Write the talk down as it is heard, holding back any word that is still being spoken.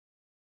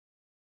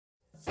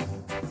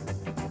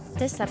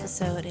This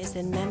episode is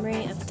in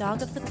memory of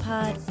Dog of the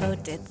Pod, Bo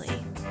Diddley.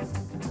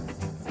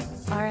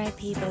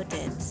 R.I.P. Bo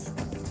Dids.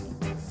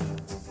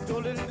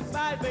 Your little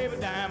goodbye, baby,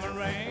 diamond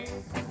ring.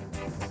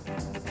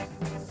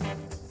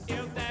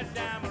 If that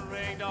diamond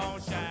ring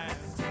don't shine,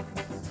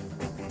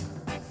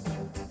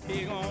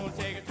 he gonna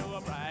take it to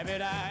a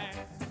private eye.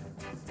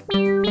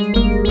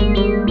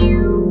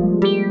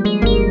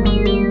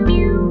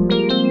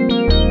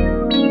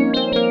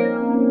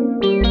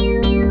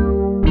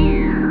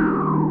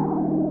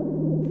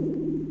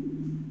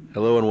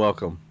 Hello and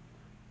welcome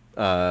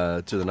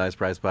to the Nice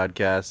Price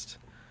Podcast.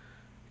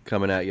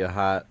 Coming at you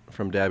hot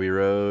from Dabby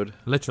Road.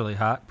 Literally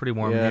hot. Pretty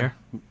warm here.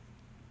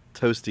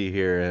 Toasty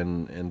here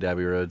in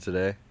Dabby Road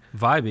today.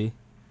 Vibey.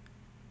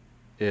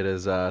 It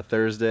is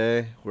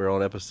Thursday. We're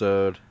on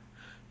episode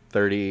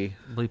 30.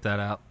 Bleep that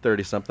out.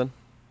 30 something.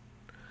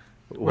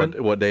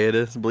 What day it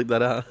is? Bleep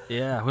that out.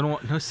 Yeah, we don't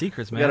want no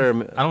secrets, man. They don't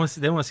want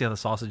to see how the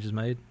sausage is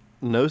made.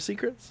 No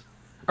secrets?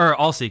 Or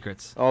all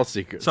secrets. All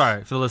secrets.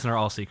 Sorry, for the listener,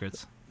 all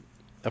secrets.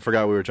 I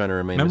forgot we were trying to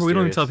remain Remember, mysterious. we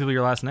don't even tell people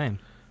your last name.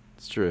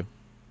 It's true.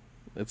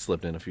 It's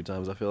slipped in a few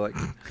times, I feel like.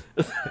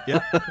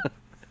 Yeah.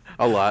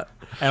 A lot.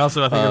 And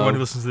also, I think everyone who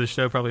listens to this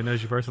show probably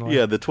knows you personally.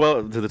 Yeah, to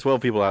the 12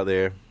 people out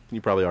there,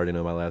 you probably already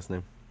know my last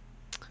name.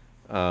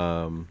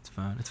 It's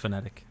fine. It's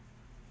phonetic.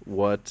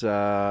 What's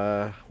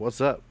up?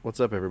 What's up,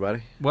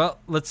 everybody? Well,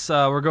 let's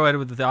we'll go ahead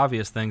with the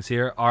obvious things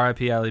here.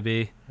 R.I.P. Alli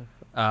B.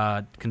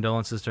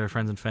 Condolences to her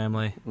friends and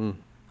family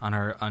on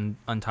her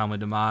untimely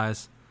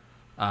demise.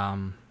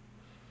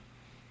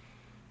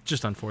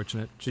 Just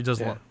unfortunate. She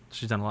does a lot.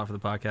 She's done a lot for the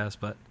podcast,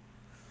 but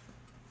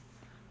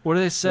what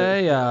do they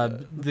say?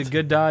 The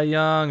good die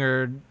young,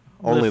 or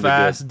Only live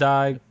fast,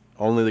 die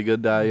Only the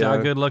good die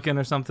young. good looking,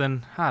 or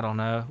something. I don't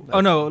know. Oh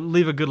no,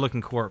 leave a good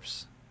looking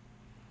corpse.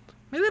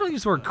 Maybe they don't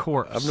use the word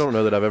corpse. I don't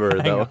know that I've ever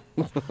heard that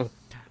one.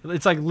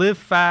 It's like live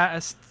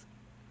fast,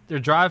 or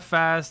drive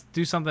fast,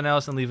 do something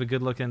else, and leave a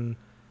good looking.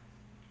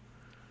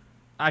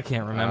 I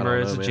can't remember.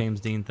 It's a James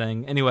Dean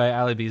thing. Anyway,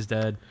 Alli B's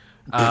dead.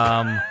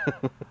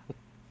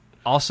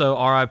 Also,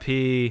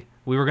 R.I.P.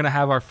 We were going to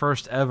have our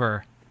first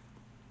ever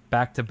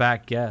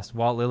back-to-back guest.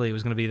 Walt Lilly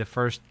was going to be the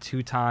first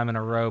 2-time in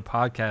a row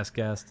podcast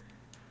guest.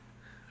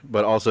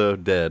 But also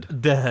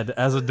dead. Dead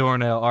as a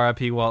doornail.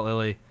 R.I.P. Walt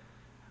Lilly.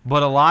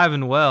 But alive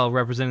and well,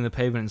 representing the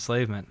Pavement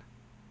Enslavement.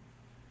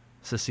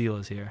 Cecile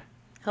is here.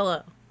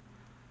 Hello.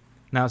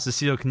 Now,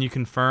 Cecile, can you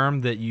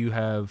confirm that you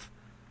have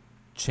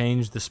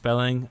changed the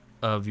spelling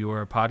of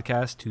your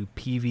podcast to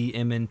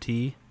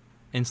PVMNT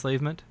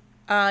Enslavement?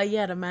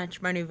 Yeah, to match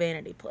my new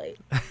vanity plate.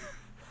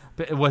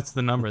 But what's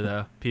the number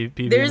though?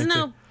 There's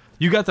no.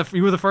 You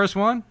were the first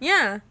one?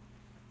 Yeah.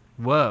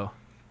 Whoa.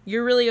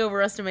 You're really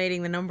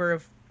overestimating the number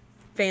of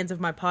fans of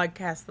my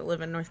podcast that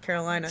live in North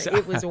Carolina.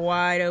 It was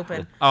wide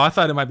open. Oh, I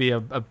thought it might be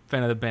a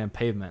fan of the band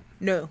Pavement.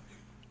 No.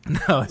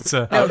 No, it's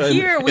a. No,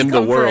 here we in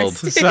come the world.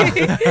 first.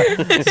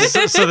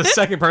 So the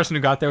second person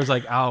who got there was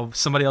like, oh,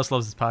 somebody else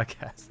loves this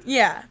podcast.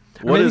 Yeah.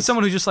 Or maybe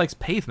someone who just likes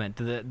pavement.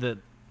 The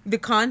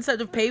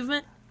concept of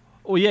pavement.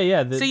 Well,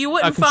 yeah. So you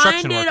wouldn't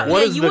find it.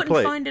 What Yeah, is you the wouldn't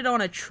plate? find it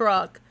on a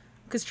truck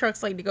because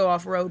trucks like to go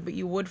off road, but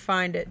you would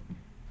find it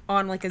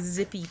on like a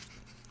zippy.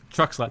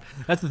 Truck slot.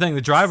 That's the thing.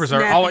 The drivers are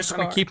Snappy always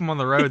trying car. to keep them on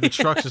the road. The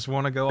trucks just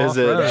want to go off Is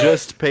it road.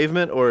 just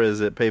pavement or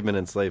is it pavement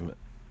enslavement?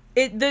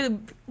 The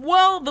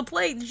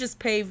plate is just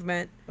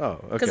pavement. Oh,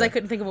 okay. Because I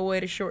couldn't think of a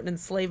way to shorten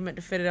enslavement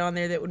to fit it on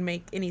there that would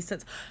make any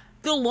sense.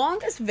 The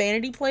longest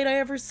vanity plate I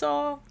ever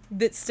saw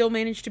that still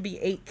managed to be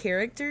 8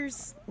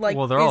 characters. Like,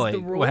 Well, they're all is the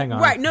 8. rule. Well, hang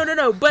on. Right,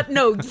 no. But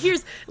no,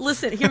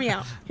 listen, hear me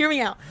out.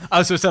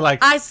 Oh, so it said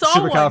like I saw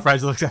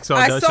supercalifragilisticexpialidocious,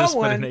 I saw but in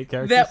one 8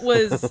 characters. that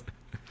was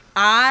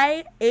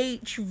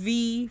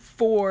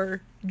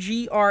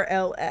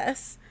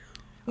IHV4GRLS.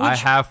 I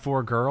have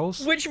 4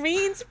 girls. Which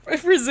means,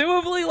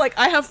 presumably, like,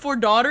 I have 4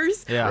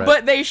 daughters. Yeah. Right.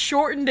 But they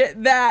shortened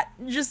it, that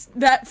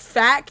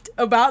fact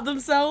about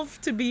themselves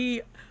to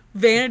be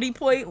vanity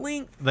plate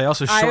length. They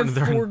also I shortened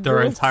have 4 their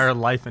girls. entire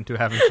life into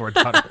having 4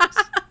 daughters.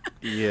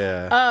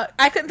 Yeah.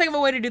 I couldn't think of a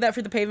way to do that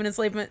for the pavement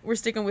enslavement. We're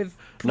sticking with...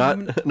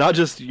 Not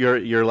just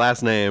your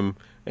last name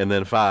and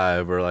then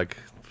 5 or like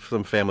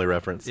some family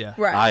reference. Yeah.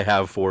 Right. I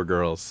have 4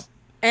 girls.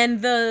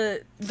 And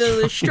the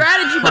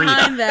strategy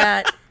behind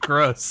that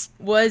Gross.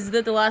 was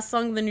that the last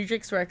song of the New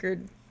Jix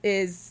record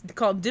is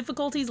called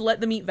Difficulties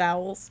Let Them Eat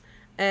Vowels.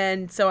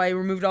 And so I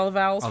removed all the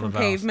vowels from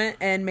pavement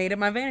and made it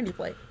my vanity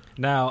plate.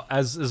 Now,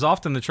 as is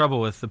often the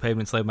trouble with the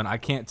Pavement Enslavement, I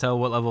can't tell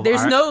what level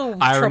There's of no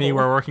irony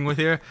trouble. we're working with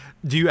here.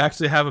 Do you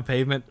actually have a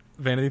pavement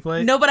vanity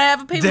plate? No, but I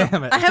have a pavement.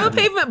 Damn it. I have a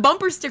pavement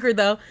bumper sticker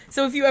though.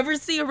 So if you ever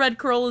see a red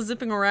Corolla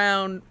zipping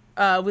around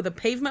with a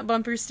pavement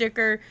bumper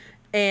sticker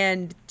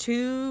and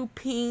 2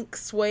 pink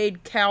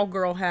suede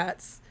cowgirl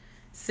hats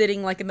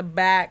sitting like in the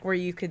back where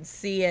you could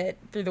see it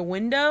through the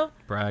window.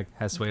 Brag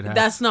has suede hats.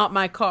 That's not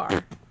my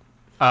car.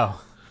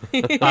 Oh.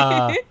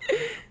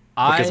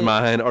 Because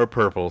mine are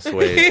purple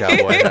suede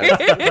cowboy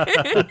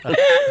hats.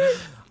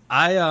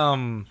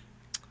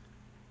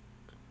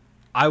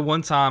 I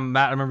one time,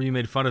 Matt, I remember you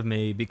made fun of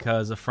me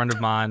because a friend of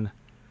mine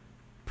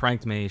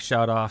pranked me.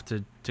 Shout off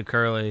to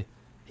Curly.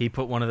 He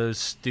put one of those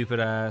stupid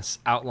ass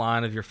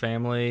outline of your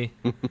family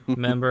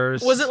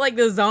members. Was it like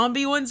the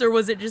zombie ones, or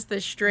was it just the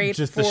straight?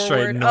 Just the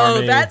straight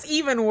normie. Oh, that's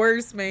even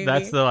worse, maybe.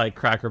 That's the like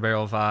Cracker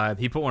Barrel vibe.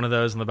 He put one of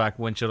those on the back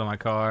windshield of my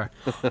car,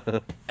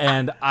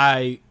 and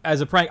I,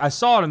 as a prank, I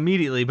saw it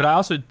immediately, but I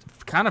also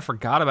kind of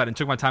forgot about it and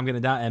took my time getting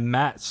it down. And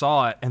Matt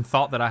saw it and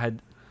thought that I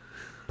had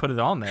put it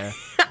on there.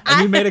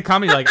 And you made a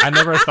comment like, "I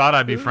never thought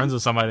I'd be friends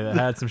with somebody that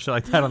had some shit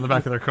like that on the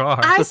back of their car."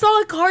 I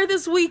saw a car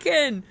this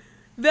weekend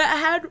that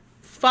had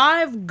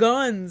 5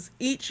 guns,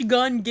 each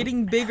gun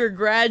getting bigger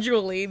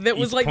gradually. That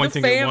was Each like the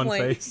pointing at one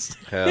family. face.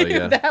 Hell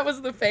yeah. That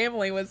was the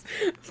family. Was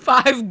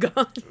 5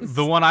 guns.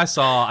 The one I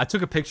saw, I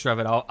took a picture of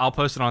it. I'll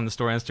post it on the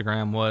store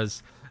Instagram.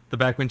 Was the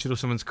back windshield of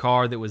someone's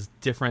car that was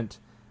different.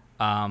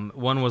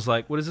 One was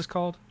like, what is this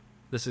called?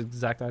 This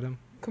exact item?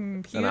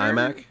 Computer. An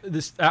iMac?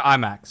 This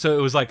iMac. So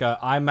it was like a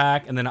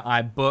iMac, and then an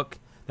iBook,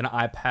 then an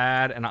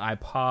iPad, and an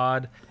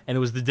iPod, and it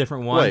was the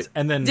different ones. Wait.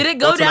 And then Did it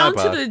go What's an down to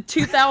iPod? the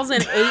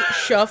 2008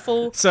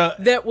 shuffle? So-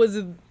 that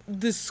was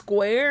the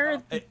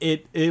square.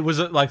 It was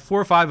like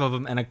 4 or 5 of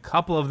them, and a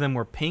couple of them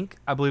were pink,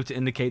 I believe, to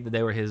indicate that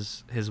they were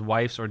his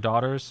wife's or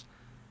daughter's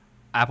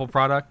Apple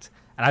product.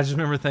 And I just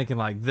remember thinking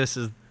like, this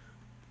is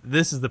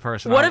the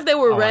person. What if they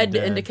were I red to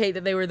did. indicate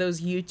that they were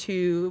those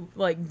YouTube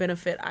like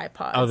benefit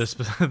iPods? Oh,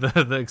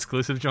 the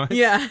exclusive joints.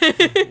 Yeah.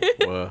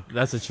 Whoa.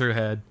 That's a true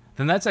head.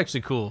 Then that's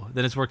actually cool.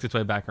 Then it's worked its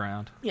way back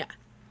around. Yeah.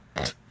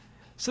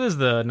 So this is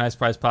the Nice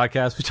Price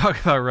Podcast. We talk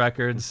about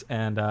records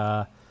and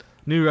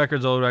new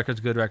records, old records,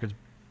 good records,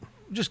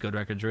 just good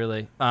records,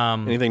 really.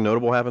 Anything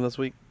notable happened this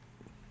week?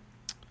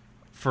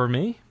 For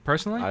me,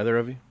 personally? Either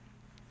of you?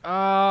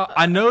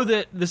 I know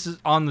that this is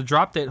on the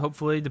drop date,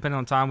 hopefully, depending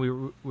on time.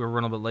 We're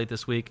running a bit late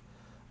this week.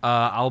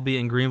 I'll be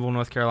in Greenville,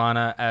 North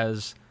Carolina,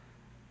 as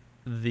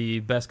the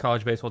best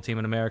college baseball team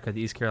in America,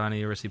 the East Carolina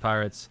University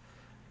Pirates,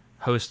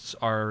 hosts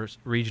our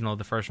regional,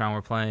 the first round.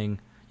 We're playing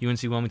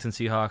UNC Wilmington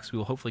Seahawks. We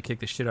will hopefully kick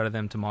the shit out of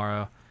them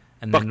tomorrow.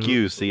 And Fuck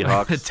you,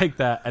 Seahawks. Take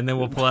that, and then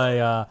we'll play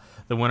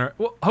the winner.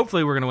 Well,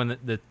 hopefully, we're going to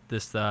win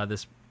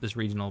this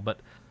regional. But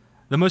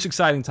the most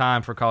exciting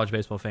time for college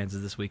baseball fans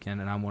is this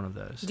weekend, and I'm one of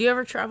those. Do you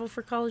ever travel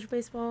for college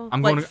baseball?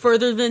 I'm like going to-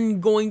 further than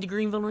going to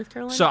Greenville, North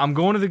Carolina? So I'm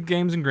going to the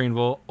games in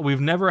Greenville.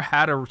 We've never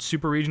had a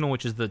super regional,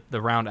 which is the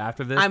round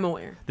after this. I'm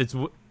aware.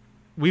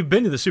 We've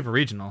been to the super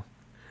regional.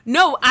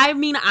 No, I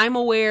mean I'm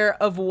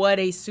aware of what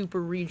a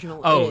super regional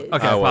is. Oh,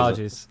 okay. I wasn't.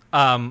 Apologies.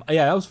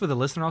 Yeah, that was for the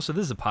listener. Also,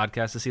 this is a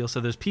podcast, Cecile. So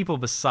there's people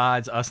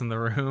besides us in the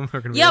room who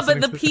are going to be Yeah, but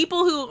listening the to this. people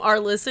who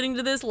are listening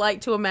to this like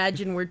to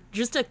imagine we're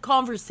just a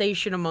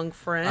conversation among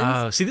friends.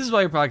 Oh, see, this is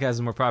why your podcast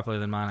is more popular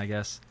than mine, I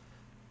guess,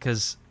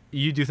 because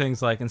you do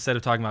things like instead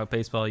of talking about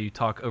baseball, you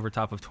talk over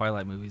top of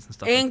Twilight movies and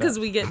stuff. and like because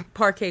that. we get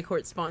parquet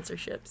court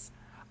sponsorships.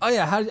 Oh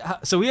yeah,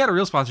 so we had a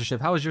real sponsorship.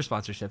 How was your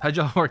sponsorship? How'd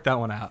y'all work that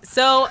one out?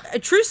 So, a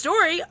true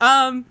story.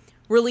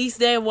 Release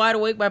day of Wide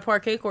Awake by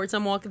Parquet Courts.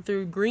 I'm walking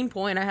through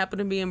Greenpoint. I happen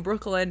to be in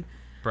Brooklyn.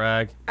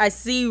 Brag. I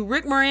see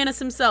Rick Moranis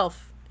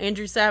himself,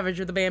 Andrew Savage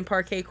of the band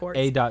Parquet Courts.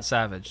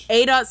 Savage.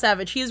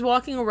 Savage. He is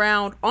walking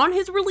around on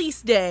his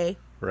release day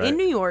Right. in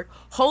New York,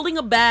 holding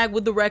a bag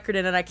with the record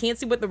in it. I can't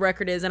see what the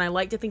record is, and I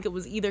like to think it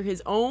was either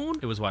his own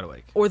It was Wide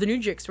Awake. or the new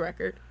Jix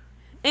record.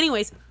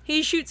 Anyways,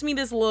 he shoots me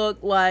this look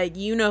like,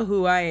 you know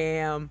who I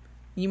am.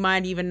 You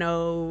might even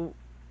know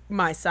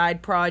my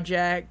side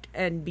project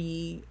and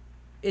be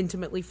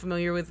intimately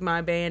familiar with my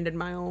band and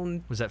my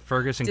own Was that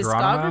Fergus and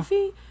Geronimo?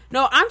 discography.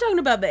 No, I'm talking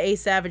about the A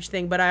Savage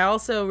thing, but I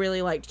also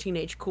really like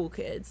Teenage Cool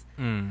Kids.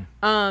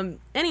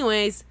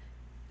 Anyways,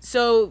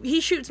 so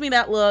he shoots me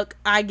that look.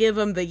 I give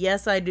him the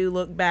yes I do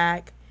look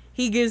back.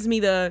 He gives me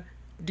the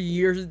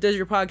does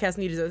your podcast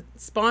need a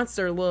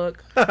sponsor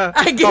look?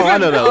 I give I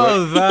him know that Oh,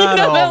 look. that You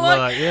know that all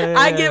look? look. Yeah,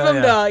 I give him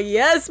yeah. the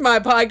yes, my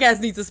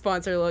podcast needs a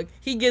sponsor look.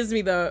 He gives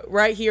me the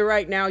right here,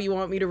 right now. You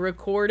want me to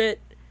record it?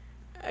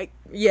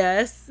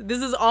 Yes.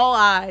 This is all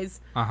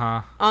eyes.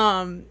 Uh-huh.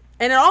 And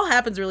it all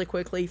happens really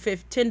quickly,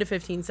 10 to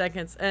 15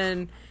 seconds,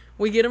 and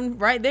we get him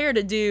right there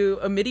to do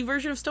a MIDI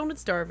version of Stoned and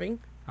Starving,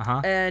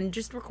 Uh-huh. and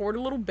just record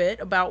a little bit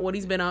about what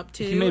he's been up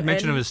to. He made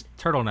mention and, of his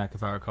turtleneck,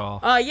 if I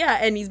recall. yeah,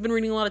 and he's been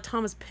reading a lot of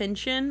Thomas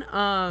Pynchon.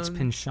 It's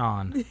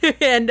Pinchon.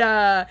 And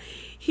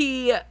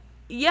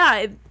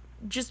it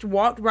just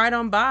walked right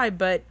on by,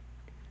 but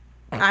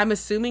I'm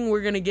assuming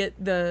we're gonna get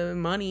the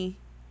money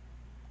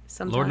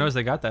sometime. Lord knows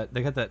they got that.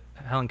 They got that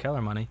Helen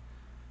Keller money.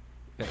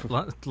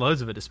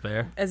 Loads of it to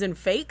spare. As in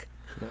fake?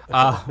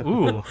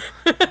 Ooh. No,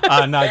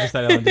 just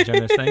that Ellen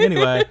DeGeneres thing.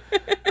 Anyway,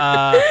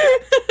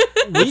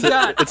 we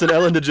got, It's an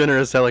Ellen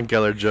DeGeneres Helen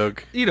Keller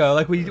joke. you know,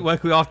 like we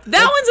often.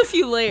 That one's a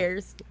few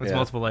layers. There's Yeah.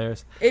 multiple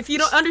layers. If you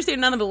don't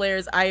understand none of the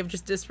layers, I have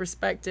just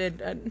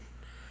disrespected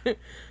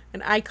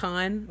an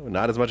icon.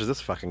 Not as much as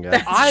this fucking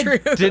guy. I true.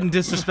 didn't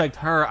disrespect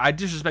her. I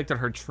disrespected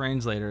her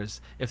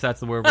translators, if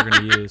that's the word we're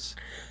going to use.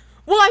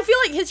 Well, I feel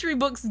like history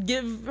books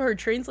give her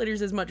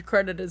translators as much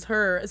credit as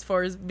her as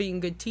far as being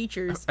good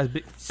teachers.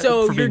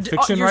 So for you're, being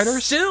fiction you're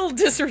writers? still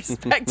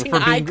disrespecting for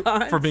being,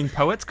 icons. for being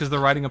poets, because they're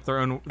writing up their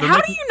own. How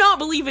do you not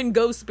believe in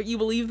ghosts, but you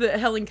believe that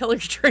Helen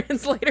Keller's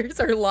translators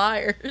are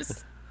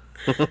liars?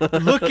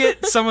 look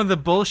at some of the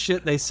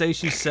bullshit they say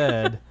she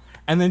said,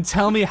 and then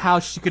tell me how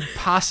she could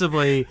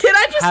possibly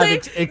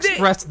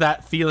expressed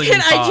that feeling.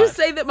 Can I just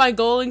say that my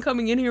goal in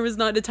coming in here was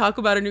not to talk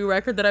about a new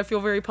record that I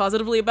feel very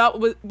positively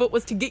about, but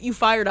was to get you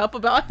fired up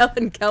about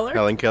Helen Keller?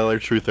 Helen Keller,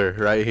 truther,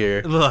 right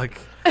here. Look,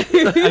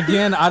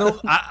 again,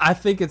 I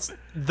think it's,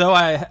 though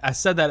I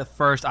said that at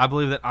first, I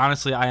believe that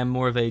honestly I am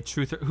more of a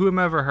truther.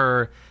 Whomever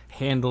her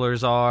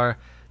handlers are,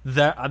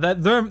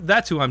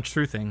 that's who I'm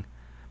truthing,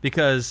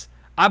 because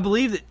I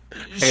believe that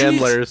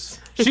handlers.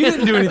 She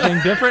didn't do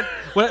anything different.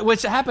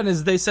 What happened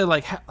is they said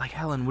like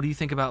Helen, what do you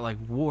think about like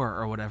war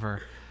or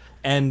whatever?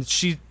 And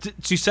she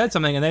said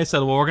something, and they said,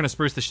 well, we're gonna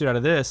spruce the shit out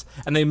of this,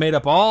 and they made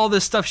up all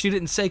this stuff she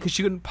didn't say because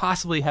she couldn't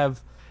possibly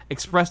have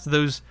expressed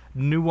those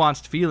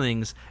nuanced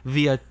feelings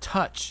via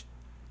touch.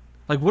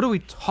 Like, what are we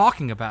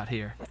talking about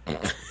here?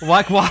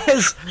 Like, why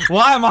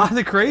am I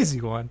the crazy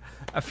one?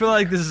 I feel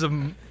like this is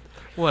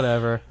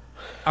whatever.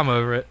 I'm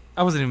over it.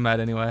 I wasn't even mad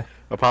anyway.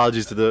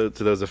 Apologies to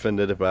those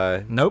offended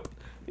by Nope.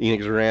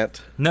 Enoch's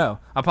rant. No.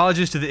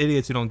 Apologies to the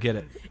idiots who don't get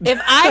it.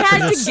 If I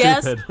had to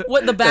guess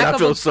what the back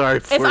of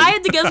I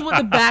had to guess what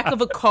the back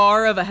of a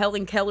car of a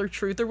Helen Keller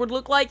truther would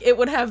look like, it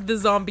would have the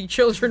zombie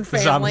children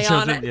family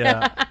on it.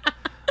 Yeah.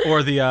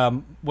 Or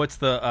the what's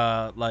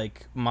the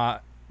like my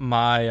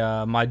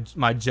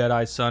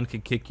Jedi son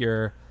could kick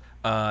your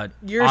honor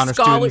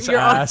student's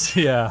ass.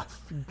 Yeah.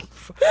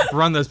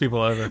 Run those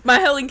people over. My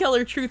Helen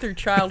Keller truther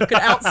child could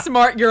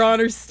outsmart your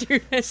honor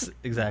students.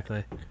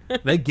 Exactly.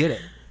 They get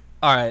it.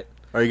 All right.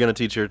 Are you going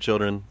to teach your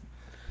children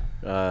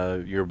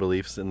your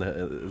beliefs in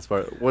the as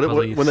far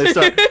when they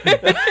start?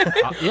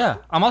 Yeah,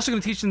 I'm also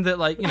going to teach them that,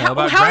 like, about how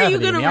gravity. How are you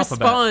going to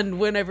respond alphabet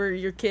whenever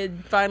your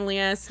kid finally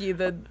asks you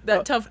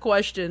that tough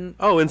question?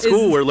 Oh, in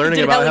school we're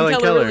learning about Helen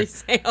Keller. Really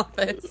say all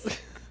this?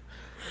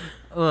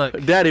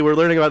 Look, Daddy, we're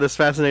learning about this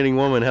fascinating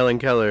woman, Helen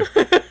Keller,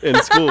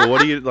 in school. What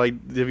do you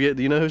like? Do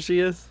you know who she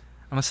is?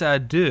 I'm gonna say I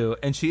do,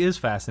 and she is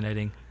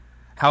fascinating.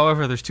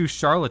 However, there's two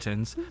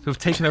charlatans who have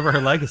taken over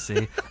her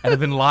legacy and have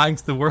been lying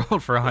to the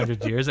world for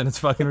 100 years, and it's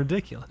fucking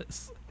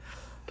ridiculous.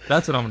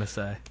 That's what I'm going to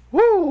say.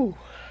 Woo!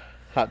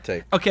 Hot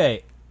take.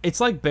 Okay, it's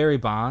like Barry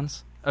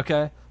Bonds,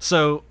 okay?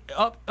 So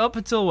up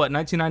until,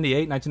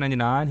 1998,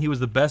 1999, he was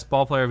the best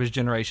ball player of his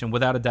generation,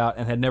 without a doubt,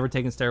 and had never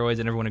taken steroids,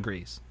 and everyone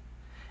agrees.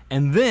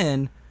 And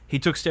then he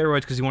took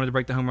steroids because he wanted to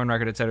break the home run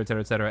record, et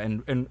cetera,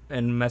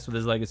 and mess with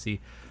his legacy.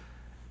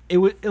 It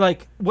was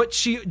like what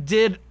she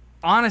did.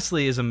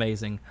 Honestly, is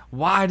amazing.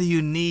 Why do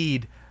you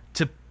need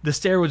the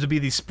steroids to be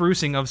the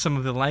sprucing of some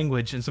of the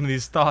language and some of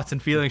these thoughts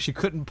and feelings she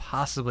couldn't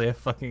possibly have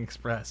fucking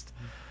expressed?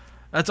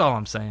 That's all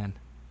I'm saying.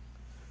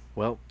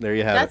 Well, there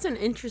you have That's it. An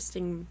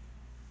interesting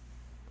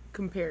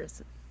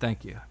comparison.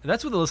 Thank you.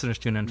 That's what the listeners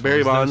tune in for.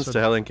 Barry Bonds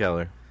to Helen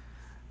Keller.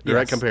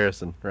 Direct Yes.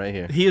 comparison right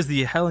here. He is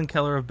the Helen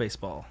Keller of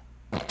baseball.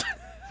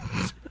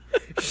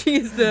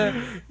 She's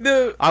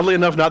the Oddly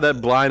enough, not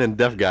that blind and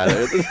deaf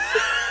guy.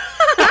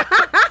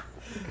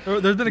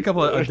 There's been a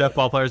couple of deaf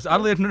ball players.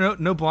 Oddly,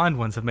 no blind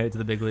ones have made it to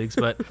the big leagues,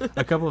 but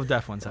a couple of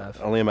deaf ones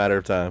have. Only a matter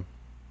of time.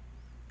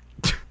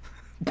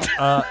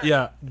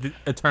 Yeah,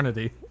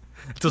 eternity.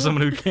 Until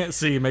someone who can't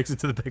see makes it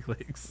to the big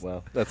leagues.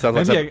 Well, that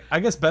sounds like I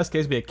guess best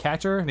case would be a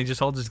catcher, and he just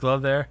holds his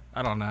glove there.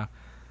 I don't know.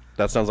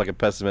 that sounds like a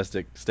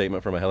pessimistic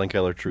statement from a Helen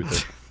Keller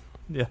truther.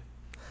 Yeah.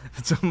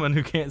 Someone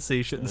who can't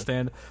see shouldn't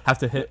have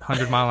to hit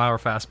 100-mile-an-hour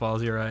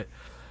fastballs. You're right.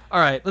 All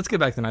right, let's get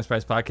back to the Nice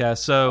Price podcast.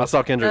 So I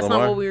saw Kendrick That's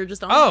Lamar. not what we were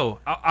just on. Oh,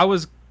 I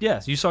was.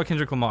 Yes, you saw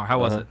Kendrick Lamar. How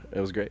was it? It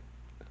was great.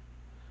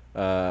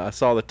 I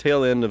saw the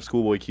tail end of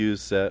Schoolboy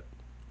Q's set.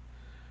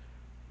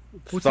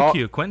 What's the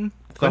cue? Quentin?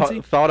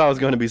 Quincy? Thought I was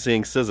going to be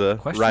seeing SZA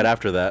Question? right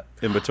after that,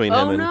 in between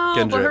Oh him no, and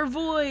Kendrick. but her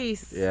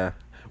voice. Yeah.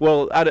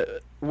 Well,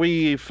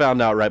 we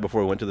found out right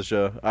before we went to the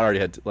show. I already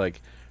had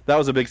that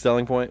was a big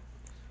selling point.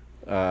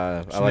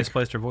 She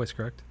misplaced her voice,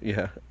 correct?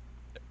 Yeah,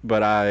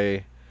 but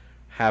I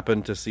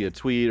happened to see a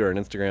tweet or an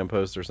Instagram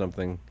post or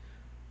something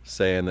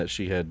saying that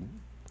she had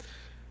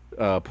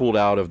pulled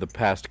out of the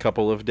past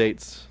couple of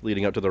dates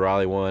leading up to the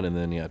Raleigh one, and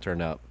then it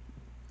turned out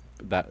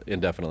that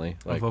indefinitely.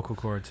 A vocal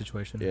cord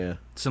situation. Yeah.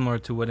 Similar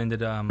to what ended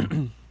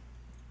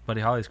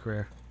Buddy Holly's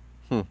career.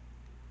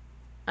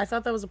 I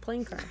thought that was a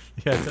plane crash.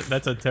 Yeah,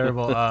 that's a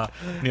terrible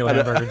Neil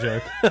Hamburger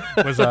joke.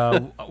 Was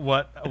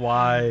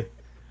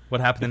what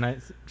happened in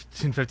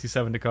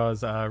 1957 to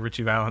cause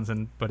Richie Valens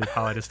and Buddy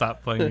Holly to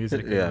stop playing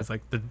music? Yeah. It was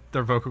like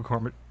their vocal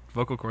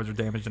cords were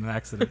damaged in an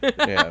accident.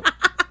 Yeah.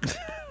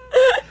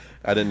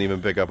 I didn't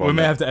even pick up on We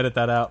may that. have to edit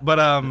that out.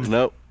 But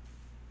Nope.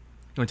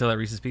 You want to tell that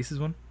Reese's Pieces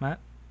one, Matt?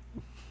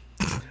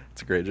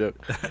 It's a great joke.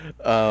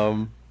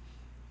 So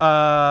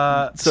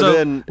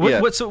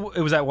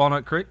it was at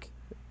Walnut Creek.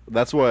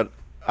 That's what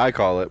I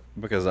call it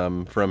because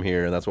I'm from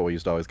here, and that's what we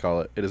used to always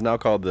call it. It is now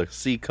called the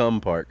Sea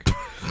Cum Park.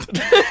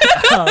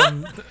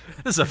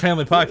 This is a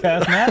family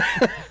podcast,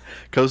 Matt.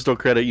 Coastal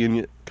Credit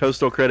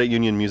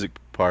Union Music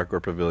Park or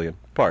Pavilion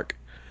Park.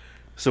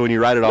 So when you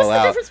write it all What's the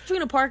out, difference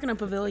between a park and a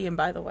pavilion,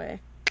 by the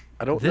way?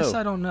 I don't know.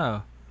 I don't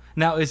know.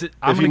 Now, is it?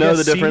 If you know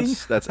the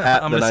difference, that's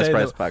at I'm the gonna Nice say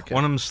Price that Podcast.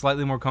 one of them's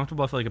slightly more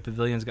comfortable. I feel like a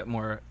pavilion's got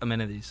more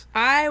amenities.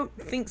 I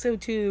think so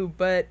too,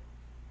 but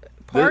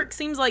park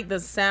seems like the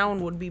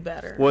sound would be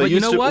better. Well, But you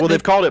know what?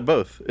 they've called it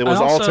both. It was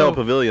also- Alltel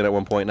Pavilion at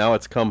one point. Now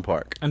it's Cum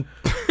Park. And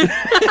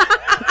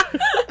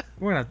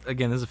we're gonna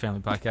again. This is a family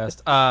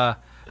podcast.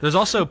 There's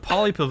also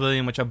Poly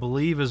Pavilion, which I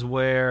believe is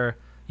where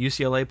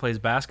UCLA plays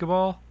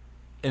basketball,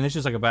 and it's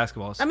just like a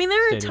basketball. I mean, there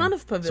are a stadium. ton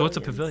of pavilions. So it's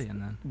a pavilion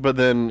then. But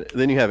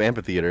then you have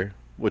amphitheater,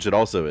 which it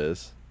also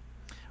is.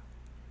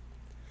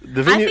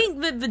 The I venue,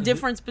 think that the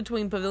difference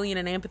between pavilion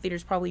and amphitheater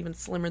is probably even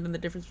slimmer than the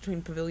difference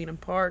between pavilion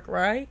and park,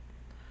 right?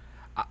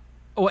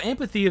 Well,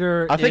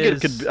 amphitheater. I think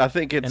is it could. I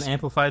think it's an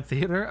amplified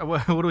theater.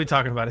 What are we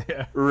talking about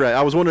here? right.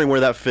 I was wondering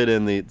where that fit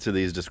in to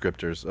these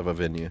descriptors of a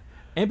venue.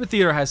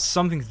 Amphitheater has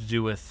something to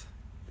do with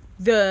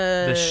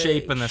The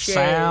shape and the shape.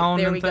 sound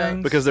There and we go.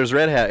 things. Because there's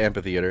Red Hat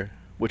Amphitheater,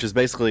 which is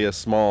basically a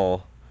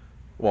small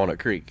Walnut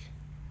Creek,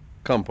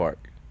 Cum Park.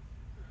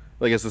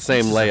 Like it's the same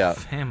This is a layout.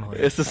 family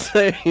It's the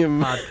same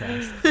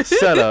podcast.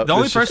 setup. The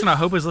only It's just- person I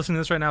hope is listening to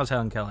this right now is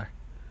Helen Keller,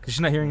 because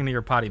she's not hearing into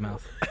your potty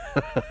mouth.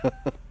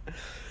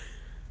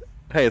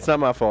 Hey, it's not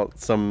my fault.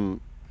 Some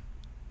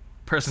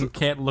Person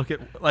can't look at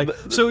like.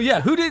 So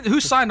yeah, who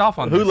signed off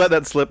on who this? let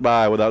that slip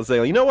by without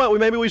saying, you know what?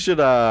 Maybe we should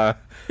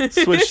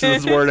switch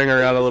this wording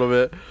around a little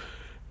bit.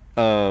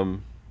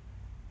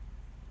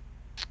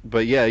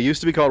 But yeah, it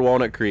used to be called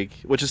Walnut Creek,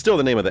 which is still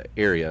the name of the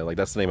area. Like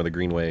that's the name of the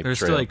Greenway There's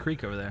Trail. still a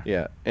creek over there.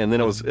 Yeah, and then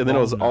it was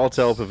Walnuts.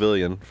 Alltel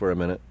Pavilion for a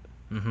minute,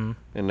 Mm-hmm.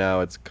 and now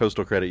it's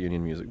Coastal Credit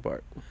Union Music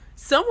Park.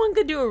 Someone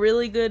could do a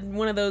really good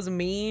one of those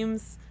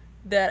memes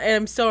that, and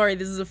I'm sorry,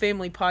 this is a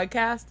family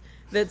podcast,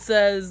 that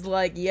says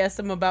like, "Yes,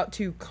 I'm about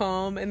to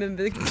come," and then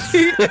the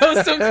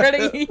Coastal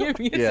Credit Union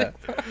Music Yeah,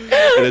 Park.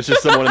 and it's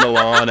just someone in the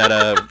lawn at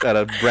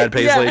a Brad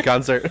Paisley Yeah.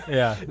 concert.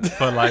 Yeah,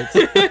 footlights,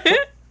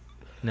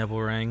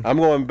 nipple ring. I'm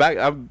going back.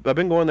 I've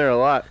been going there a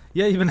lot.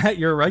 Yeah,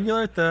 you're a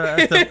regular at the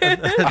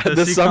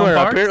This Seacom summer,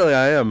 Park? apparently,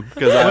 I am.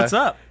 What's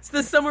up? It's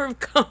the summer of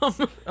cum.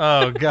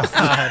 Oh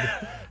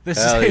God, this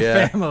is Hell a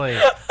yeah. family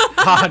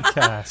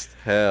podcast.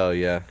 Hell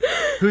yeah,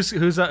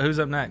 Who's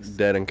up next?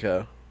 Dead and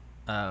Co.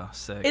 Oh,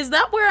 sick. Is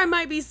that where I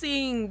might be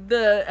seeing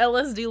the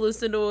LSD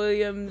Lucinda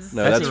Williams?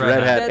 No, That's that's a Red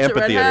Red Hat Hat. That's a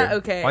Red Amphitheater. Hat?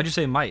 Okay. Why'd you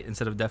say might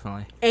instead of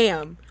definitely?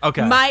 Am.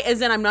 Okay. Might as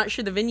in I'm not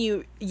sure the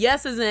venue.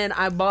 Yes as in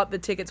I bought the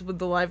tickets with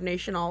the Live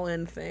Nation All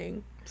In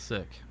thing.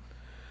 Sick.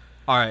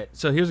 All right,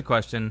 so here's a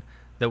question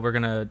that we're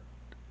gonna.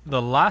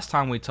 The last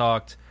time we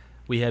talked,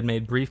 we had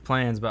made brief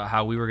plans about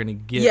how we were gonna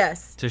get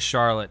Yes. to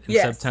Charlotte in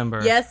Yes.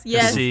 September Yes, to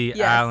yes, see yes.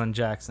 Alan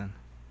Jackson.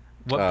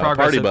 What Party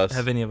progress bus.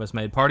 have any of us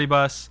made? Party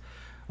bus.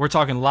 We're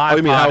talking live. Oh,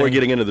 you mean how we're potting.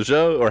 getting into the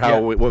show, or how Yeah.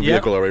 what Yeah.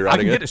 vehicle are we I riding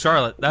can in? get to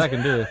Charlotte. That I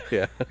can do.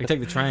 Yeah. We can take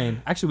the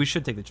train. Actually, we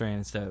should take the train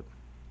instead.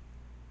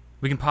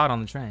 We can pod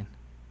on the train.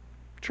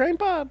 Train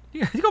pod.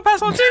 Yeah, you gonna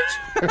pass on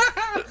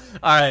Cheech?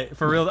 All right,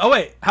 for real. Oh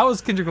wait, how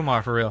was Kendrick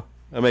Lamar for real?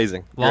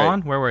 Amazing.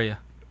 Lawn? Great. Where were you?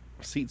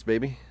 Seats,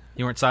 baby.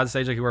 You weren't side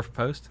stage like you were for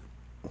Post?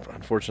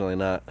 Unfortunately,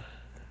 not.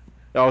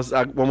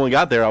 When we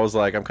got there, I was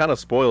like, I'm kind of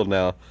spoiled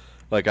now.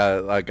 Like I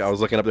was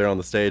looking up there on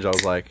the stage. I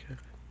was like,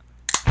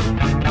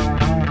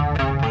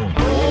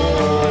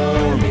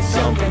 Pour me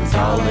something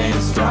tall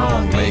and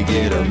strong. Make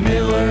it a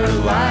Miller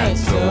Lite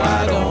so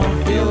I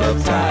don't feel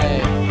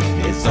uptight.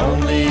 It's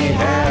only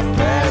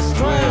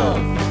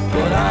 12:30,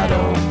 but I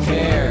don't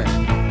care.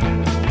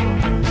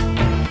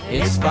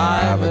 It's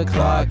 5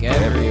 o'clock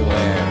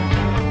everywhere.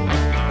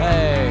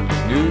 Hey,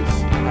 dudes,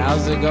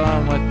 how's it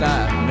going with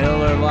that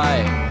Miller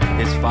Lite?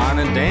 It's fine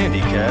and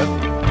dandy, Kev.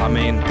 I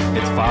mean,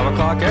 it's 5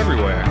 o'clock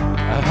everywhere.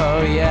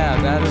 Oh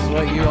yeah, that is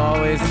what you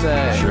always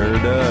say. sure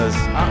does.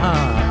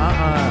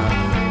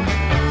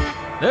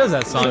 There's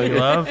that song you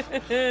love.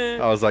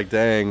 I was like,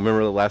 dang.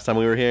 Remember the last time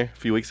we were here a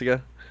few weeks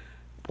ago?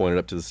 Pointed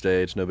up to the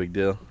stage. No big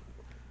deal.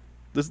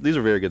 These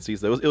are very good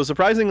seats. It was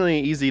surprisingly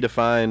easy to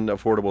find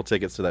affordable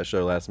tickets to that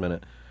show last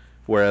minute.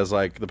 Whereas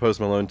like the Post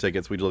Malone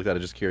tickets, we looked at it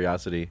just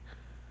curiosity.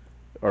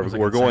 Or Was it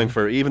we're going insane?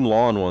 for even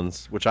lawn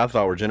ones, which I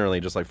thought were generally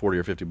just like $40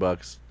 or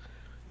 $50.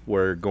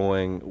 We're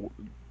going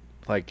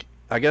like,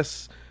 I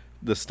guess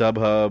the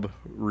StubHub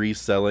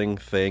reselling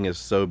thing is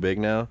so big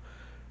now.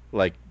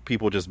 Like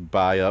people just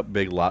buy up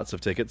big lots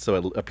of tickets, so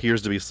it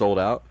appears to be sold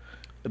out.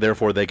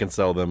 Therefore, they can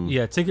sell them.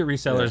 Yeah, ticket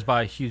resellers Yeah.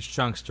 buy huge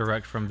chunks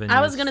direct from venues. I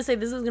was gonna say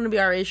this is gonna be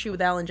our issue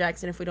with Alan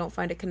Jackson if we don't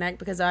find a connect,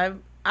 because I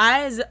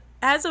as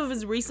of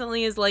as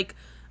recently as like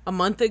a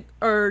month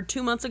or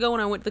 2 months ago when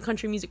I went to the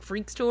Country Music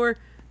Freaks tour,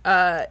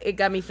 it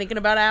got me thinking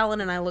about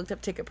Alan, and I looked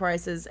up ticket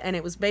prices, and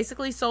it was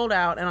basically sold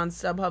out. And on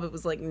StubHub, it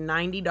was like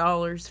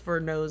 $90 for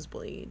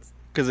nosebleeds.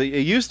 Because it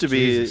used to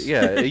be, Jesus.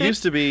 yeah, it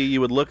used to be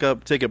you would look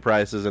up ticket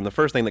prices, and the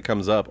first thing that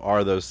comes up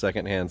are those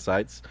secondhand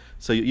sites.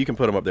 So you can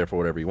put them up there for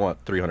whatever you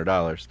want,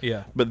 $300.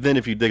 Yeah. But then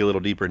if you dig a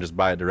little deeper and just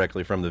buy it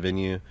directly from the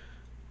venue,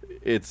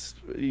 it's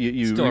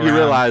you Still you around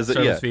realize that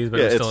service fees, but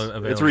it's still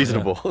available, it's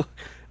reasonable.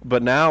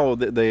 But now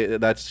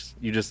that's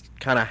you just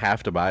kind of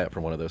have to buy it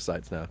from one of those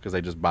sites now because they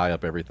just buy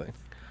up everything.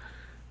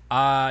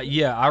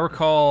 Yeah, I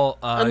recall.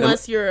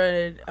 Unless you're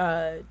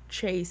a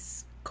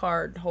Chase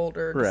card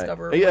holder Right.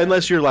 discover. or Yeah, whatever.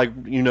 unless you're like,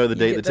 you know, the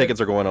date get the the-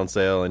 tickets are going on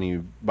sale and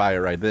you buy it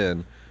right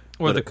then.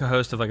 Or But the it-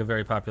 co-host of like a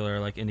very popular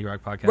like indie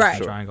rock podcast Right. in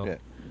Sure, Triangle yeah.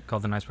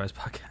 called the Nice Price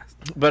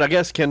Podcast. But I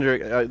guess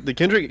Kendrick, the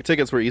Kendrick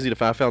tickets were easy to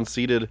find. I found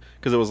seated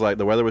because it was like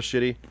the weather was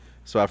shitty,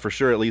 so I for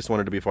sure at least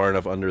wanted to be far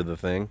enough under the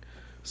thing.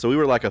 So we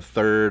were like a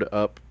third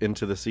up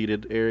into the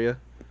seated area,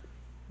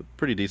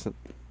 pretty decent,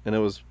 and it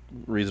was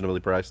reasonably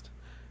priced.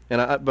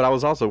 And but I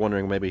was also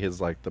wondering maybe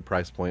his like the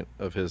price point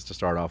of his to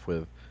start off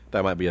with,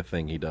 that might be a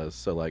thing he does.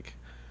 So like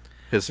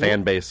his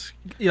fan base,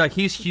 Yeah, like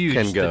he's huge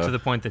Can go. to the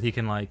point that he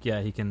can like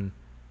he can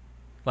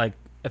like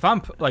if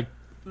I'm like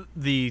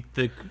the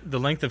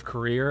length of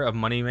career of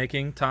money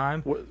making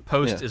time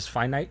post yeah. is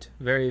finite,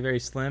 very very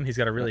slim. He's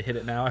got to really hit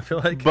it now. I feel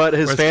like, But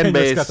his Whereas fan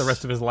Kendrick's base- got the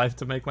rest of his life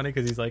to make money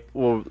because he's like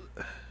well,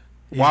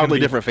 He's wildly gonna be-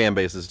 different fan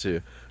bases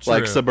too. Like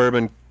True.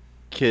 suburban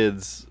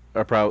kids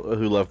are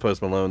who love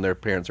Post Malone. Their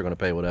parents are going to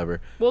pay whatever.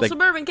 Well, They-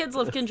 suburban kids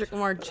love Kendrick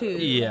Lamar too.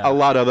 yeah. A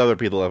lot of other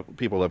people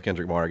love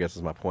Kendrick Lamar, I guess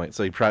is my point.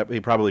 So he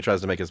probably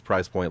tries to make his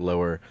price point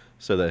lower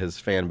so that his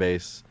fan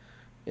base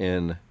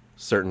in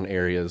certain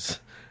areas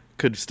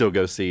could still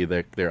go see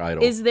their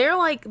idol. Is there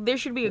like there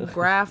should be a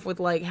graph with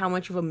like how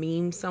much of a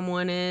meme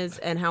someone is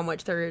and how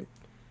much their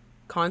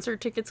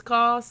concert tickets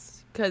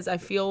cost? Because I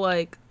feel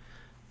like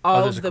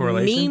all there's of a the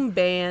correlation? meme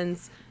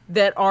bands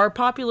that are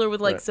popular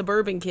with like Right.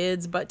 suburban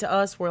kids, but to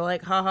us we're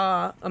like,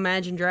 haha,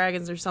 Imagine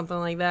Dragons or something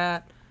like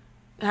that,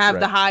 have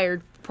the Right.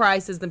 higher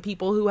prices than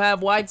people who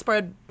have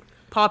widespread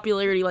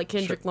popularity like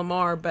Kendrick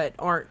Lamar but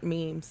aren't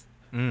memes.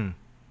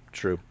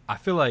 True. I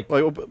feel like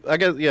I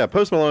guess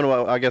Post Malone,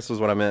 well, I guess is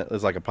what I meant,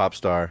 is like a pop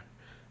star,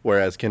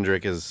 whereas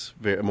Kendrick is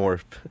more.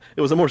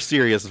 It was a more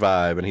serious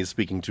vibe, and he's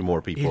speaking to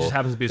more people. he just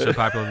happens to be so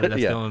popular that that's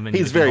the yeah, only many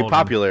he's that can very hold him.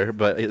 popular,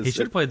 but He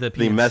should have played the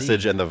the PNC.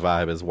 message and the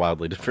vibe is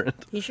wildly different.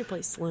 He should play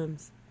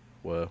Slims.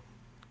 Whoa!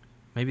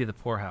 Maybe the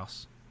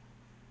Poorhouse.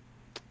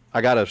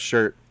 I got a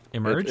shirt.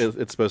 Emerge?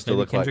 It's supposed to Maybe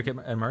look Kendrick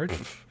like Emerge.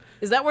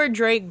 Is that where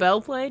Drake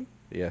Bell played?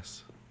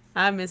 yes.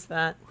 I missed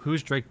that.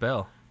 Who's Drake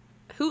Bell?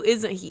 Who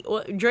isn't he?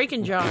 Well, Drake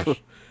and Josh.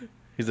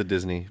 He's a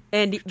Disney.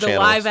 And the Channel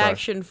live star.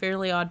 action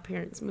Fairly Odd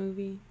Parents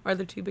movie are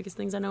the two biggest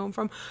things I know him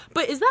from.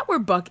 But is that where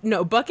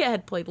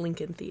Buckethead played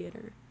Lincoln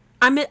Theater?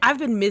 I've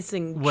been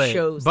missing Wait,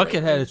 shows.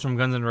 Buckethead lately. is from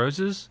Guns N'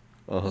 Roses,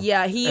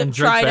 Yeah, he and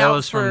Drake tried Bell out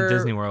is from for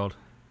Disney World.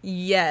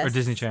 Yes, or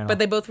Disney Channel. But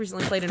they both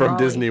recently played in From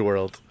Raleigh. Disney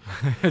World.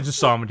 I just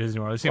saw him at Disney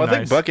World. It seemed Well, I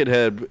nice. think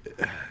Buckethead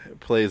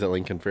plays at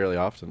Lincoln fairly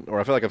often, or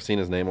I feel like I've seen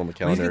his name on the He's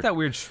calendar. got that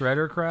weird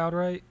shredder crowd,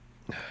 right?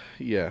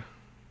 Yeah,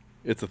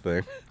 it's a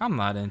thing. I'm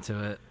not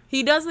into it.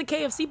 He does the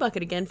KFC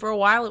bucket again. For a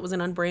while, it was an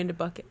unbranded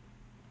bucket.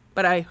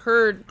 But I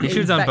heard He it's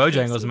should have done that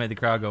Bojangles KFC. and made the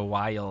crowd go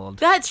wild.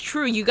 That's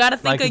true. You got to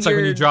think Like of it's like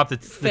your when you drop the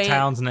fan-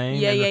 town's name.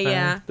 Yeah, in the yeah, thing.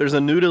 yeah. There's a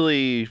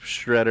noodly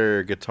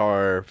shredder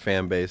guitar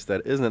fan base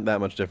that isn't that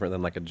much different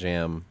than like a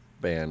jam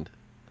band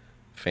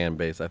fan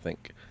base, I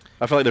think.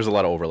 I feel like there's a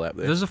lot of overlap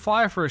there. There's a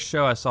flyer for a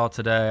show I saw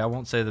today. I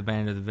won't say the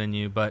band or the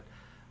venue, but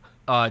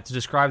to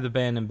describe the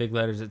band in big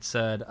letters, it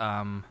said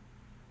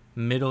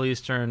Middle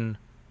Eastern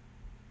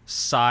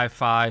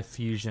sci-fi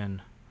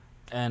fusion.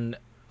 And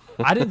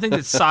I didn't think that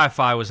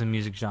sci-fi was a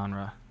music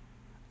genre,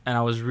 and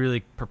I was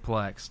really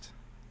perplexed.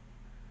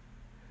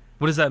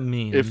 What does that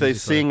mean? If they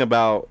musically? sing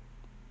about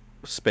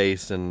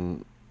space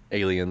and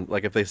alien,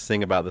 like if they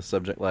sing about the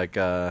subject, like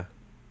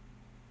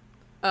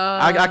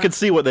I could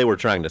see what they were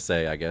trying to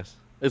say. I guess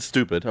it's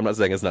stupid. I'm not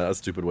saying it's not a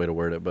stupid way to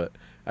word it, but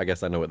I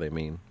guess I know what they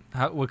mean.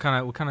 What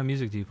kind of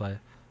music do you play?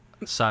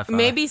 Sci-fi.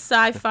 Maybe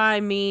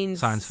sci-fi means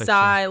Science fiction.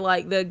 sci,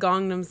 like the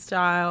Gangnam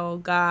Style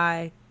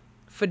guy,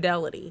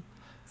 Fidelity.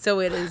 So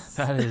it is.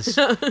 That is.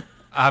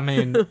 I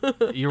mean,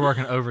 you're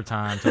working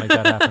overtime to make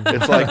that happen.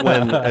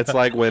 It's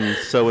like when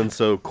so and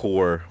so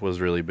core was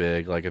really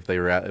big. Like if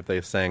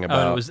they sang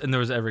about Oh, and there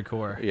was every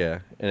core. yeah,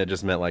 and it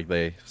just meant like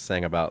they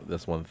sang about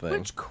this one thing.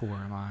 Which core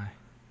am I?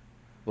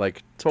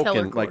 Like Keller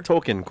Tolkien, core. like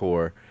Tolkien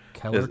core.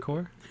 Keller Is-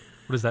 core?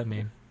 What does that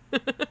mean?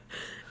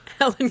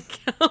 Helen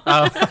Keller.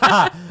 Oh,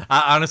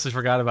 I honestly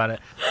forgot about it.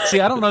 See,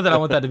 I don't know that I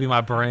want that to be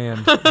my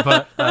brand,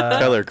 but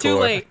Keller Too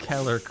core. late.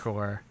 Keller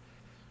core.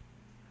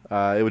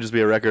 It would just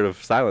be a record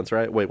of silence,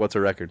 right? Wait, what's a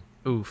record?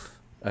 Oof.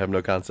 I have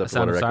no concept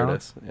A of what a Sound of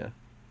record Silence? is.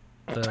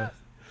 Yeah, The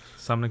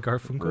Simon and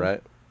Garfunkel.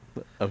 right.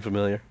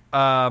 Unfamiliar.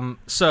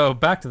 So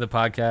back to the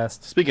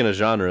podcast. Speaking of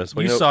genres,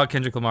 You saw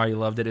Kendrick Lamar. You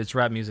loved it. It's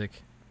rap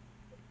music.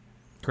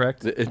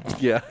 Correct?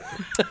 yeah.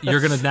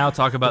 You're going to now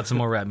talk about some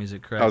more rap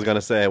music, correct? I was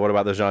gonna say, what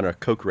about the genre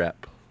Coke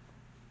rap,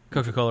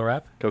 Coca-Cola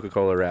rap?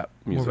 Coca-Cola rap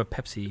More music, of a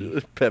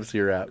Pepsi.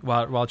 Pepsi rap?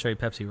 Wild Cherry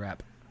Pepsi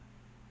rap.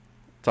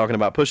 Talking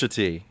about Pusha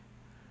T.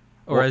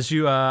 Or What? as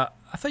you, I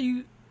thought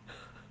you,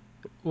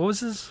 what was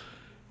his,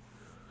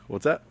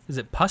 What's that? is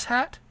it Puss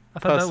Hat? I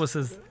thought Puss. that was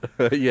his,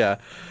 Yeah,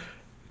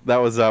 that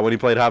was when he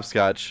played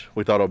hopscotch.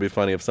 We thought it would be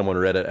funny if someone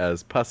read it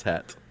as Puss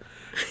Hat,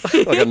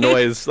 like a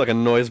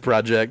noise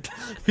project.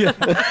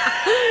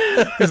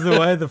 because the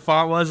way the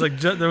font was, like,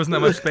 there wasn't that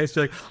much space.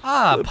 You're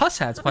like, Puss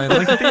Hat's playing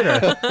Lincoln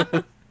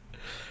Theater.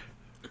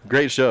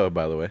 Great show,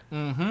 by the way.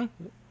 Mm-hmm.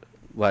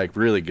 Like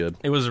really good.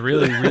 It was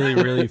really, really,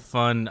 really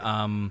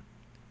fun.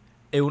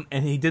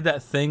 and he did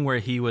that thing where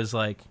he was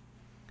like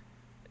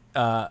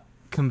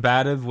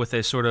combative with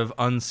a sort of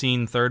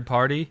unseen third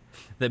party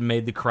that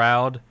made the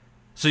crowd.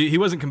 So he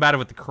wasn't combative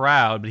with the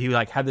crowd, but he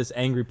like had this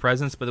angry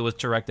presence, but it was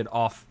directed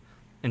off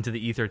into the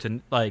ether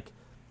to like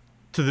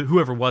to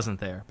whoever wasn't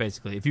there.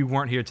 Basically, if you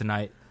weren't here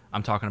tonight,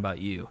 I'm talking about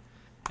you,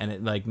 and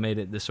it like made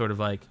it this sort of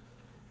like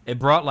it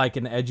brought like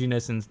an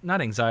edginess and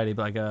not anxiety,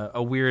 but like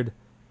a weird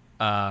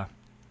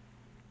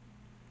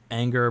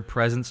anger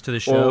presence to the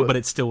show, but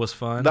it still was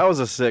fun. That was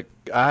a sick.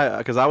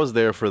 Because I was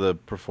there for the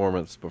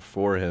performance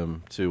before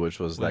him too, which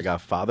was that guy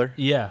Father.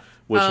 Yeah,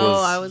 which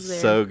I was there.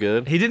 So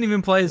good. He didn't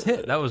even play his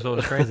hit. That was what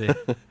was crazy.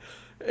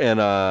 and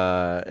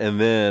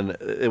then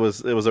it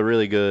was a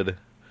really good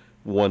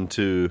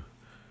 1-2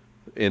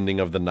 ending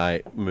of the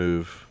night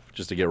move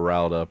just to get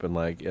riled up and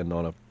like end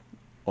on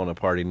a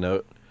party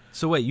note.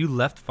 So wait, you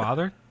left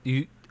Father?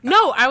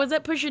 No, I was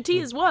at Pusha T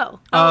as well.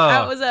 Oh.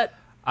 I was at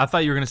I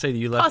thought you were going to say that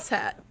you left Puss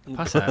Hat.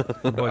 Puss Hat.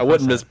 Your boy I Puss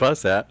wouldn't Hat. miss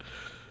Puss Hat.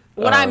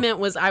 What I meant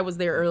was I was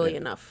there early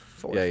enough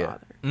for Father.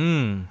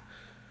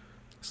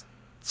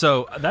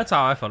 So that's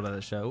how I felt about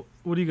this show.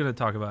 What are you going to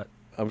talk about?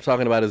 I'm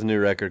talking about his new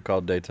record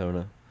called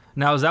Daytona.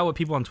 Now, is that what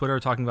people on Twitter are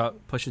talking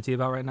about Pusha T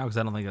about right now? Because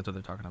I don't think that's what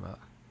they're talking about.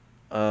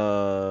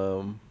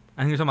 I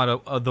think you're talking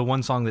about the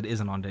one song that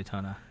isn't on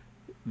Daytona.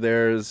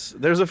 There's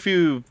a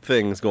few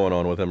things going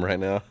on with him right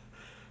now.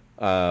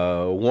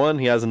 One,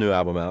 he has a new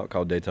album out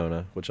called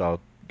Daytona, which I'll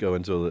go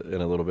into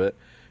in a little bit.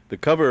 The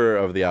cover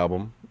of the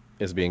album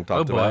is being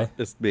talked about.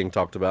 It's being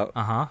talked about.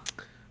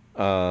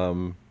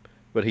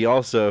 But he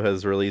also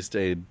has released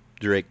a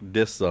Drake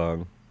diss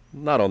song,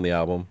 not on the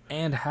album.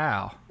 And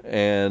how?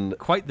 And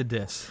quite the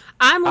diss.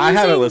 I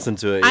haven't listened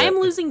to it yet. I am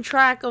losing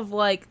track of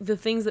like the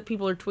things that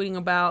people are tweeting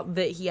about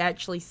that he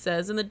actually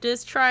says in the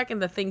diss track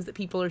and the things that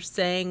people are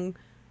saying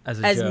as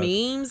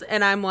memes,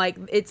 and I'm like,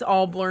 it's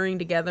all blurring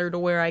together to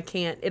where I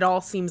can't. It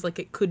all seems like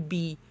it could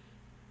be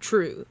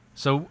true.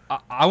 So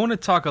I want to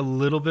talk a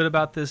little bit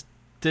about this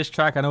diss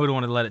track. I know we don't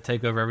want to let it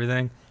take over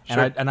everything,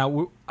 Sure. and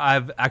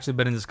I've actually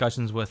been in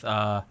discussions with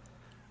our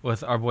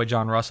boy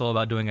John Russell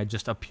about doing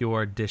a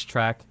pure diss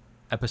track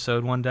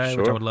episode one day,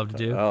 which I would love to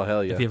do. Oh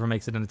hell yeah! If he ever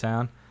makes it into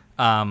town.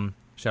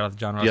 Shout out to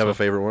John Russell. Do you have a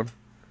favorite one?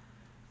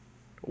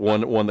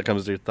 One that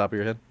comes to the top of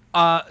your head?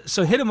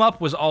 So Hit 'Em Up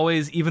was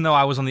always, even though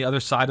I was on the other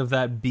side of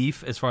that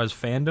beef as far as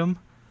fandom,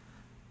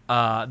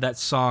 that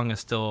song is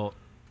still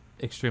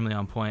extremely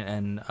on point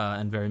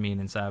and very mean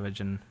and savage.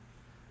 And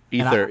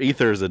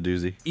Ether's a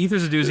doozy.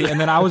 Ether's a doozy. And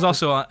then I was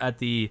also at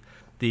the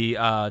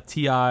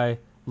T.I.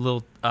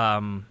 little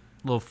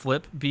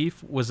flip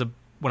beef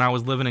when I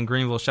was living in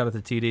Greenville. Shout out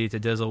to TD, to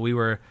Dizzle. We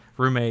were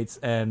roommates,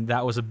 and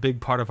that was a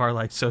big part of our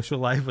like social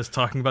life, was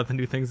talking about the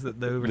new things that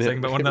they were saying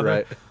about one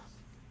another.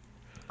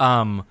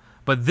 Right.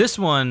 But this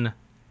one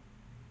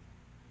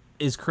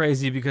is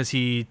crazy because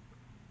he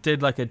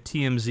did like a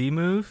TMZ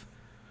move.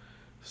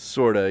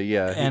 Sorta,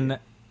 yeah. And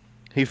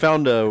he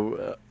found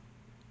a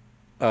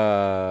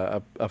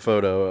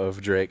photo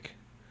of Drake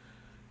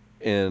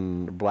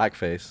in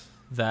blackface.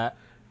 That.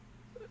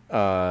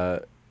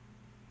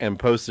 And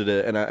posted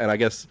it, and I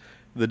guess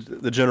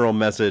the general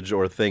message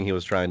or thing he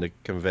was trying to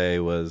convey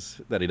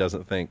was that he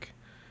doesn't think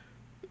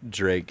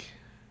Drake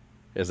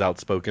is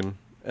outspoken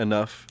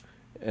enough.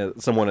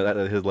 Someone at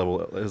his level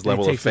of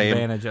fame takes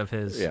advantage of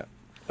his. Yeah.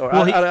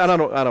 Well, I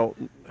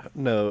don't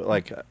know.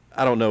 Like,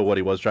 I don't know what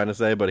he was trying to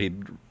say, but he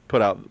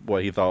put out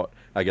what he thought,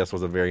 I guess,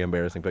 was a very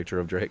embarrassing picture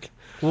of Drake.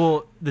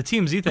 Well, the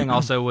TMZ thing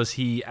also was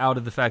he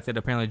outed the fact that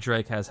apparently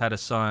Drake has had a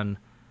son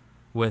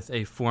with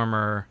a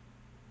former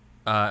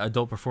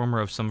adult performer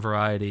of some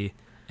variety,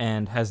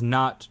 and has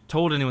not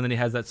told anyone that he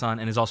has that son,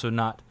 and is also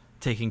not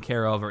taken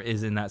care of or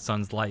is in that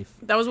son's life.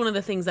 That was one of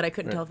the things that I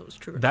couldn't tell if it was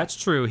true. That's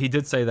true. He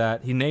did say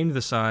that. He named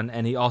the son,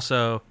 and he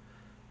also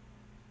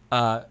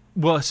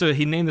so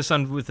he named the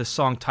son with the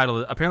song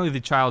title. Apparently the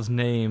child's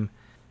name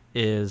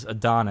is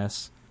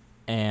Adonis,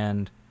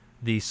 and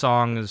the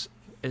song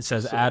it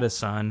says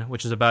Addison,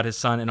 which is about his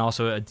son, and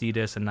also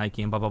Adidas and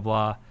Nike and blah blah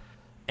blah.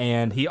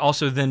 And he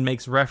also then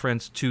makes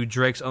reference to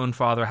Drake's own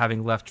father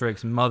having left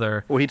Drake's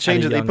mother. Well, he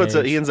changes.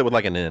 He ends it with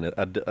like an N,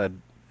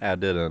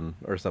 Adidon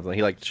or something.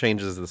 He like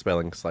changes the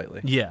spelling slightly.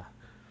 Yeah,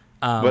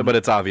 but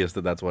it's obvious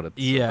that that's what it's.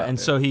 Yeah, about, and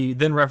so he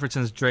then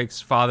references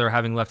Drake's father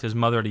having left his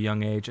mother at a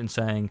young age, and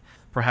saying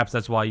perhaps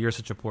that's why you're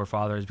such a poor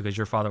father, is because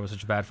your father was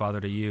such a bad father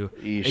to you.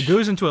 Eesh. It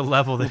goes into a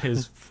level that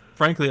is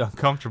frankly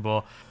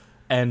uncomfortable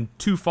and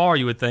too far,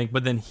 you would think.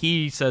 But then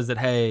he says that,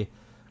 hey,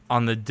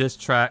 on the diss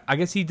track, I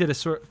guess he did a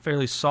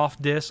fairly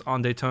soft diss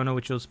on Daytona,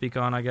 which you'll speak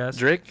on, I guess.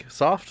 Drake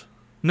soft?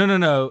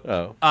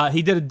 No. Oh.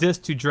 He did a diss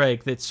to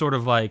Drake that's sort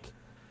of like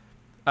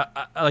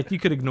you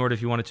could ignore it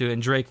if you wanted to.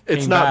 And Drake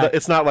it's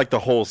not like the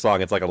whole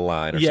song. It's like a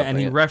line or something. Yeah, and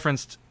he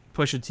referenced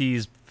Pusha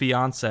T's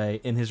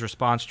fiance in his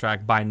response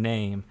track by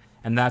name.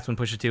 And that's when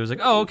Pusha T was like,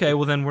 "Oh, okay.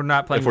 Well, then we're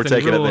not playing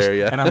within the rules,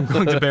 and I'm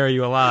going to bury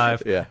you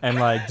alive." Yeah. And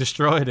like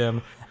destroyed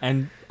him.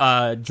 And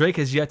Drake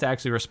has yet to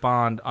actually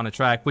respond on a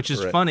track, which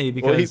is funny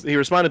because he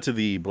responded to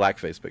the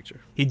blackface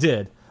picture. He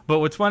did. But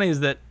what's funny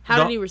is that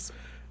how did he respond?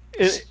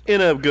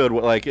 in a good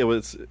way. Like, it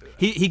was...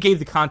 He gave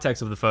the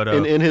context of the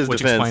photo. In his which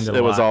defense, explained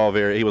it was lot. all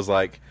very... He was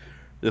like,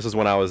 this is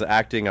when I was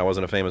acting. I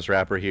wasn't a famous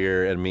rapper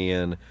here, and me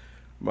and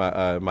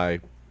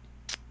the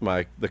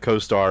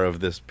co-star of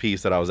this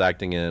piece that I was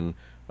acting in,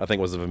 I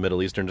think, was of a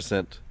Middle Eastern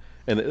descent.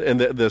 And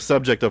the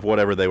subject of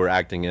whatever they were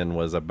acting in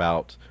was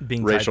about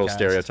Being racial typecast.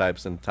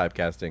 stereotypes and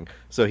typecasting.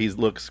 So he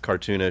looks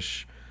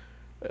cartoonish.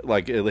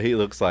 Like, he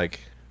looks like...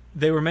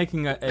 They were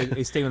making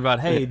a statement about,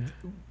 hey,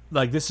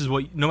 like, this is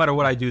what, no matter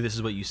what I do, this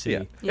is what you see.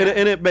 Yeah.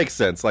 And it makes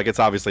sense. Like, it's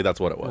obviously that's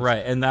what it was.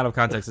 Right, and out of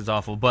context, it's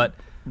awful. But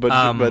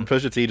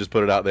Pusha T just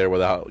put it out there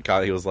without...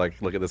 He was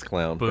like, look at this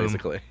clown, Boom.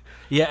 basically.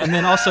 yeah, and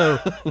then also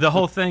the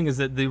whole thing is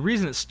that the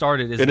reason it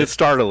started is And that it's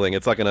startling.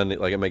 It's like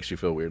it makes you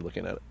feel weird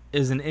looking at it.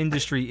 is an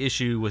industry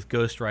issue with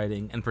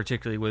ghostwriting, and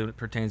particularly when it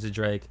pertains to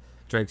Drake.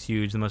 Drake's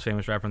huge, the most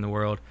famous rapper in the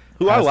world.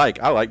 Who I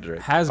like Drake.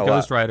 Has a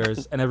lot.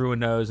 ghostwriters, and everyone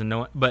knows, and no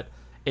one, but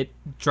it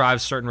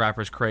drives certain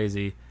rappers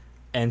crazy.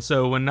 And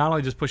so when not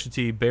only does Pusha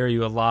T bury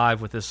you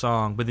alive with this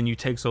song, but then you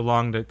take so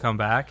long to come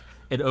back,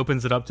 it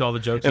opens it up to all the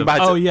jokes And of, by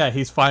oh yeah,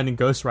 he's finding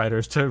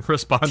ghostwriters to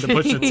respond to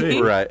Pusha T.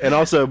 Right, and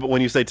also, but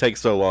when you say take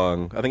so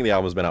long, I think the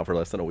album's been out for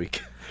less than a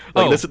week.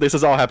 Like, Oh. this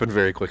has all happened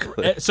very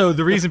quickly. So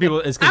the reason people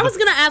is 'cause I was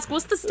gonna ask,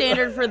 what's the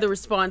standard for the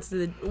response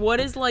to what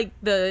is like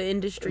the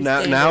industry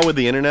standard? Now with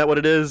the internet, what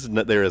it is,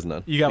 there is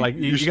none. you got like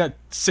you got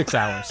 6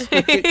 hours.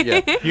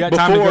 Yeah. You got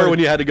time to Before, go when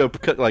you had to go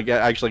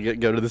actually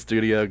go to the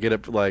studio, get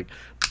it like.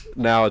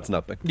 Now it's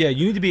nothing. Yeah,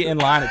 you need to be in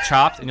line at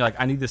Chopped, and you're like,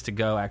 I need this to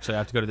go. Actually, I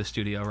have to go to the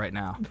studio right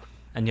now,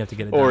 and you have to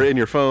get it Or done. in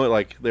your phone,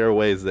 like there are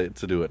ways to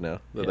do it now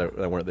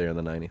that weren't there in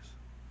the 90s.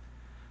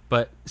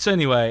 But so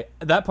anyway,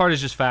 that part is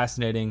just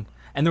fascinating.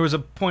 And there was a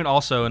point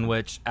also in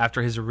which,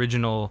 after his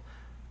original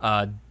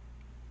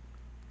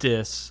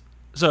diss,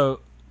 so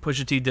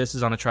Pusha T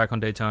disses on a track on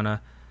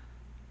Daytona,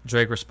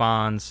 Drake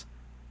responds,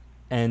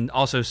 and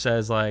also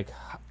says like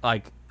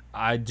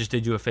I just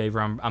did you a favor.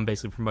 I'm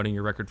basically promoting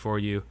your record for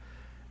you.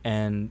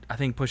 And I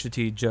think Pusha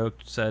T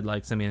said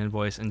like, send me an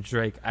invoice, and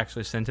Drake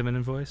actually sent him an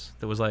invoice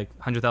that was like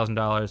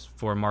 $100,000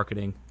 for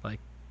marketing like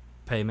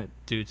payment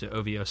due to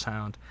OVO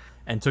Sound,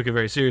 and took it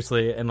very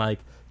seriously and like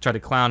tried to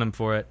clown him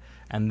for it.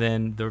 And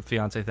then the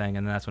fiance thing,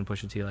 and then that's when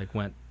Pusha T like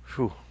went.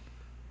 Whew.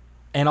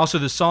 And also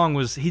the song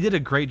he did a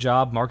great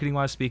job marketing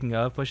wise. Speaking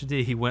of Pusha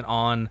T, he went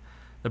on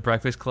the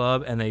Breakfast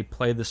Club and they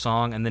played the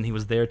song, and then he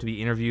was there to be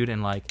interviewed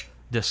and like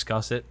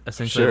discuss it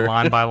essentially Sure.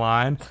 line by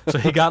line. So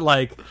he got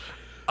like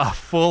a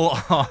full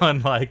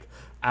on like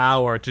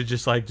hour to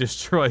just like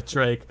destroy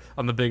Drake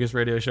on the biggest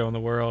radio show in the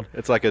world.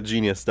 It's like a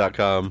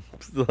genius.com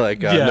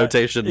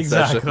notation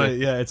exactly. session.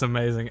 Yeah, it's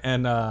amazing.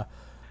 And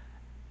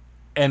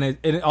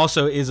it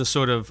also is a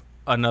sort of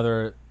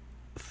another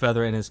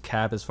feather in his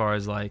cap as far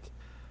as like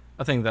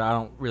a thing that I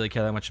don't really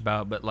care that much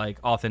about, but like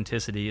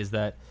authenticity is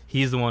that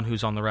he's the one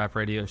who's on the rap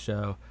radio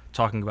show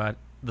talking about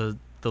the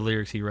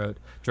lyrics he wrote.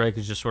 Drake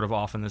is just sort of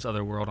off in this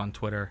other world on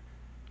Twitter.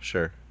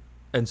 Sure.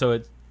 And so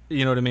it,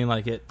 you know what I mean?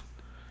 Like it,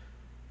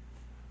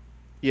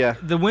 Yeah.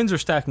 the wins are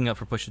stacking up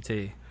for Pusha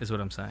T is what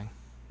I'm saying.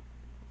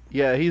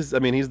 Yeah, he's the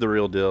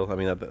real deal. I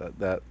mean,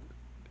 that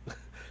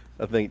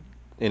I think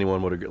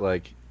anyone would agree.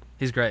 Like,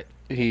 He's great.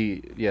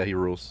 he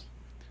rules.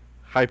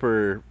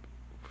 Hyper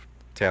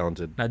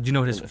talented. Now, do you know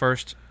what his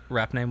first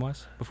rap name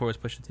was before it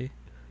was Pusha T?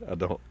 I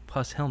don't.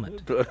 Puss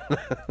Helmet.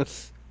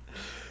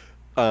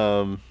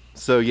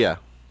 So yeah,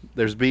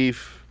 there's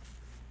beef.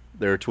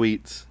 There are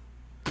tweets.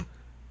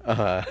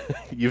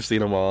 You've seen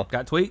them all.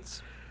 Got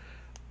tweets?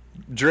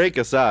 Drake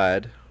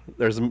aside,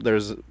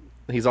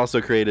 he's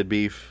also created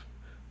beef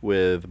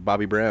with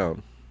Bobby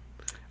Brown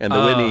and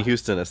the Whitney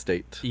Houston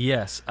estate.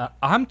 Yes.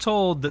 I'm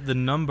told that the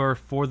number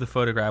for the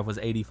photograph was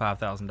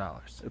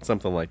 $85,000. It's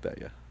something like that,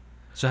 yeah.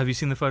 So have you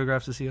seen the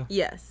photograph, Cecile?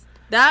 Yes.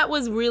 That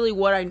was really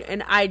what I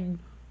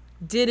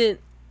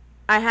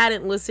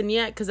hadn't listened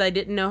yet because I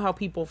didn't know how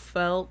people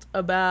felt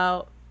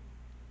about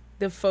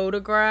the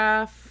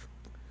photograph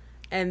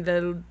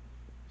and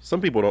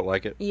Some people don't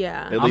like it.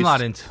 yeah. At I'm least-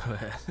 not into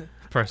it,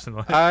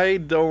 personally. I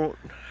don't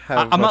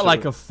have. I'm much not like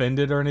of a-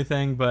 offended or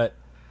anything, but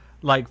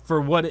like for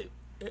what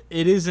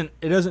it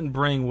doesn't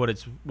bring what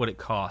it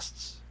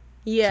costs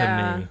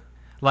Yeah. to me.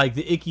 Like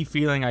the icky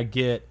feeling I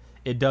get,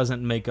 it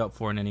doesn't make up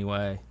for in any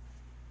way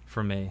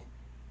for me.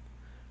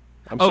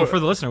 For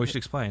the listener, we should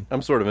explain.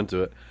 I'm sort of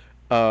into it.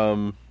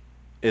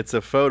 It's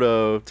a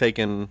photo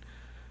taken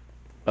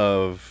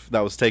of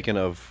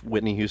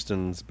Whitney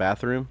Houston's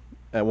bathroom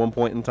at one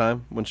point in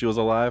time when she was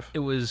alive. It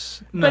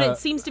was, But it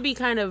seems to be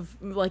kind of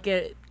like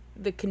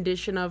the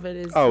condition of it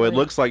is. Oh, like, it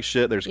looks like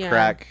shit. There's Yeah.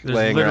 crack there's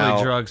laying literally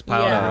around. drugs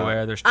piled Yeah.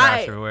 everywhere. There's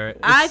trash everywhere.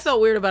 I It's- felt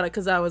weird about it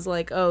because I was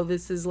like, oh,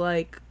 this is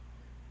like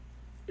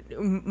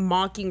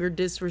mocking or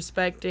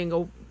disrespecting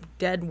a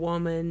dead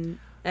woman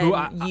and Who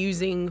I-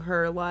 using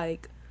her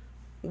like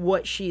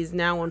what she is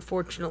now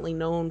unfortunately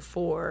known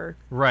for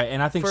right,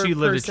 and I think for she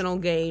lived. personal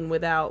gain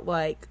without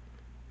like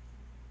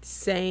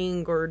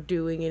saying or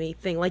doing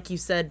anything, like you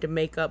said, to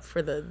make up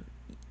for the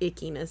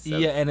ickiness. Of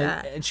Yeah, and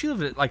that. and she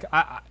lived it like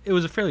it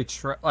was a fairly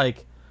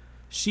like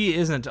she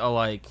isn't a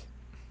like,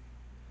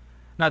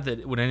 not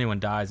that when anyone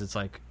dies it's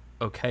like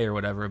okay or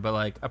whatever. But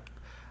like,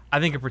 I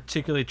think a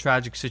particularly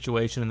tragic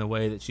situation in the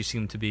way that she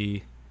seemed to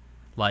be,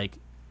 like,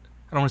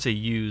 I don't want to say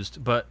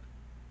used, but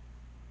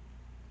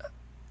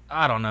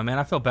I don't know, man.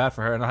 I felt bad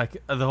for her, and like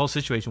the whole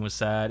situation was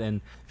sad.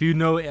 And if you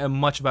know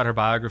much about her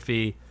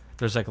biography,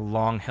 there's like a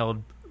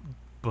long-held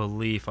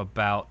belief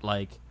about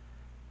like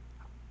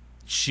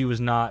she was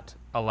not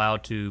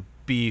allowed to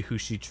be who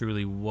she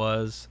truly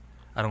was.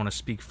 I don't want to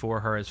speak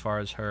for her as far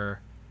as her.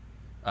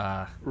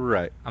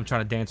 Right. I'm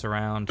trying to dance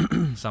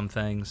around some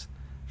things.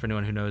 For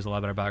anyone who knows a lot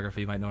about her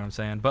biography, you might know what I'm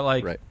saying. But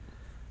like, Right.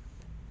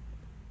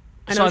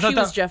 I know she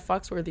was Jeff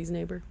Foxworthy's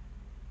neighbor.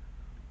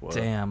 Whoa.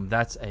 Damn,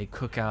 that's a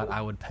cookout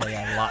I would pay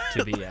a lot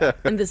to be at.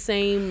 In the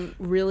same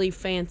really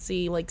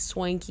fancy, like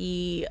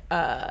swanky,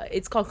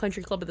 it's called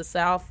Country Club of the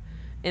South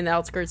in the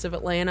outskirts of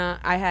Atlanta.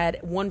 I had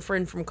one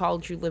friend from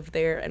college who lived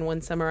there, and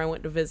one summer I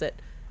went to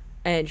visit,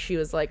 and she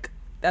was like,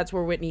 that's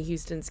where Whitney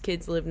Houston's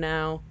kids live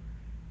now.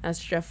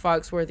 That's Jeff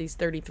Foxworthy's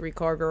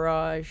 33-car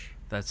garage.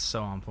 That's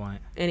so on point.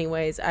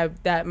 Anyways,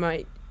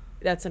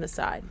 that's an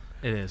aside.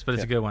 It is, but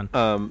it's a good one.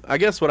 I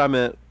guess what I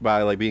meant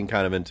by like being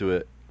kind of into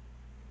it,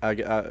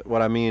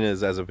 what I mean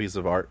is, as a piece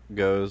of art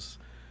goes,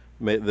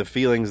 the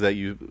feelings that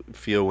you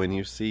feel when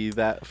you see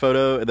that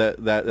photo that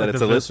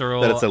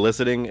it's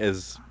eliciting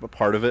is a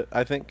part of it.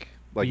 I think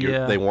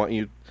they want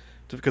you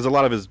to, because a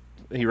lot of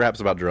he raps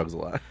about drugs a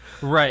lot,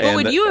 right? But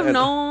would you have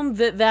known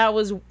that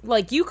was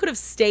like, you could have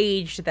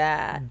staged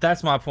that?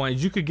 That's my point.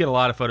 You could get a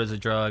lot of photos of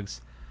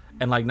drugs,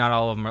 and like not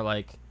all of them are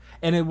like,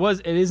 and it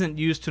isn't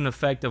used to an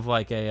effect of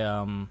like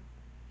a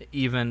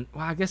even.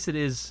 Well, I guess it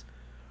is.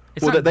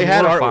 It's not they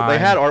had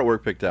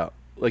artwork picked out.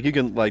 Like you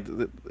can like.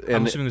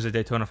 I'm assuming it was a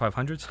Daytona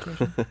 500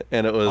 situation.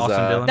 And it was.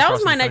 That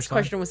was my next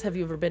question. Was, have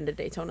you ever been to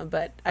Daytona?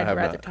 But I'd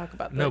rather talk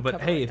about. No, but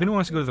hey, if anyone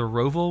wants to go to the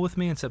Roval with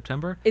me in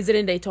September, is it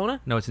in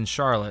Daytona? No, it's in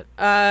Charlotte.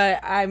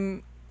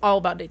 I'm all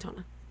about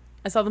Daytona.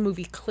 I saw the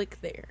movie Click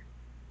there,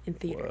 in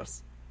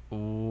theaters.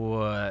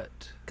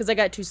 What? Because I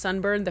got too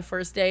sunburned the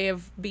first day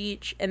of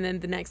beach, and then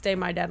the next day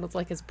my dad was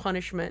like, as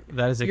punishment,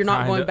 you're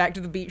not going back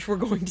to the beach. We're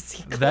going to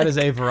see Click. That is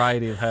a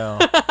variety of hell.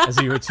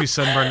 As you were too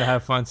sunburned to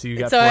have fun, so you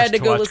got. So I had to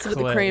go watch listen to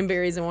Click. the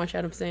Cranberries and watch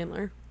Adam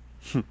Sandler.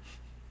 You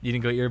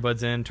didn't go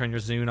earbuds in, turn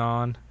your Zune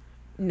on.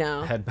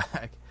 No. Head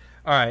back.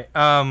 All right.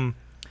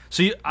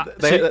 So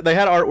they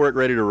had artwork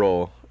ready to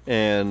roll,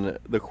 and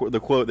the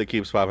quote that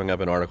keeps popping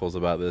up in articles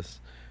about this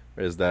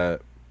is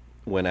that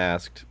when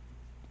asked,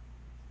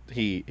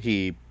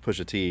 he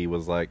Pusha T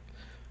was like,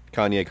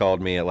 Kanye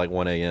called me at like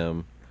 1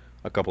 a.m.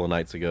 a couple of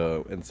nights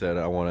ago and said,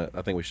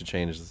 I think we should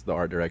change the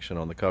art direction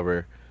on the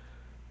cover.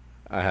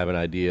 I have an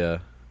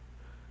idea.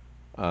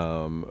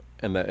 And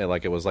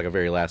like it was like a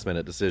very last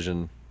minute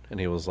decision, and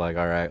he was like,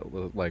 all right,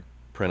 like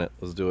print it,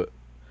 let's do it.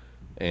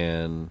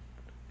 And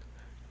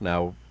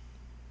now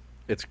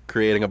it's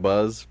creating a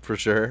buzz for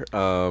sure.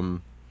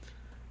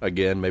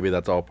 Again, maybe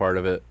that's all part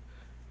of it.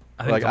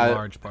 I think it's a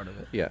large part of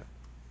it. Yeah.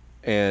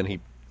 And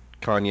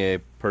Kanye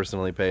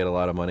personally paid a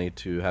lot of money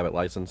to have it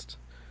licensed.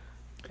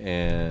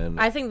 And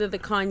I think that the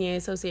Kanye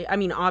Association, I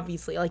mean,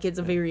 obviously, like, it's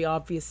a very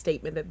obvious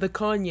statement that the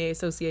Kanye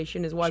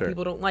Association is why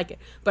people don't like it.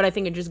 But I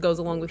think it just goes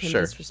along with him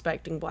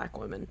disrespecting black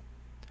women.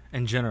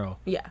 In general.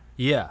 Yeah.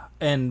 Yeah.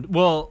 And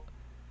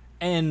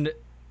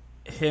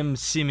him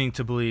seeming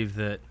to believe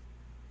that,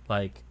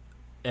 like,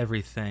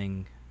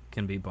 everything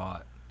can be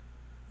bought.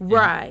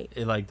 Right.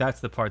 Like, that's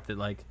the part that,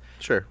 like,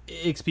 sure,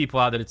 icks people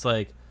out, that it's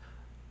like,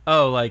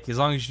 oh, like, as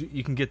long as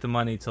you can get the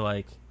money to,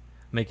 like,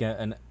 make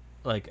an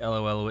like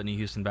LOL Whitney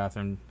Houston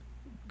bathroom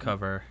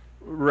cover.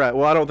 Right.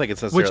 Well, I don't think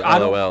it's necessarily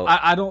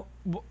LOL.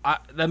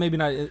 That maybe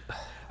not.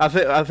 I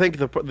think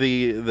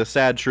the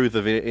sad truth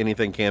of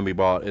anything can be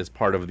bought is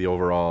part of the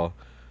overall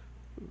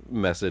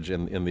message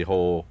in the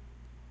whole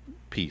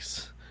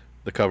piece.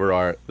 The cover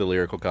art, the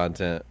lyrical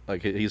content.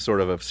 Like, he's sort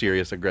of a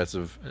serious,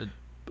 aggressive.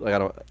 Like, I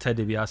don't. Ted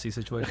DiBiase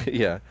situation.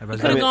 Yeah. I could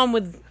have gone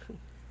with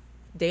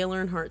Dale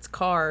Earnhardt's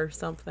car or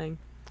something.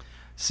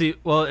 See,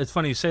 well, it's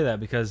funny you say that,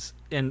 because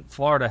in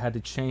Florida had to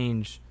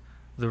change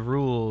the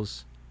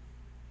rules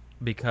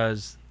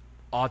because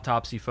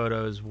autopsy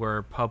photos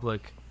were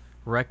public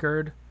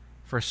record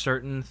for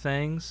certain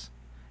things,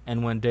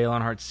 and when Dale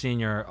Earnhardt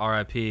Sr.,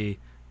 R.I.P.,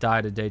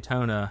 died at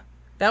Daytona.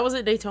 That was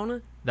at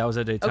Daytona? That was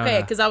at Daytona.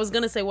 Okay, because I was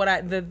going to say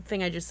the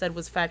thing I just said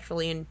was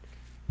factually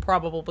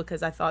improbable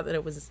because I thought that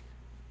it was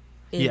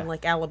in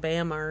like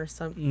Alabama or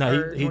something.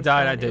 No, he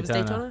died at Daytona. It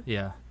was Daytona?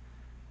 Yeah.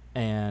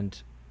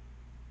 And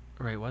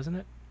right, wasn't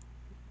it?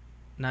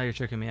 Now you're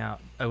tricking me out.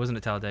 It wasn't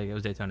at Talladega. It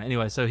was Daytona.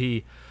 Anyway,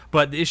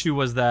 but the issue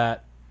was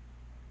that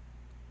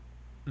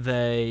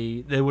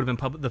they would have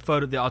been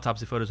the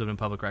autopsy photos would have been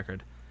public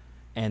record,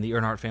 and the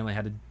Earnhardt family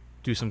had to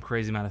do some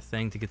crazy amount of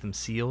thing to get them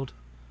sealed,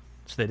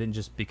 so they didn't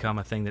just become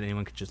a thing that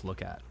anyone could just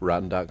look at.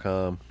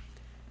 Rotten.com.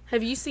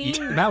 Have you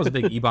seen? Matt was a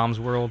big E-Bombs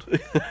World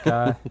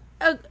guy.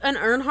 An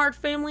Earnhardt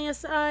family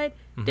aside,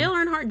 Dale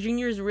Earnhardt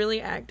Jr. is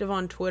really active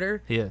on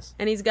Twitter. He is.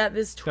 And he's got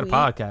this tweet. He's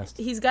got a podcast.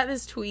 He's got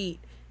this tweet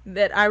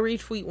that I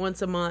retweet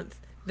once a month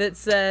that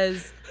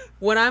says,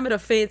 when I'm at a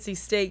fancy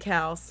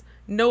steakhouse,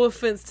 No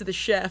offense to the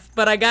chef,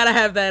 but I gotta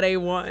have that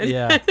A1.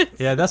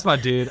 Yeah, that's my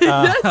dude.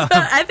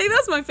 I think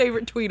that's my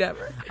favorite tweet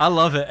ever. I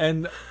love it,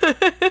 and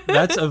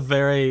that's a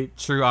very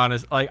true,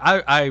 honest. Like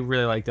I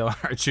really like Dale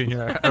Earnhardt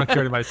Jr. I don't care what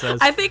anybody says.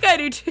 I think I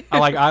do too. I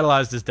like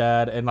idolized his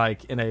dad, and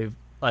like in a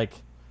like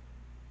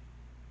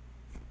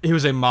he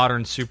was a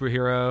modern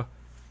superhero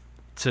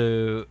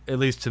to at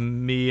least to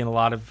me and a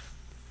lot of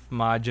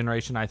my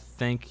generation. I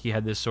think he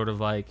had this sort of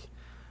like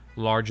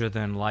larger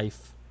than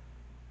life.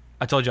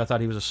 I told you I thought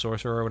he was a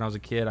sorcerer when I was a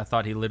kid. I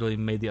thought he literally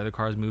made the other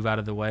cars move out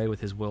of the way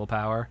with his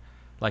willpower.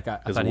 Like I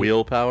His thought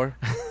willpower?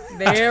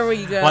 There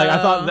we go. Like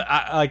I thought,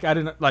 I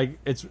didn't like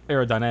it's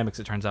aerodynamics.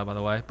 It turns out, by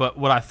the way. But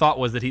what I thought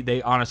was that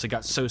they honestly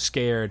got so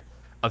scared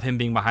of him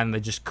being behind them, they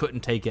just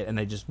couldn't take it, and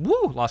they just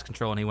lost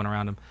control, and he went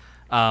around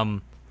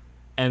him.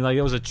 And like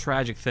it was a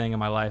tragic thing in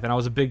my life, and I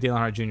was a big Dale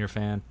Earnhardt Jr.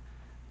 fan,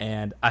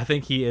 and I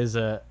think he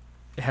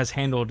has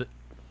handled.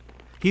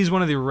 He's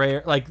one of the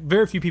rare, like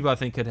very few people I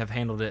think could have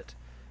handled it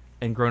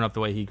and grown up the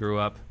way he grew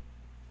up,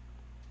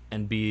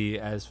 and be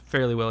as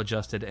fairly well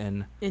adjusted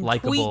and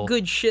likable, tweet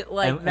good shit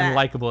like that, and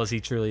likable as he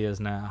truly is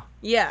now.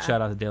 Yeah.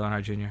 Shout out to Dale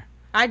Earnhardt Jr.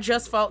 I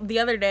just felt the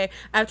other day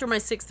after my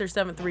 6th or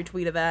 7th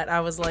retweet of that,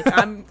 I was like,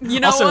 you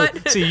know also,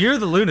 what? See, you're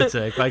the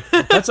lunatic. Like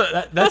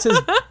that's his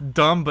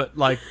dumb but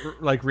like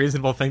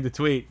reasonable thing to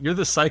tweet. You're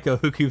the psycho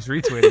who keeps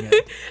retweeting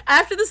it.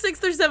 After the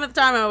 6th or 7th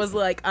time, I was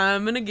like,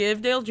 I'm gonna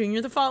give Dale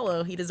Jr. the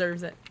follow. He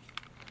deserves it.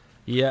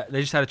 Yeah,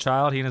 they just had a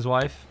child. He and his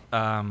wife.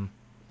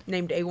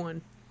 Named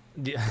A1.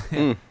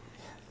 Yeah.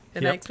 The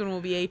next one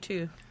will be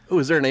A2. Oh,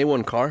 is there an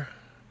A1 car?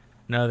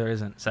 No, there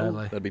isn't.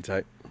 Sadly. That'd be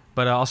tight.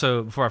 But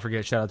also, before I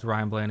forget, shout out to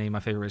Ryan Blaney, my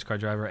favorite race car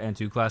driver, and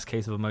to Glass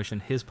Case of Emotion,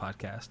 his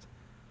podcast.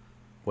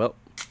 Well,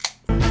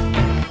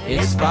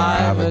 It's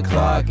 5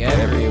 o'clock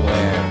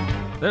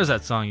everywhere. There's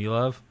that song you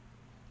love.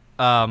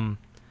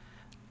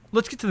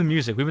 Let's get to the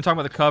music. We've been talking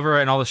about the cover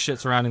and all the shit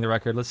surrounding the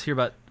record. Let's hear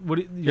about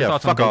your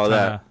thoughts on fuck all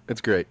Daytona. that.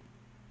 It's great.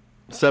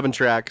 7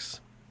 tracks.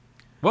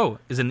 Whoa,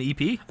 is it an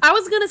EP? I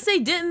was gonna say,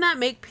 didn't that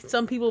make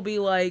some people be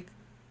like,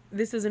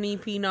 this is an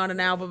EP, not an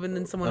album, and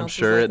then someone I'm else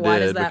sure was it like, why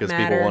does did that because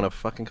matter? people want to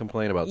fucking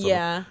complain about something.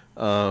 Yeah.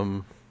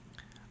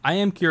 I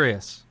am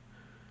curious.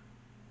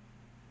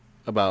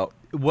 About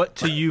What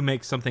to you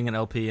makes something an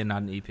LP and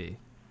not an EP?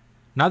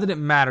 Not that it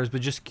matters,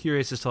 but just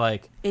curious as to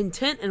like,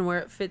 Intent and where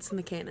it fits in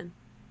the canon.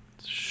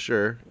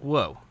 sure.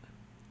 whoa.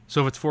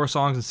 So if it's 4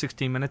 songs in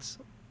 16 minutes,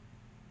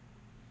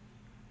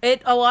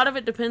 A lot of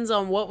it depends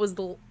on what was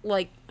the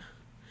like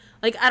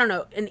I don't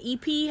know. An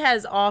EP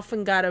has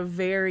often got a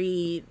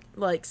very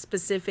like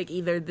specific,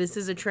 either this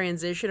is a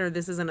transition or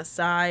this is an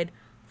aside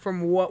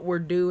from what we're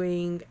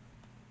doing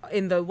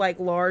in the like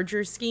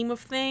larger scheme of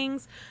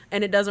things,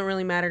 and it doesn't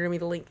really matter to me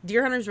the length.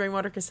 Deer Hunter's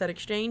Rainwater Cassette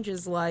Exchange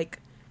is like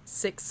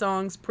 6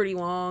 songs, pretty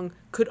long,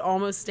 could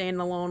almost stand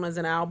alone as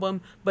an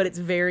album, but it's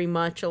very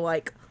much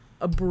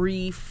a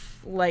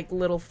brief like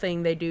little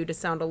thing they do to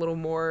sound a little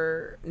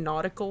more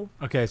nautical.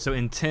 okay. So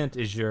Intent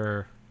is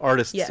your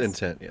Artist's Yes.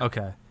 intent. Yeah.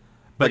 okay.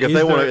 Like is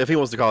if he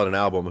wants to call it an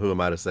album, who am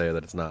I to say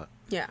that it's not?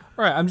 Yeah.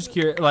 all right, I'm just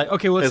curious. Like,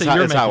 okay, well, let's It's say how-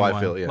 you're it's making how I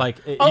one. feel, yeah. Like,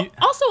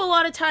 Also, a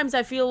lot of times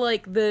I feel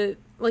like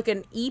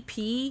an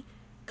EP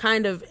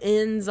kind of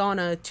ends on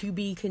a to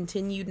be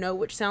continued note,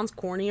 which sounds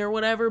corny or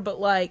whatever, but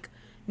like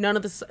none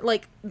of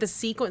the the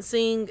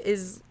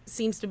sequencing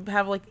seems to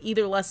have like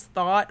either less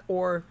thought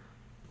or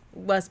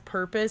less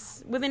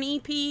purpose with an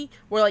EP,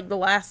 where like the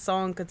last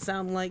song could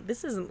sound like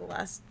this isn't the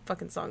last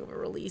fucking song of a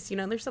release,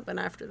 there's something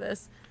after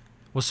this.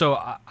 well, so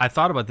I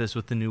thought about this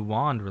with the new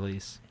Wand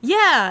release,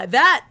 Yeah,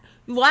 that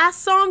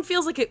last song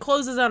feels like it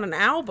closes out an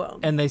album.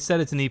 and they said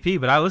it's an EP,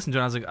 but I listened to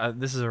it and I was like,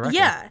 this is a record.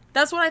 Yeah,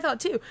 that's what I thought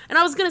too. And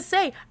I was going to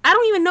say, I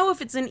don't even know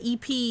if it's an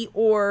EP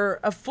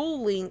or a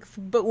full length,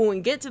 but when we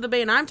get to the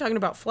band I'm talking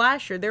about,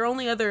 Flasher, their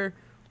only other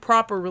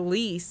proper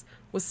release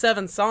was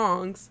 7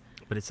 songs,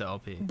 but it's an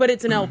LP. but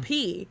it's an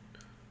LP.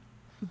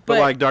 But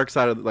like Dark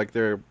Side of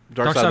their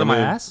Dark Side of the My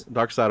Moon, Ass?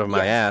 Dark Side of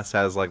My Yes. Ass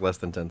has like less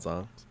than 10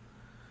 songs.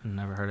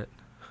 Never heard it.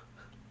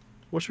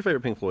 What's your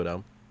favorite Pink Floyd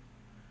album?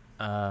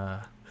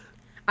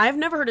 I've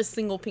never heard a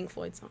single Pink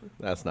Floyd song.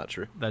 That's not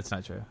true. That's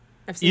not true.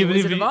 I've seen Even if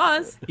Wizard of you-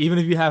 Oz. Even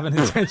if you have an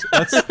intention,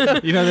 that's they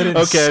didn't.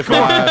 Okay,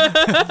 fine.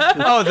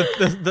 Oh,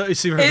 the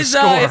so you heard the Is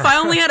score. if I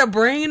only had a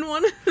brain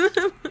one.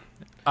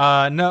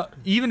 No,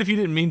 even if you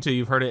didn't mean to,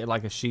 you've heard it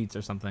like a Sheets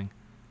or something.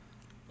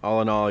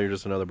 All in all, you're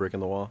just another brick in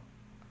the wall.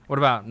 What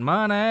about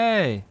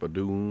Money?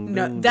 Ba-doom,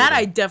 No, doom, that ba-doom.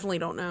 I definitely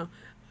don't know.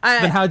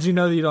 Then how'd you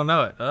know that you don't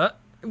know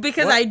it?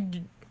 Because What?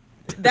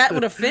 that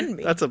would offend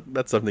me.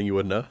 That's something you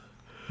would know.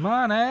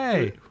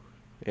 Money.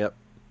 Yep.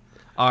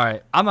 All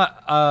right, I'm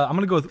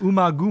gonna go with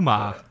Uma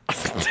Guma.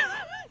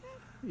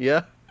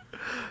 Yeah.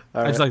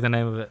 All I just right. like the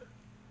name of it.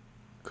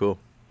 Cool.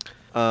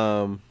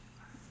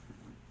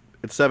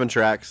 It's 7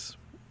 tracks.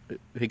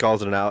 He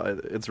calls it an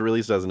album. It's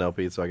released as an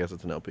LP, so I guess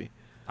it's an LP.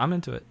 I'm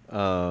into it.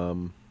 I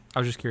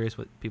was just curious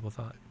what people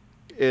thought.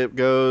 It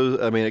goes.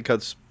 I mean, it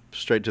cuts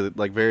straight to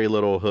like very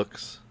little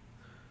hooks.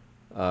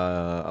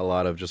 A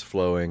lot of just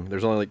flowing.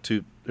 There's only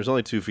two. There's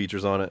only 2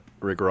 features on it.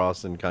 Rick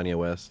Ross and Kanye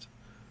West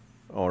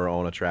are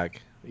on a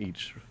track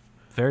each.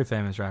 Very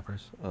famous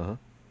rappers.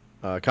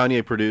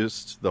 Kanye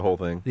produced the whole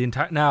thing. The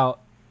entire. Now,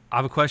 I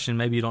have a question.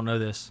 Maybe you don't know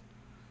this.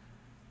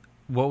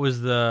 What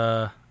was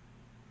were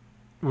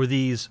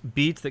these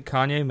beats that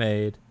Kanye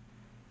made,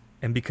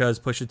 and because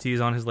Pusha T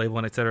is on his label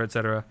and et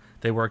cetera,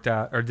 they worked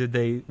out, or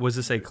was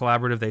this a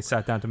collaborative? They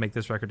sat down to make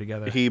this record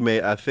together.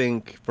 I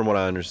think, from what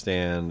I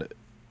understand,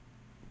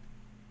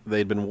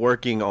 they'd been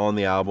working on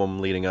the album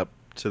leading up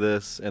to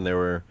this, and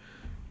there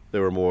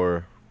were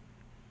more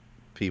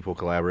people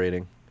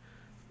collaborating,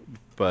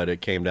 but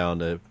it came down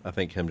to, I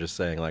think, him just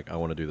saying, like, I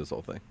want to do this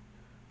whole thing.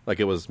 Like,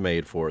 it was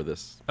made for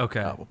this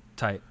album.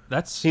 Tight.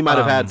 That's he might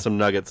have had some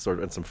nuggets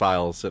and some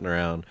files sitting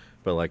around,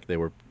 but like they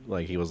were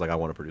like, he was like, I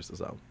want to produce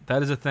this album.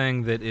 That is a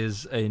thing that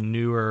is a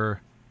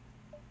newer,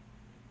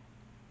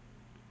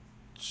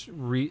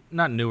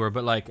 not newer,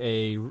 but like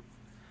a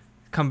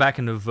come back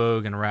into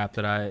vogue in rap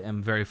that I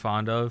am very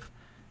fond of,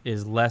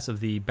 is less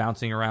of the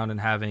bouncing around and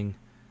having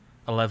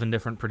 11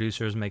 different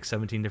producers make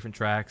 17 different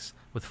tracks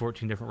with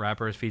 14 different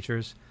rappers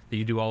features that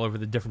you do all over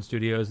the different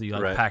studios that you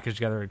like package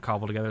together and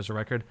cobble together as a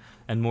record,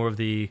 and more of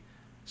the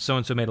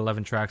so-and-so made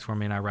 11 tracks for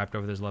me and I rapped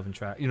over those 11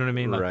 tracks. You know what I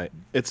mean? Like, right.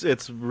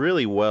 It's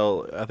really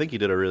well, I think he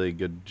did a really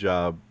good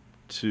job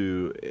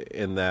too,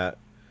 in that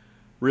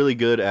really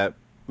good at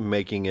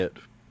making it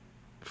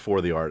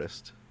for the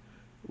artist.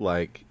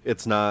 Like,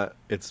 it's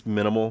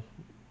minimal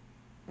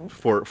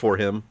for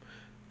him,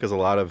 because a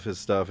lot of his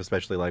stuff,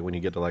 especially like when you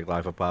get to like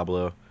Life of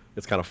Pablo,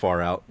 it's kind of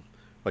far out,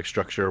 like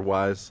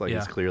structure-wise. Like,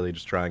 he's clearly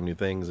just trying new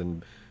things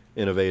and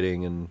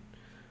innovating and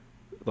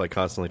like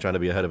constantly trying to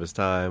be ahead of his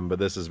time. But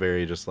this is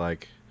very just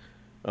like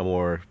a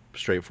more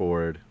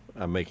straightforward,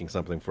 I'm making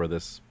something for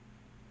this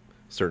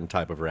certain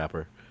type of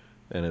rapper.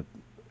 And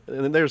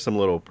there's some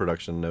little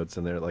production notes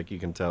in there. Like, you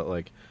can tell,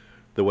 like,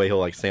 the way he'll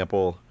like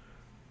sample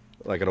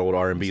like an old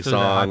R&B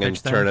song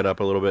and turn it up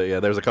a little bit. Yeah,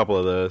 there's a couple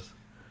of those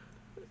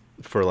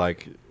for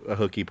like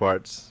hooky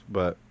parts,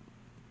 but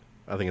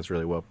I think it's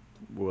really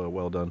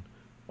well done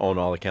on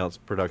all accounts,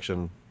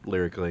 production,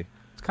 lyrically.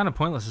 It's kind of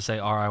pointless to say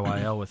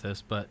RIYL with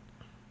this, but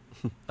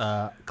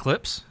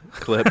clips,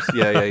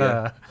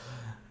 yeah.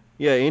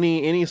 Yeah,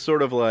 any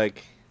sort of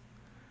like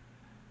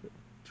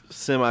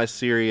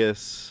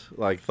semi-serious,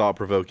 like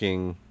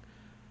thought-provoking,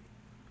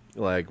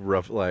 like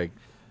rough, like.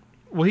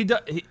 Well,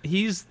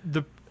 he's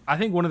the. I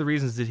think one of the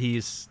reasons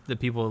that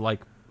people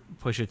like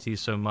Pusha T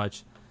so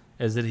much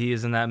is that he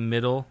is in that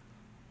middle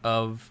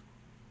of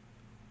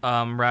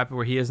rap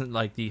where he isn't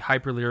like the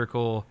hyper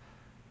lyrical,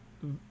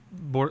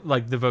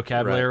 like the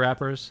vocabulary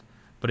rappers,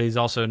 but he's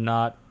also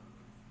not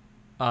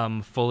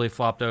fully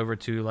flopped over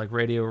to like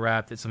radio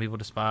rap that some people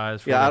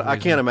despise. Yeah, I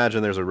can't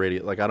imagine there's a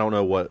radio. Like, I don't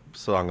know what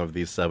song of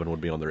these 7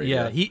 would be on the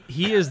radio. Yeah,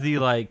 he is the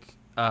like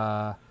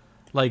the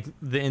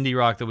indie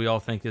rock that we all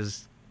think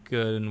is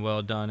good and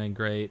well done and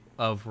great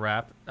of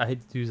rap. I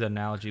hate to use that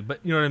analogy, but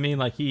you know what I mean.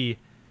 Like, he's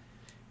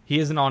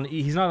not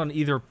on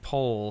either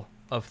pole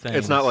of things.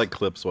 It's not like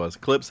Clips was.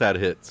 Clips had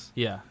hits.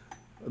 Yeah,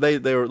 they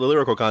were, the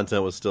lyrical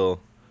content was still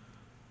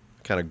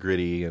kind of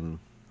gritty and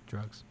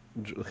drugs,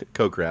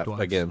 coke rap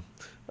again.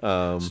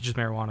 It's just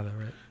marijuana though,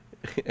 right?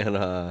 And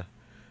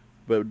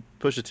but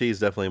Pusha T is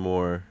definitely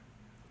more.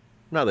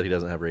 Not that he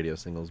doesn't have radio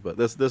singles, but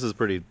this is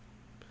pretty,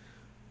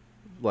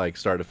 like,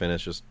 start to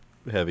finish, just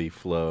heavy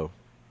flow.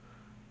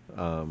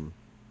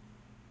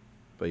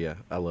 But yeah,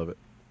 I love it.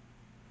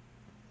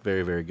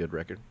 Very, very good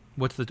record.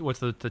 What's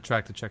the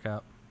track to check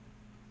out?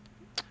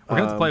 We're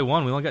gonna have to play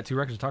one. We only got 2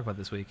 records to talk about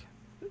this week.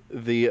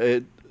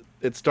 It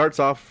starts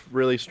off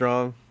really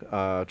strong.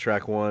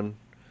 Track 1,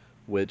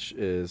 which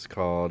is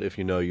called "If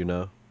You Know, You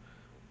Know,"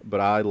 but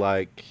I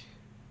like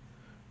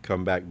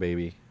 "Come Back,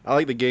 Baby." I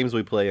like "The Games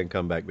We Play" and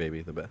 "Come Back,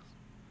 Baby" the best.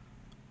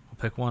 I'll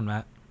pick one,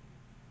 Matt.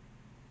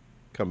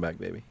 "Come Back,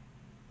 Baby."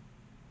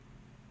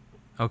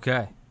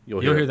 Okay.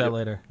 You'll hear that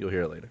later. You'll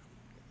hear it later.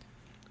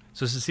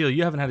 So, Cecile,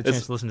 you haven't had a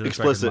chance to listen to this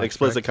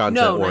explicit content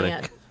no, warning.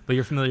 not yet. But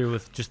you're familiar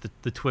with just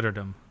the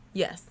Twitterdom.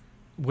 Yes.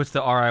 What's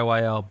the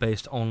RIYL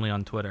based only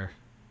on Twitter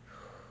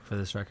for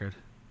this record?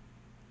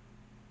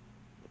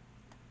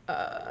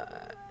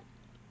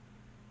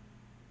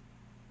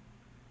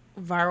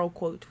 Viral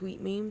quote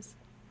tweet memes.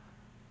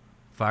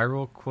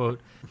 Viral quote.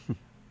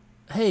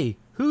 Hey,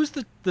 who's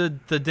the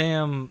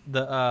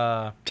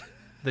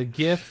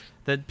GIF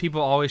that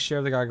people always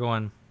share? The guy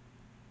going,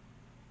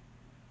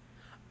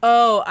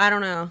 oh, I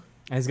don't know.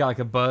 And he's got like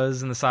a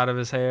buzz in the side of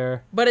his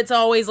hair. But it's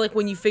always like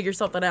when you figure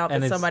something out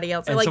and that somebody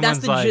else. And Like, that's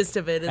the gist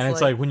of it. And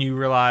it's like when you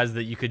realize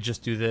that you could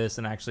just do this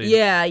and actually.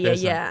 Yeah.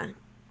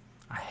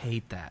 I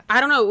hate that. I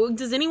don't know.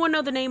 Does anyone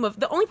know the name of...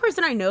 The only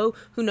person I know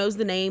who knows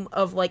the name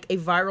of like a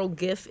viral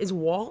GIF is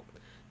Walt.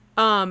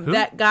 Who?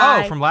 That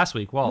guy... Oh, from last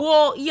week, Walt.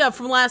 Well, yeah,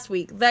 from last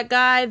week. That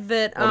guy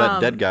that...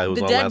 that dead guy who was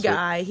the on dead last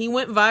guy. week. He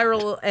went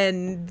viral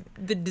and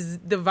the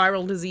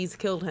viral disease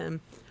killed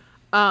him.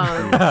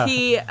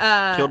 He...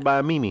 Killed by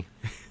a Mimi.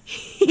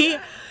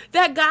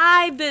 That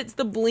guy that's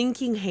the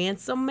blinking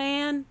handsome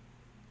man.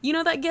 You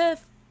know that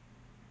GIF?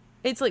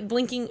 It's like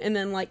blinking and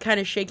then like kind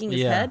of shaking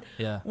his head.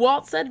 Yeah.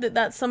 Walt said that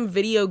that's some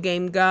video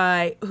game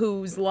guy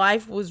whose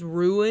life was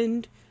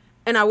ruined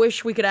And I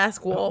wish we could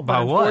ask Walt, By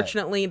but what?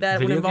 unfortunately that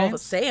Video would involve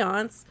games? a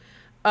seance.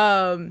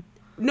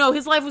 No,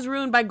 his life was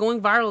ruined by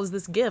going viral as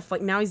this GIF.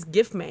 Like, now he's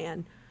GIF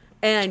man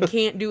and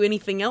can't do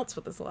anything else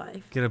with his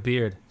life. Get a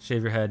beard,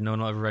 shave your head. No one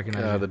will ever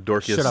recognize you. The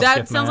dorkiest. Shut up, That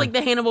GIF sounds man. like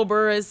the Hannibal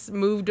Buress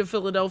moved to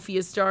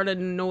Philadelphia, started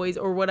a noise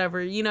or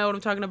whatever. You know what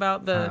I'm talking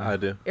about? The I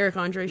do. Eric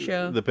Andre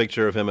show. The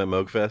picture of him at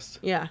Milkcast,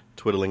 Yeah.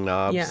 twiddling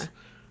knobs. Yeah.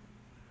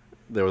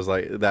 There was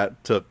like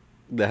took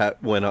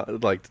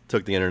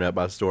the internet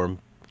by storm,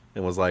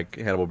 and was like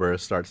Hannibal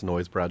Buress starts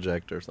noise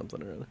project or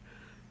something or other.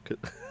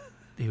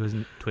 He was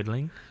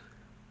twiddling?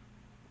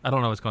 I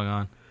don't know what's going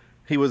on.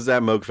 He was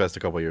at Milkfest a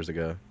couple years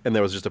ago, and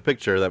there was just a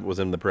picture that was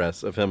in the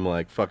press of him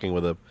like fucking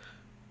with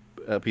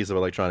a piece of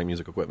electronic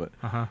music equipment.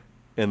 Uh-huh.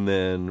 And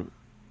then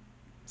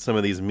some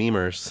of these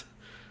memers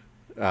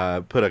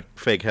put a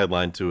fake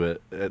headline to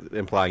it,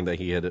 implying that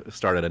he had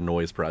started a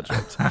noise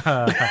project.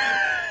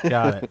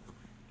 Got it.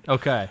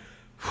 Okay.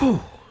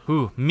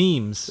 Whew,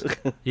 memes.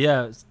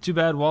 Yeah, it's too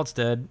bad Walt's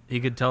dead. He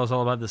could tell us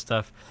all about this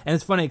stuff. And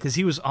it's funny because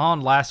he was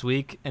on last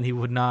week and he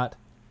would not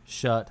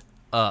shut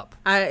up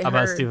about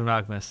heard. Stephen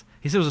Malkmus.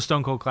 He said it was a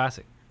Stone Cold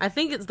classic. I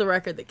think it's the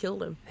record that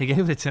killed him. He gave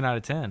it a 10 out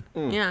of 10.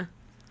 Yeah.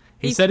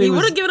 He said he would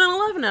was- have given it an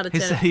 11 out of He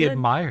 10. said he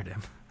admired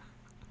him.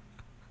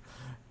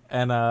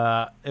 And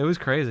it was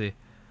crazy.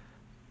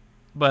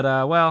 But,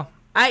 well,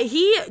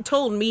 He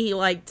told me he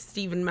liked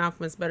Stephen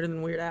Malkmus better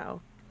than Weird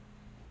Al.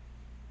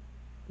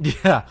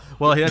 yeah.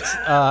 Well, that's,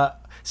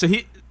 so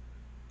he,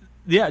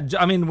 yeah,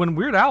 I mean, when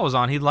Weird Al was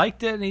on, he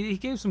liked it and he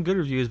gave some good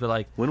reviews, but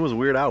like, When was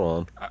Weird Al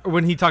on?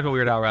 when he talked about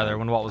Weird Al, rather,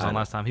 when Walt was I on know.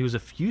 last time, he was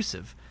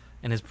effusive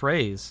in his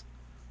praise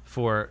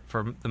for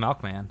the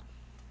Milkman.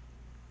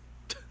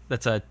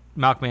 That's a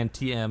Milkman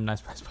TM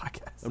Nice Price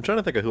podcast. I'm trying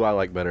to think of who I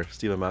like better,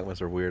 Stephen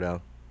Malkmus or Weird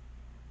Al.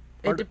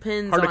 It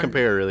depends Hard on... to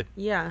compare, really.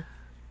 Yeah.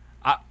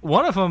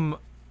 One of them,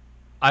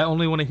 I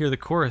only want to hear the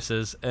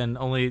choruses and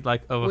only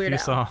like of a Weird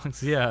few Al.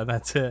 songs. Yeah,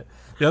 that's it.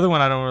 The other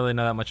one I don't really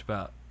know that much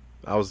about.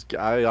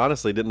 I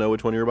honestly didn't know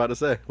which one you were about to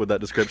say with that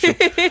description.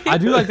 I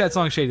do like that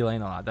song Shady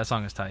Lane a lot. That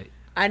song is tight.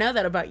 I know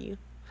that about you.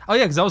 Oh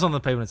yeah, because I was on the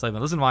Pavement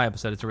Enslavement. Listen to my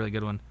episode; it's a really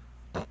good one.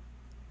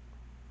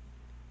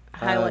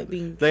 Highlight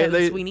being they- Kevin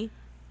they- Sweeney.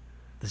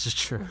 This is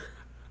true.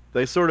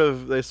 They sort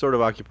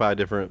of occupy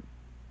different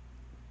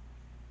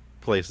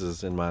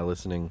places in my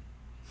listening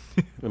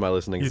You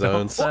don't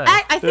zones. say.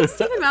 I think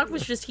Stephen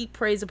Malkmus just heaped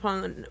praise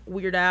upon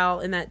Weird Al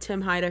in that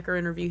Tim Heidecker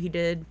interview he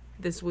did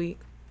this week,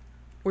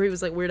 where he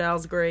was like, Weird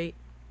Al's great.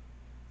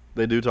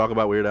 They do talk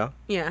about Weird Al?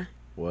 Yeah.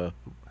 Well,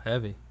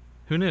 Heavy.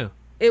 Who knew?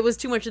 It was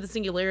too much of the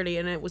singularity,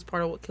 and it was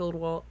part of what killed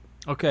Walt.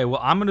 Okay, well,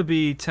 I'm going to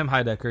be Tim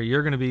Heidecker.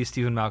 You're going to be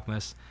Stephen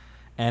Malkmus.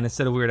 And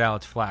instead of Weird Al,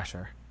 it's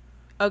Flasher.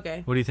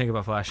 Okay. What do you think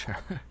about Flasher?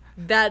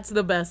 That's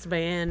the best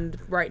band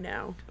right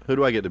now. who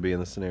do I get to be in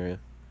this scenario?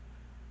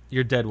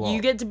 You're dead Walt.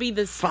 You get to be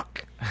this.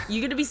 Fuck. You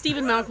get to be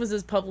Stephen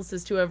Malkmus's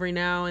publicist, who every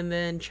now and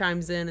then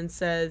chimes in and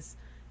says,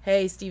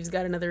 "Hey, Steve's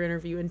got another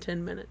interview in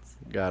 10 minutes."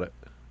 Got it.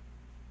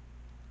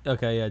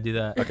 Okay, yeah, do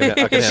that. I can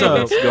handle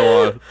So- this.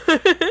 Go on.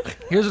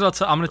 Here's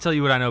what I'm going to tell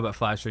you what I know about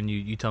Flasher, and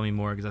you tell me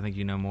more because I think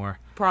you know more.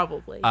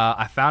 Probably.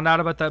 I found out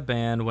about that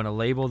band when a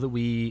label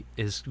that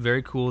is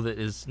very cool, that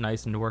is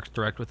nice and works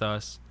direct with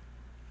us,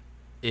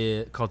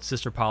 called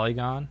Sister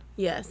Polygon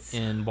yes.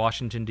 in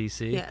Washington,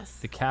 D.C., Yes.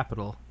 the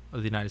capital of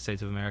the United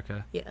States of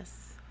America.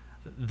 Yes.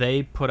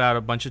 They put out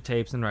a bunch of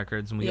tapes and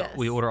records, and Yes.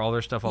 we order all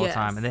their stuff all the Yes.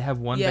 time. And they have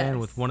one Yes. band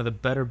with one of the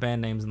better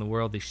band names in the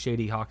world, the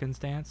Shady Hawkins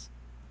Dance.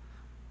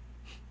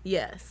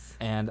 Yes.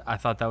 And I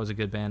thought that was a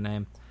good band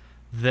name.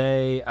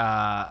 They,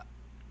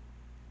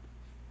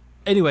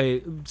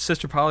 anyway,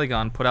 Sister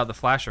Polygon put out the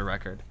Flasher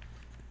record,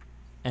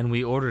 and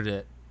we ordered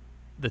it,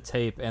 the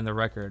tape and the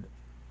record,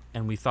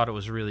 and we thought it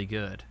was really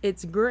good.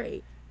 It's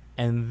great.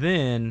 And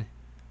then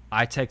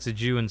I texted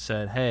you and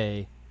said,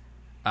 hey,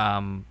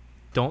 don't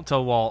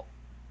tell Walt,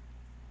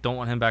 don't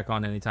want him back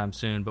on anytime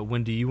soon, but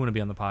when do you want to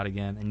be on the pod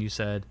again? And you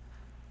said,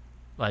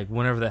 like,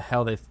 whenever the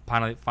hell they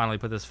finally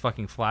put this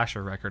fucking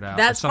Flasher record out.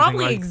 That's or something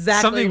probably like,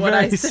 exactly something what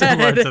very I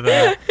similar said. to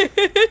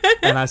that.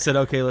 And I said,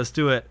 okay, let's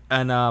do it.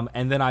 And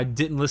then I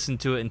didn't listen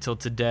to it until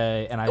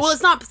today. And Well,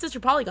 it's not Sister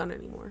Polygon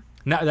anymore.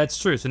 now that's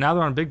true. So now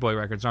they're on Big Boy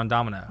Records. They're on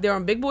Domino. They're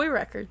on Big Boy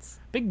Records.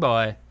 Big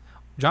Boy.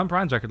 John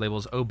Prine's record label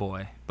is Oh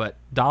Boy, but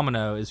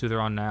Domino is who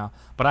they're on now.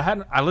 But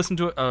I listened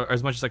to it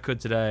as much as I could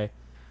today,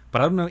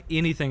 but I don't know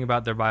anything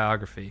about their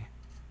biography.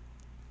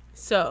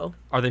 So,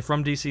 Are they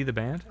from DC, the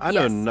band? I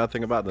know Yes.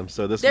 nothing about them,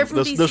 so this They're from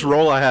this DC.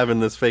 role I have in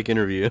this fake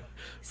interview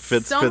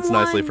fits nicely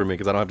Someone- for me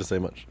because I don't have to say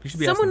much. You should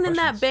be asking someone in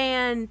that questions.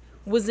 band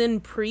was in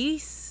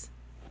Priests.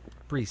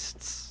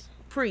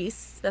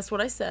 Priests. That's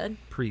what I said.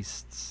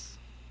 Priests.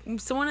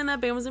 Someone in that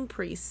band was in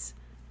Priests.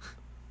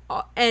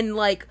 And,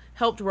 like,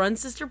 helped run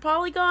Sister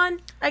Polygon,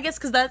 I guess,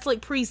 because that's,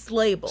 like, Priest's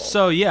label.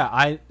 So yeah,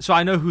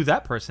 I know who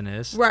that person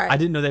is. Right. I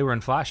didn't know they were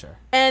in Flasher.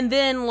 And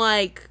then,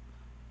 like,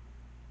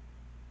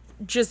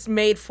 just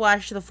made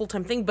Flash the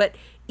full-time thing. But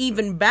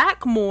even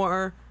back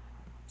more,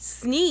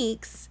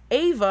 Sneaks,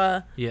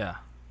 Ava, Yeah.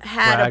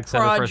 had Bragg a said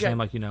her first project. name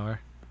like you know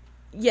her.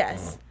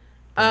 Yes.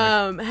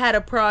 Had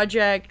a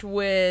project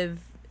with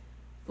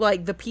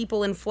like the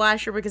people in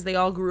Flasher, because they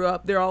all grew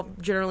up. They're all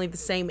generally the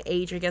same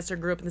age, I guess, or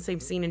grew up in the same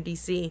scene in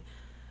DC.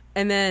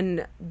 And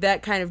then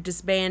that kind of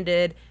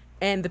disbanded,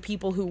 and the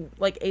people who,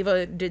 like,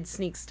 Ava did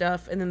Sneak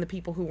stuff, and then the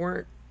people who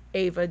weren't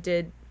Ava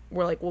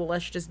were like, well,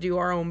 let's just do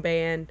our own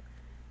band.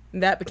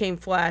 And that became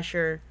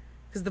Flasher,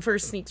 because the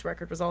first Sneaks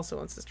record was also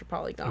on Sister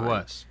Polygon. It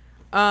was.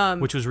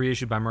 Which was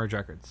reissued by Merge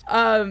Records.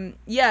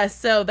 Yeah,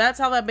 so that's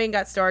how that band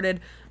got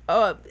started.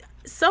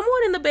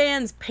 Someone in the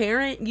band's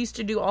parent used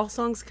to do All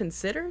Songs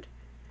Considered.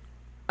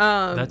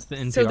 That's the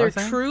NPR so they're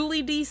thing?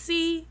 truly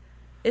DC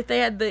if they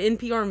had the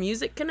NPR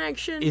music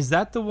connection. Is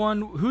that the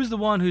one? Who's the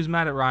one who's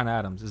mad at Ryan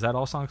Adams? Is that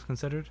All Songs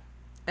Considered?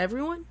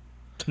 Everyone?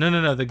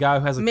 No. The guy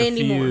who has like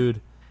Mandy the Moore.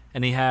 feud,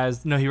 and he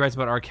writes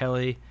about R.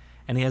 Kelly,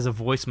 and he has a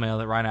voicemail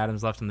that Ryan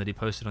Adams left him that he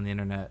posted on the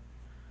internet.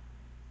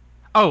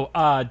 Oh,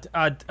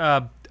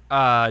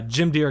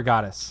 Jim Deere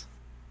Goddess.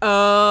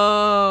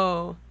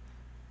 Oh.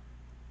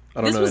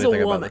 I don't This know was a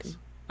anything about woman. this.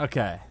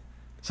 Okay.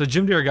 So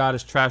Jim Deere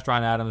Goddess trashed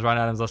Ryan Adams. Ryan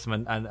Adams left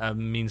him a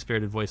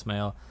mean-spirited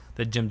voicemail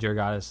that Jim Deere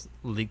Goddess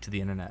leaked to the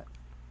internet.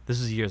 This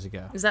was years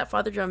ago. Is that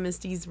Father John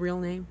Misty's real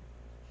name?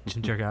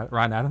 Jim Deere Goddess?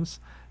 Ryan Adams?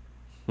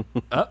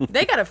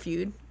 They got a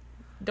feud,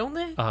 don't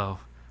they? Oh.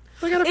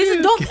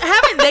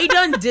 Haven't they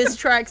done diss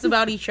tracks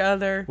about each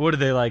other? What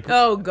did they like?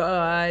 Oh,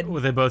 God. Were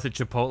they both at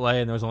Chipotle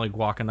and there was only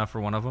guac enough for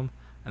one of them?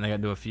 And they got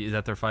into a feud? Is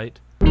that their fight?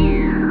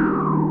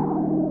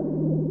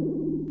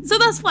 So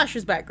that's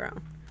Flasher's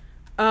background.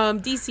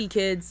 DC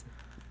kids.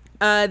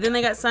 Then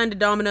they got signed to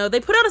Domino. They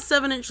put out a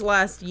 7-inch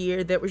last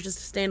year that was just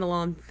a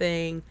standalone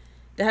thing.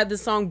 That had the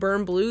song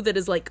Burn Blue that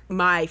is like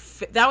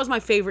that was my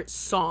favorite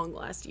song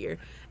last year.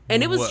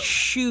 And it was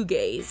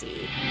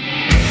shoegazy.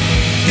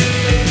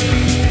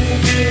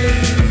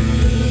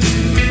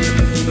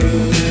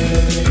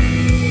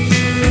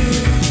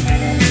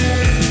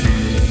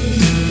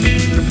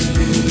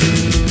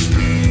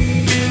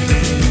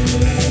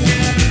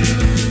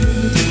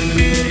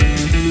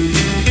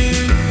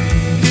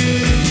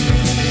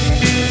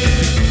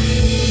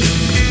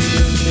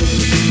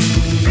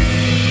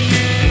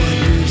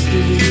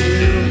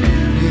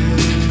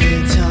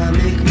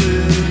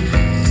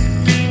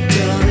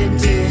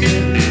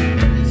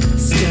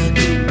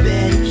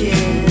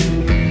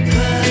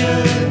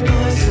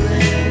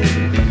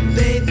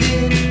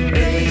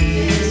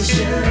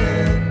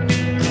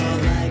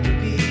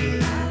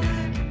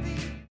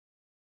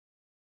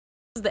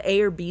 The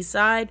A or B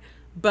side,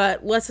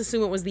 but let's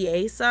assume it was the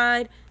A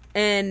side,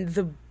 and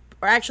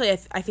I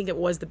think it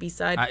was the B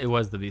side. It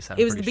was the B side.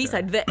 It was the B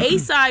side. The A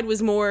side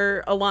was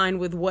more aligned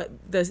with what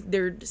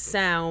their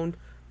sound,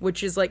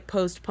 which is like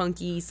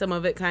post-punky. Some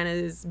of it kind of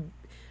is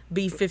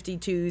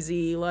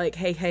B-52s-y, like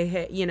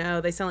hey, you know,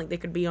 they sound like they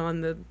could be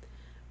on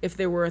if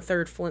there were a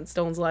third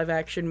Flintstones live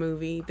action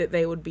movie, that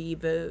they would be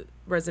the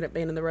resident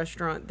band in the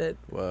restaurant that.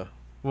 Whoa,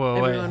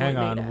 wait, hang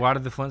on. Why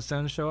did the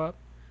Flintstones show up?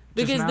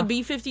 Because the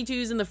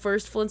B-52s in the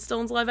first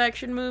Flintstones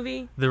live-action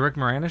movie. The Rick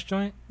Moranis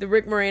joint? The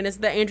Rick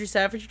Moranis, the Andrew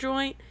Savage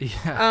joint.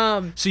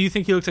 Yeah. So you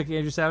think he looks like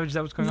Andrew Savage? Is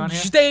that what's going on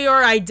here? They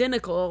are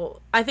identical.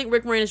 I think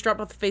Rick Moranis dropped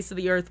off the face of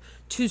the earth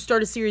to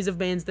start a series of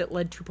bands that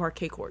led to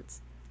parquet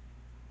courts.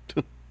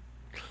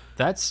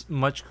 That's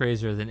much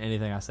crazier than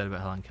anything I said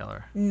about Helen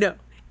Keller. No.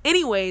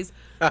 Anyways,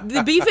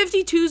 the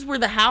B-52s were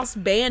the house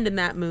band in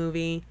that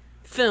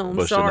film.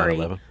 Bush Sorry.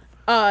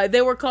 9/11.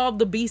 They were called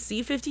the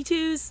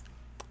BC-52s.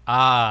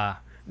 Ah.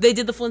 They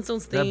did the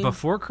Flintstones theme. That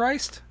before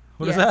Christ?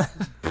 What is Yes.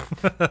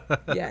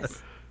 that?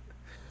 Yes.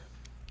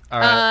 All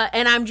right.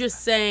 And I'm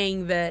just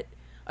saying that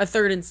a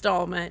third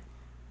installment,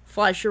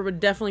 Fleischer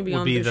would definitely be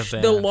on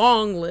the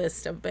long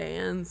list of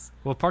bands.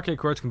 Well, if Parquet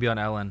Courts can be on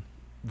Ellen,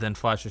 then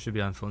Fleischer should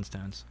be on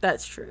Flintstones.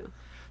 That's true.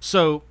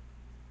 So,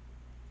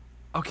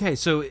 okay,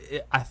 so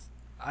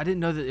I didn't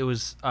know that it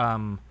was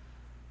the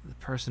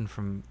person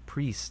from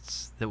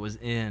Priests that was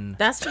in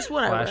That's just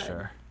what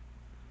Fleischer.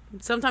 I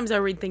read. Sometimes I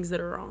read things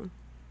that are wrong.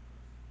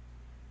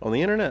 On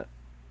the internet?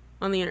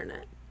 On the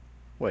internet.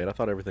 Wait, I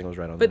thought everything was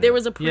right on But the there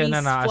was a Priest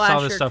I saw this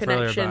Flasher stuff earlier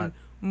connection about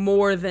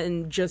more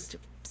than just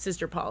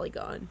Sister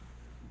Polygon.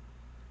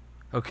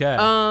 Okay.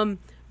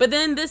 But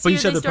then this but year you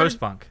said they they're started,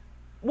 post-punk.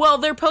 Well,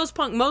 they're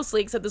post-punk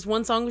mostly, except this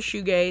one song was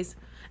shoegaze.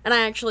 And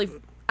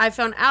I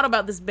found out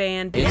about this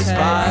band because It's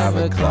 5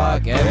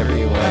 o'clock a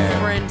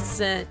everywhere. friend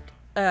sent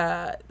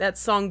that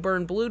song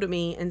Burn Blue to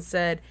me and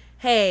said,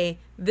 hey,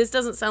 this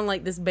doesn't sound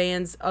like this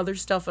band's other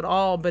stuff at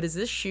all, but is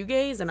this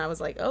shoegaze? And I was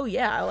like, oh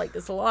yeah, I like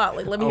this a lot.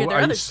 Like, let me hear their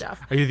other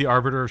stuff. Are you the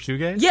arbiter of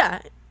shoegaze? Yeah.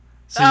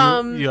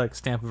 So you like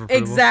stamp of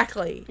approval?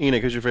 Exactly.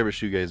 Enoch, who's your favorite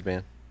shoegaze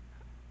band?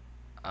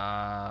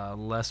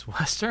 Less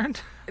Western.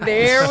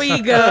 There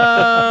we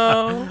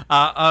go.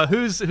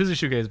 Who's a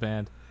shoegaze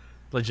band?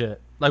 Legit.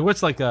 Like,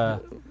 what's like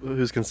a?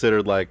 Who's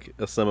considered like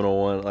a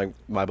seminal one, like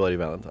My Bloody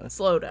Valentine?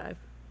 Slow Dive.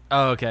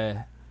 Oh,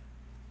 okay.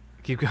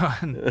 Keep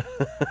going.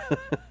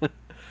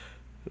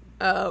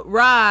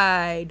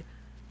 Ride.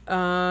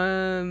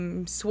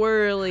 Swirlies.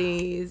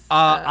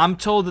 I'm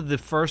told that the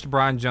first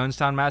Brian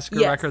Jonestown Massacre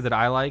Yes. record that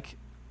I like,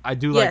 I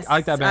Yes,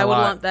 like that band I a would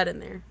lot. lump that in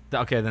there.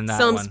 Okay, then that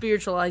Some one.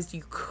 spiritualized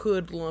you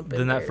could lump in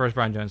Then there. that first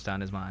Brian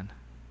Jonestown is mine.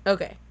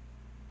 Okay.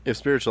 If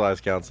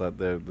Spiritualized counts,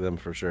 they're them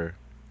for sure,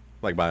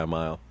 like by a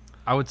mile.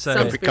 I would say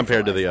Some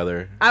Compared to the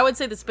other. I would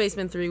say the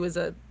Spaceman 3 was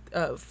a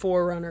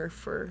forerunner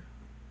for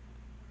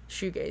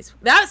shoegaze.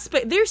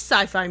 There's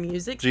sci-fi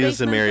music. Jesus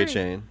Spaceman and Mary 3.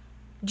 Chain.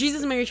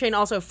 Jesus and Mary Chain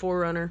also a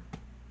forerunner.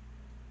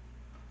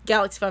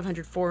 Galaxy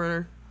 500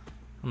 forerunner.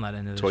 I'm not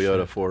into this.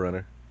 Toyota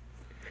 4Runner.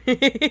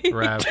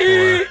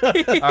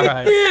 RAV4. All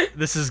right,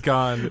 this is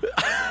gone.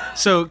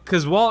 So,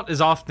 because Walt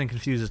is often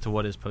confused as to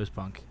what is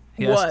post-punk.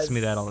 He asks me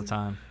that all the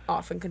time.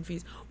 Often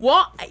confused.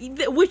 Well,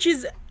 which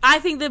is I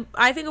think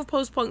of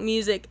post-punk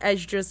music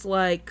as just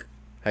like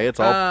Hey, it's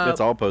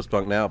all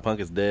post-punk now. Punk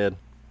is dead.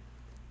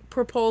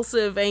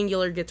 propulsive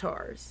angular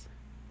guitars.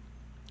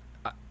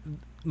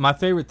 My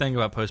favorite thing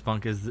about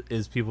post-punk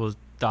is people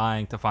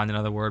dying to find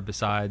another word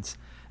besides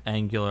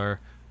angular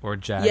or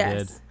jagged.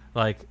 Yes.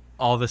 Like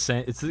all the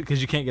same. It's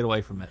because you can't get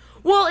away from it.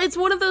 Well, it's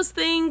one of those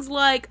things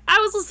like I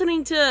was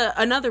listening to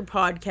another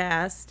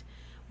podcast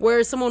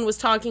where someone was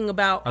talking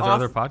about Are there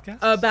other podcasts?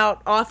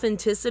 About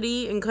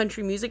authenticity in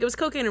country music. It was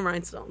Cocaine and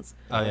Rhinestones.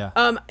 Oh yeah.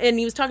 And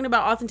he was talking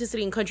about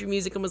authenticity in country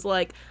music and was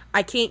like,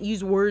 I can't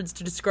use words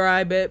to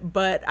describe it,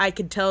 but I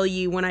could tell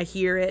you when I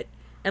hear it.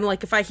 And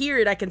like if I hear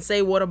it, I can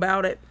say what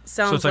about it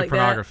sounds So it's like that.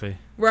 pornography.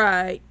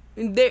 Right.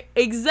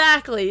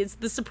 Exactly. It's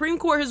the Supreme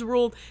Court has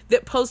ruled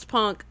that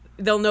post-punk,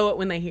 they'll know it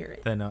when they hear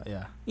it. They know,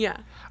 yeah. Yeah.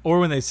 Or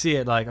when they see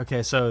it, like,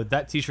 okay, so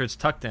that T-shirt's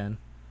tucked into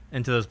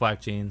those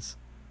black jeans.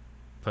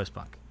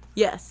 Post-punk.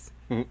 Yes.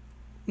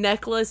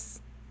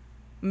 Necklace,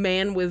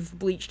 man with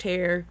bleached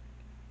hair,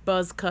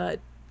 buzz cut.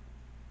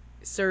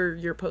 Sir,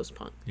 you're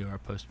post-punk. You are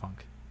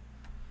post-punk.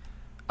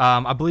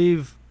 I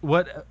believe,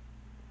 what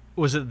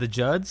was it, the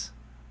Judds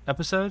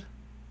episode?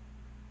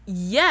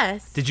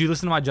 Yes. Did you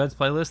listen to my Judds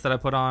playlist that I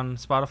put on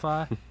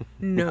Spotify?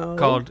 No.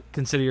 Called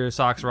Consider Your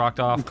Socks Rocked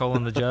Off,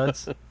 the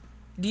Judds.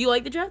 Do you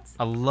like the Judds?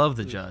 I love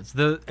the Judds.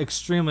 They're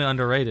extremely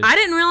underrated. I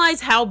didn't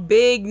realize how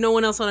big No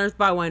One Else on Earth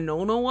by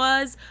Winona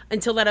was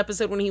until that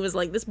episode when he was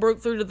like, this broke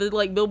through to the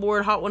like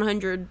Billboard Hot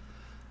 100.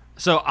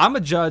 So I'm a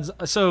Judds.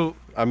 So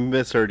I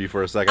misheard you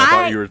for a second. I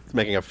thought you were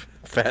making a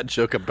fat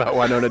joke about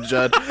Winona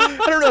Judd.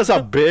 I don't know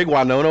how big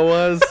Winona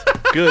was.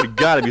 Good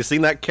God, have you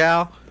seen that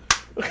cow?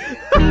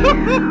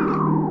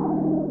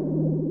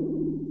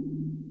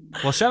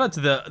 well, shout out to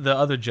the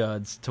other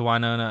Judds, to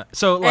Winona.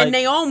 So like, And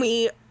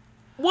Naomi,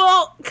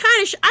 well,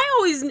 kind of. I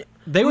always.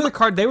 they were the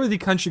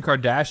country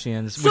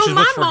Kardashians, So which is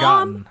my what's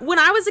forgotten. mom, when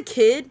I was a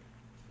kid,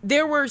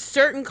 there were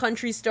certain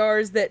country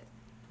stars that,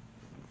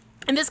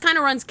 and this kind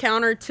of runs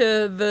counter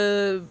to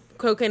the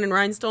Cocaine and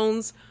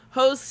Rhinestones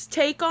host's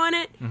take on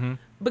it,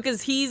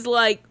 because he's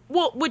like,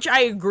 well, which I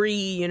agree,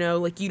 you know,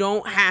 like you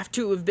don't have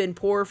to have been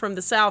poor from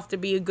the South to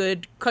be a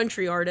good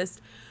country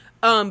artist,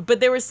 but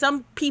there were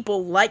some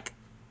people like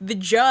the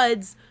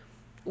Judds.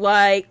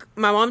 Like,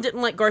 my mom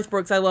didn't like Garth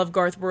Brooks. I love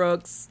Garth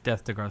Brooks.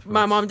 Death to Garth Brooks.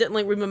 My mom didn't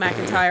like Reba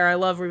McEntire. I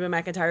love Reba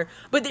McEntire.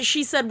 But that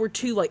she said were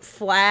too, like,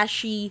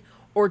 flashy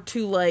or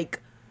too, like,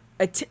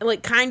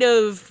 kind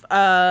of,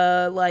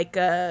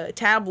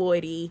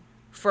 tabloidy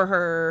for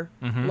her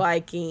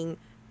liking.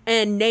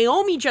 And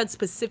Naomi Judd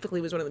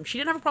specifically was one of them. She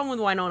didn't have a problem with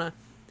Winona.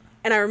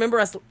 And I remember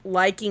us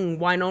liking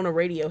Winona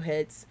radio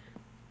hits.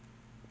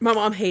 My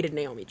mom hated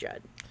Naomi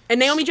Judd. And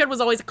Naomi Judd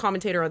was always a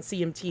commentator on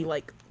CMT,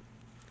 like,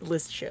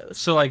 list shows.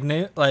 So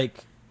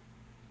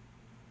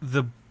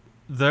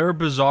their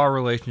bizarre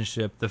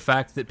relationship, the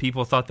fact that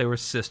people thought they were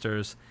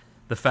sisters,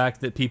 the fact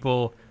that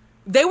people.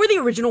 They were the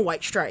original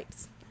White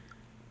Stripes.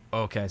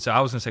 Okay, so I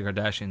was gonna say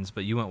Kardashians,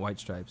 but you went White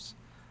Stripes.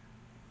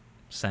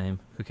 Same.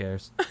 Who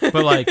cares?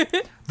 But like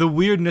the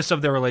weirdness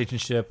of their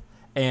relationship,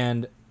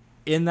 and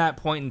in that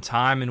point in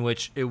time in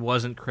which it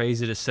wasn't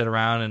crazy to sit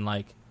around and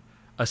like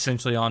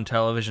essentially on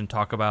television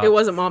talk about it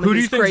wasn't mom. Who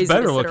do you think is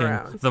better to looking,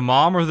 around. the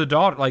mom or the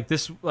daughter? Like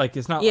this, like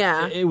it's not.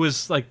 Yeah. It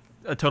was like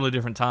a totally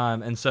different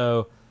time, and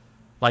so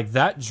like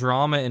that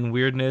drama and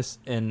weirdness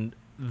and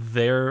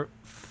their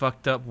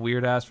fucked up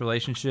weird ass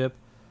relationship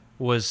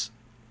was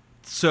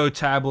so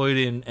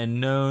tabloidy and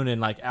known and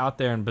like out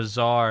there and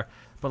bizarre.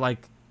 But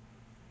like,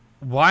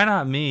 Why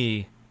Not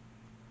Me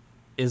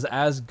is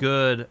as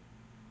good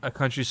a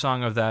country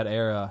song of that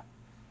era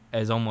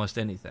as almost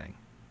anything.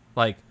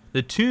 Like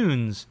the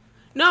tunes.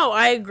 No,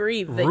 I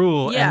agree.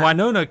 Rule. Yeah. And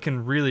Winona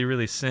can really,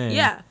 really sing.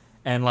 Yeah.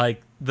 And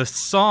like the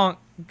song,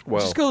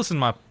 just go listen to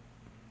my.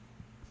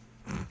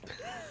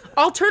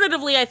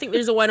 Alternatively, I think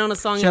there's a Winona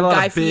song She in had a lot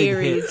Guy of big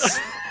Fieri's hits.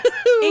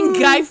 in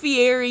Guy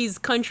Fieri's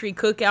country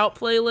cookout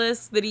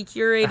playlist that he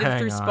curated Hang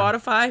through on.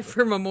 Spotify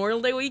for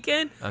Memorial Day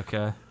weekend,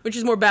 Okay. which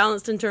is more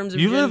balanced in terms of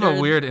You gender. live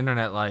a weird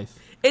internet life.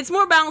 It's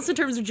more balanced in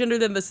terms of gender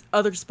than this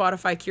other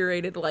Spotify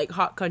curated like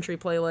hot country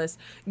playlist.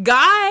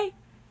 Guy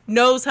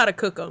knows how to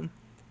cook them,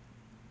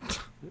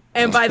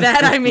 and by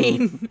that I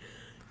mean.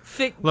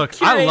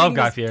 Look, I love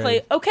Guy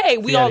Fieri. Okay,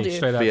 we Fieri, all do.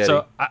 Straight up. Fieri.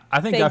 So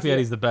I think Thank Guy you.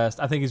 Fieri's the best.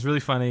 I think he's really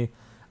funny.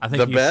 I think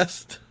The he's,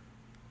 best?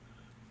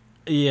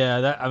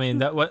 Yeah,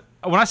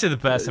 when I say the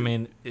best, I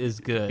mean is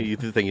good. You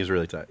think he's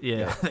really tight?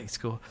 Yeah, I think it's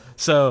cool.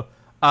 So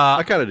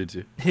I kind of do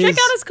too. Check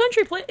out his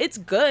country play. It's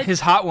good. His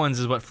Hot Ones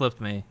is what flipped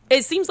me.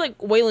 It seems like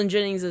Waylon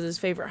Jennings is his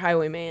favorite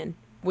highwayman.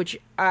 which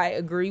I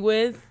agree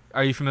with.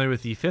 Are you familiar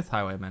with the Fifth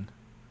Highwayman?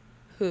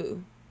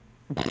 Who?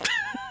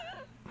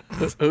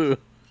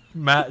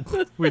 Matt,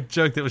 we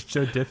joked it was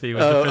Joe Diffie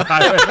was the Fifth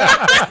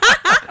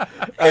Highwayman.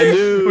 I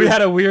knew. We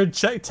had a weird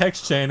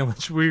text chain in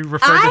which we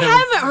referred to him.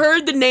 I haven't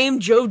heard the name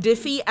Joe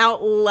Diffie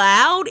out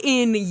loud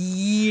in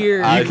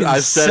years. I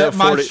said set it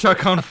my 40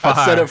 truck on fire.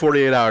 I said it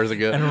 48 hours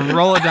ago. and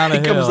roll it down a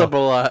It hill. comes up a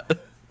lot.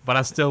 But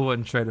I still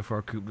wouldn't trade it for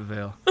a Coupe de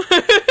Ville.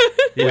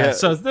 Yeah,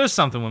 so there's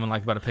something women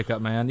like about a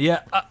pickup man.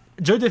 Yeah,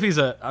 Joe Diffie's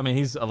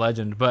he's a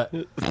legend, but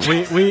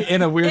we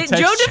in a weird text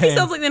Joe chain. Diffie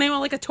sounds like the name of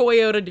like a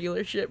Toyota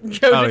dealership.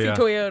 Joe Diffie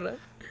Toyota.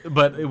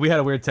 But we had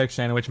a weird text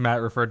chain in which Matt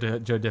referred to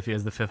Joe Diffie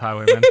as the Fifth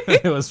Highwayman.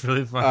 It was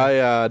really fun.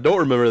 I don't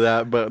remember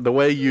that, but the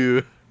way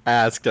you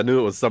asked, I knew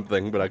it was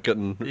something, but I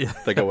couldn't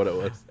think of what it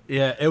was.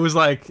 Yeah, it was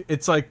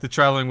it's like the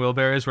Traveling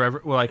Wilburys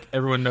where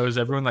everyone knows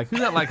everyone. Like,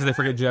 who's that like? Because they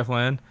forget Jeff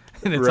Lynne.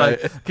 And it's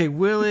Right. like, okay,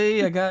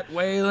 Willie, I got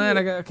Waylon,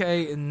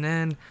 okay, and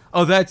then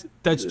that's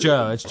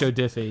Joe. It's Joe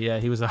Diffie. Yeah,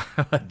 he was a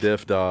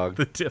Diff dog.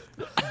 the Diff.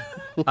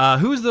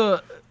 Who's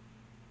the?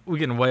 We're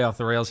getting way off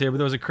the rails here, but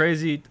there was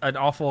an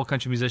awful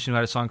country musician who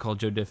had a song called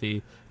Joe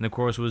Diffie, and the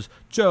chorus was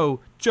Joe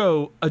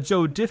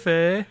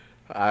Diffie.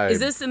 Is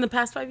this in the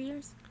past 5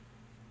 years?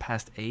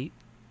 Past 8,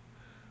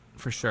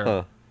 for sure.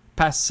 Huh.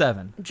 Past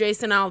 7.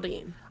 Jason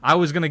Aldean. I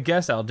was gonna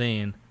guess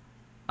Aldean.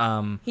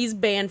 He's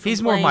banned from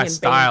He's more playing my in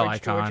style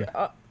Bainbridge, icon.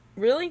 Georgia.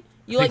 Really?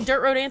 You like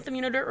Dirt Road Anthem?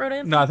 You know Dirt Road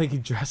Anthem? No, I think he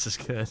dresses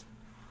good.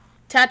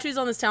 Tattoos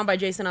on This Town by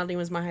Jason Aldean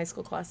was my high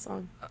school class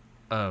song.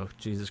 Oh,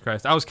 Jesus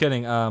Christ! I was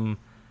kidding. I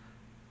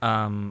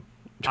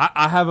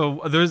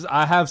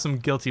have some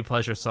guilty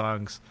pleasure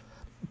songs.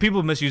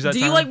 People misuse that. Do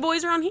term. you like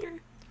Boys Around Here?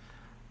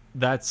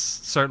 That's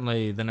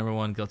certainly the number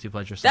one guilty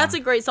pleasure song. That's a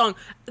great song.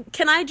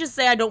 Can I just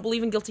say I don't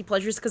believe in guilty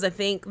pleasures because I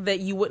think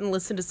that you wouldn't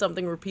listen to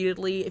something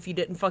repeatedly if you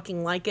didn't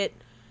fucking like it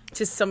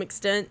to some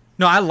extent.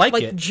 No, I like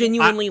it.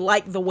 Genuinely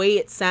like the way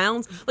it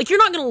sounds. Like, you're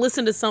not going to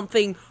listen to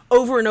something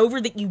over and over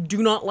that you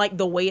do not like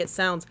the way it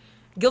sounds.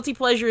 Guilty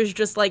pleasure is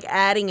just like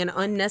adding an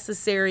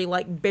unnecessary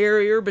like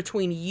barrier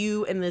between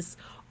you and this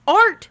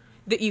art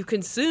that you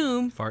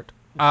consume. Fart.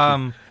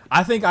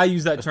 I think I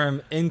use that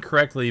term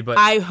incorrectly, but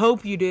I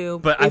hope you do.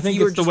 But I think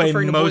it's the way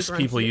most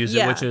people Here. use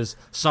it, which is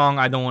song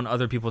I don't want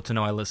other people to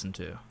know I listen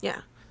to.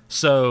 Yeah.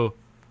 So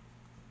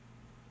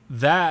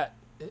that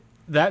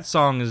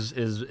song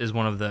is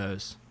one of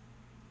those.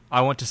 I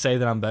want to say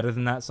that I'm better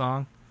than that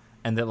song,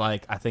 and that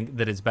like I think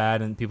that it's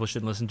bad and people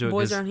shouldn't listen to it.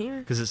 Boys Around Here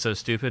because it's so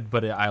stupid,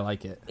 but I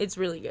like it. It's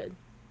really good.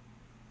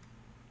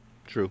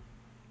 True.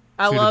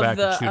 I love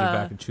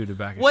the Chewed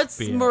back. What's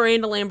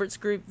Miranda Lambert's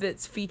group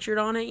that's featured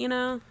on it? You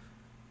know,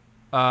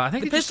 I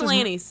think the Pistol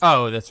Annies.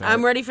 Oh, that's right.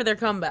 I'm ready for their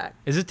comeback.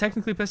 Is it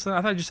technically Pistol?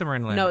 I thought you just said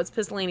Miranda Lambert. No, it's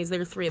Pistol Annies. There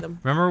are 3 of them.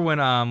 Remember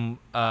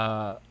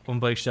when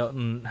Blake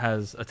Shelton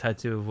has a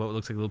tattoo of what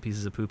looks like little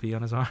pieces of poopy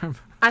on his arm?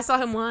 I saw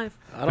him live.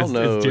 I don't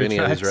know It's Deer any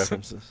of these Tracks.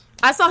 references.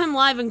 I saw him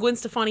live, and Gwen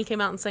Stefani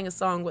came out and sang a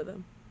song with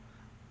him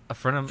A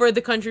friend of for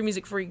the Country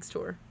Music Freaks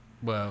tour.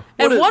 Whoa.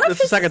 And one of That's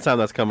the his second time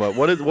that's come up.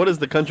 What is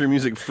the Country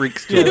Music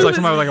Freaks tour? Yeah, it's like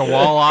somebody with like a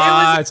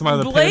walleye, it's somebody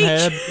with a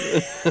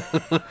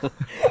Blake- pinhead.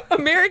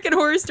 American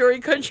Horror Story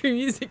Country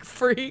Music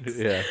Freaks.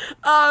 Yeah.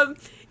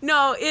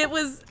 No, it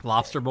was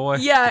Lobster Boy.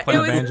 yeah, playing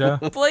it a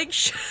was banjo.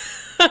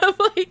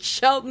 Blake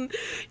Shelton,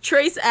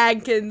 Trace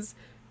Adkins,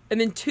 and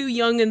then 2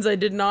 youngins I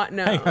did not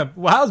know. Hang on.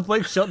 Well, how's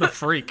Blake Shelton a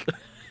freak?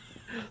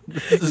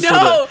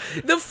 No,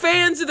 the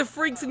fans are the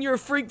freaks, and you're a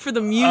freak for the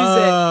music.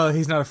 Oh,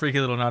 he's not a freaky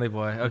little naughty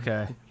boy.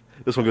 Okay.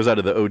 This one goes out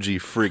to the OG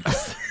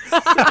freaks.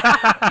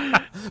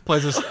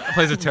 Plays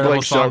a terrible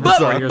Blake song. Shelton. from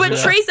 4 But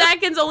years ago. Trace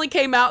Atkins only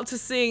came out to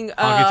sing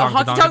Honky Tonk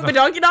Honky Tonk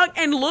Badonky Donk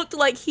and looked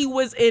like he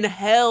was in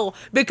hell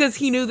because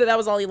he knew that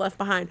was all he left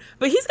behind.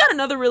 But he's got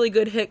another really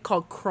good hit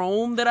called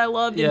Chrome that I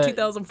loved in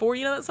 2004.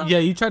 You know that song? Yeah,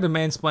 you tried to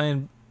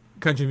mansplain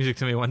country music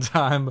to me one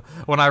time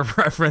when I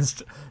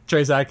referenced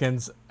Trace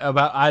Atkins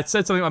I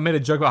said something. I made a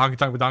joke about Honky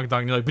Tonk Badonky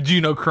Donk, and you're like, "But do you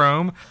know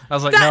Chrome?" I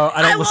was like, "No,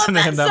 I don't listen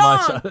to him that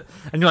much."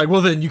 And you're like,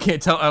 "Well, then you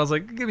can't tell." I was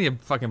like, "Give me a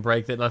fucking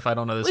break that if I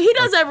don't know this." Well, he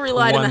does like, Every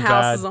Light in the one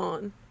House is bad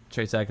on.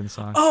 Trace Atkins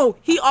song. Oh,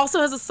 he also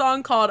has a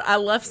song called I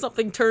Left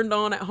Something Turned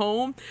On at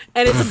Home,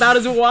 and it's about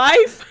his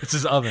wife. It's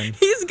his oven.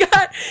 He's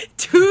got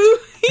 2.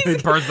 He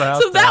burns the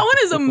house So that down. one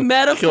is a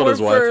metaphor his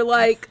wife. for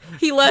like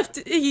he left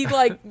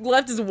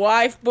his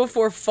wife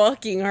before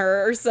fucking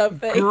her or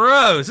something.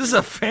 Gross. This is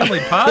a family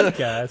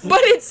podcast. But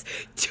it's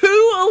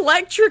 2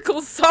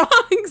 electrical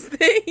songs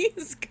that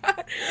he's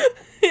got,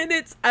 and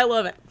I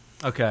love it.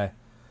 Okay,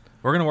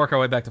 we're gonna work our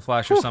way back to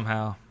Flasher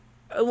somehow.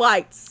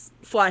 Lights,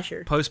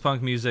 Flasher.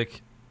 Post-punk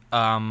music.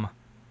 So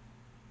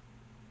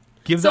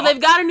they've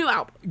got a new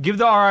album. Give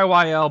the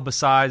RIYL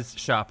besides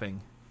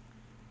shopping,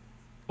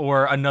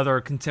 or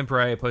another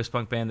contemporary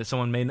post-punk band that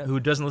someone who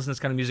doesn't listen to this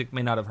kind of music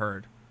may not have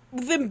heard.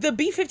 The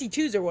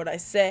B-52s are what I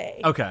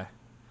say. Okay,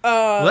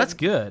 well that's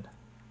good.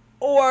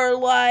 Or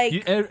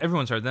like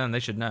Everyone's heard them; they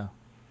should know.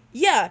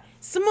 yeah,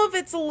 some of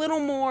it's a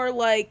little more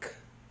like.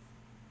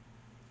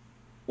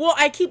 Well,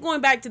 I keep going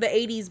back to the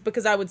 80s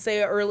because I would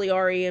say early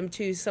REM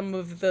to some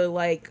of the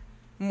like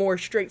more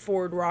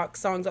straightforward rock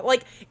songs.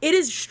 Like, it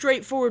is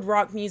straightforward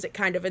rock music,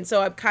 kind of, and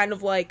so I'm kind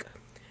of like,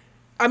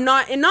 I'm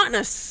not in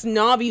a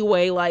snobby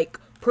way, like,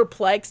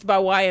 perplexed by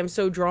why I'm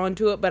so drawn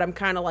to it, but I'm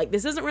kind of like,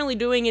 this isn't really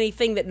doing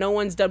anything that no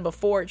one's done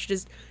before. It's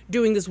just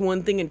doing this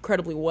one thing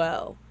incredibly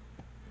well.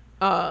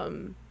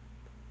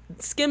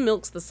 Skim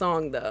Milk's the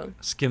song, though.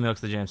 Skim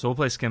Milk's the jam, so we'll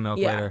play Skim Milk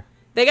later.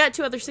 They got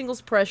 2 other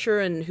singles, Pressure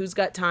and Who's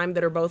Got Time,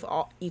 that are both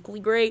all equally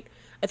great.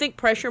 I think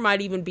Pressure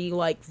might even be,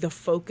 like, the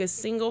focus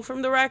single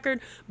from the record,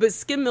 but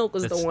Skim Milk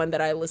was the one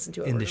that I listened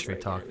to over Industry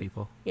and over talk, again.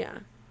 people. Yeah.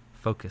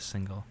 Focus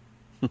single.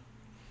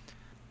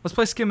 Let's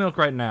play Skim Milk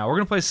right now. We're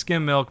going to play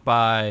Skim Milk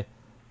by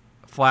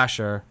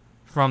Flasher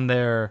from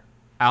their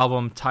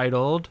album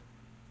titled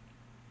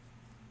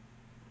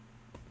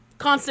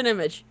Constant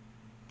Image.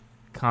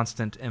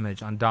 Constant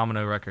Image on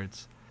Domino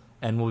Records.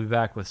 And we'll be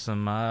back with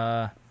some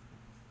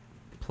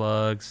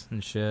plugs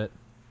and shit.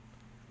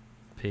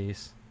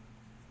 Peace.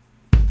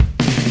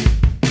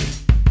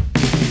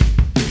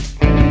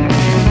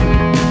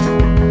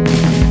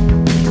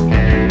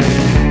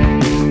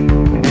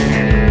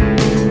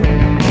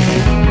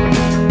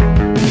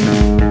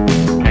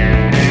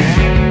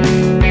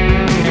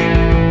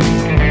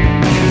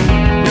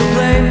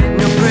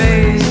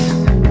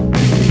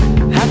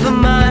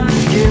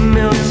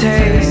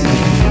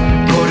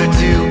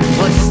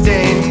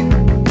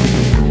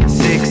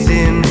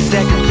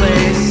 Second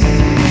place,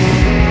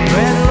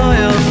 brand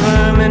loyal,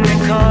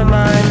 permanent card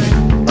mine.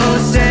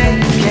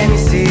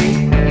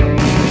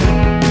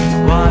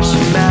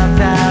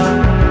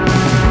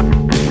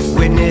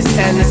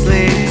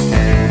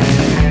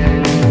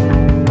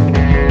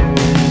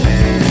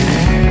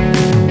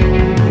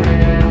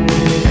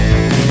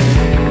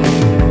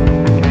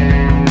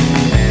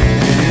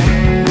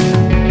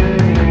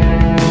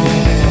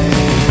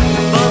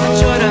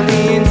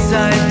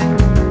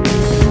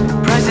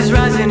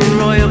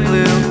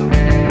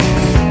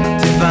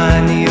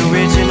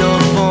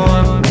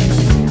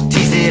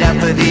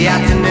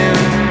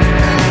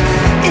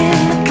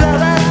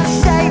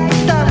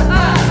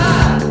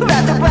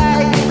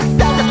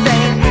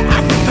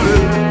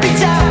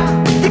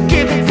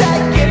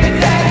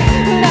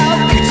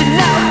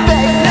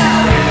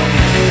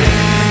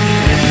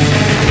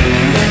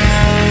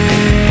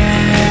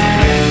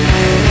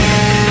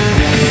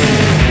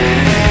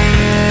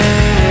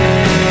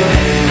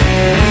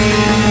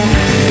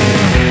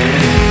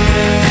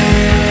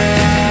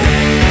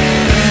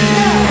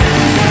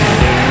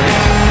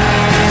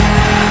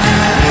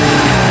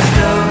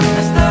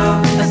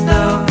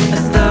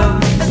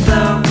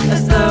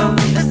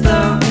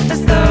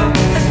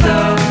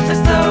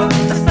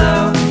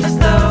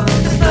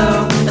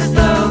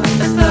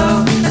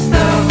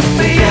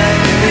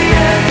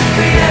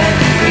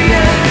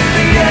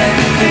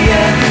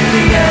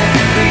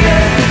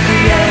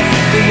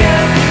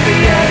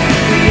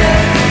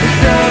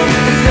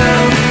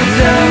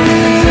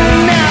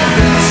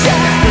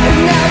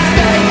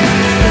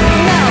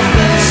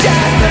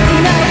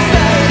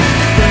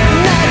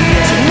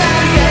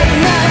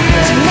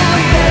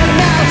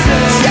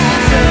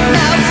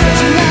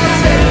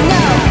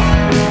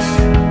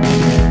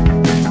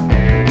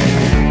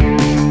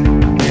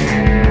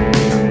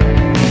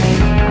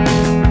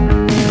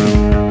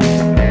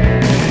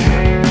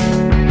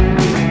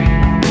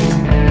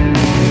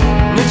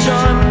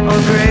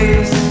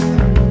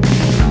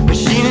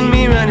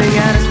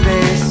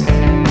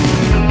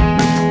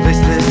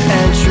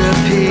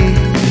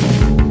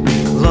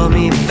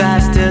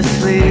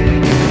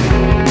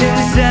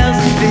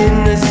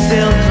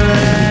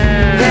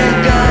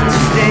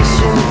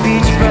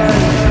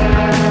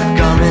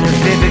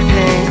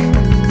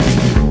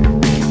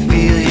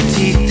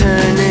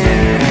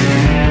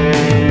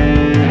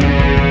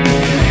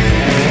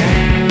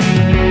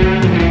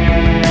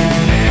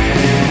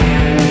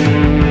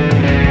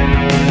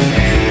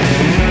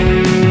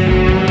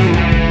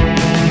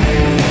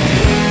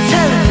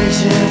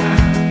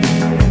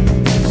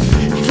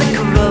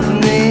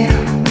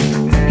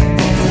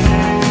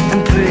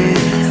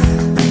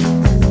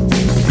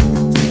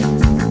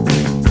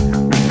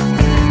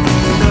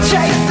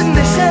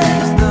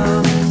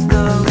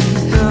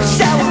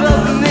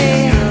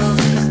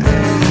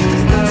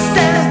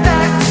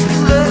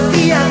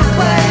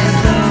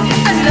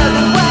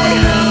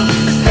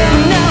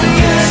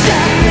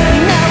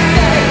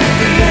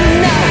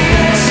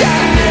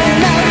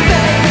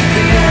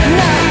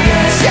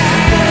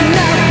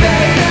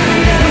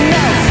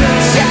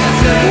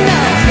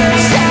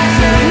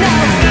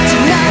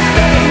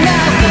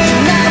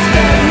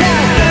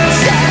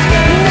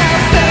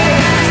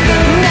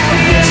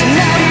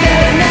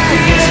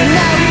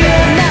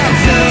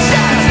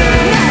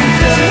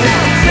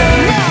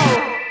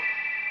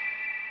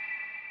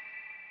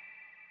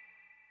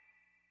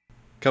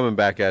 Coming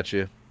back at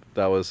you.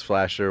 That was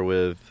Flasher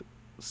with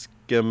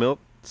Skim Milk.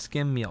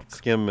 Skim Milk.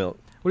 Skim Milk.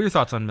 What are your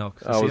thoughts on Milk,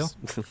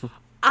 Cecile?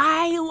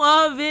 I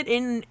love it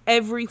in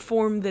every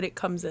form that it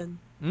comes in.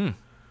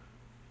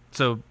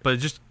 So, but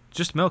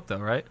just Milk though,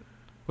 right?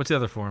 What's the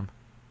other form?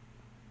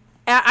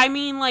 I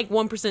mean like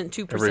 1%,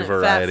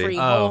 2% fat-free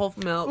whole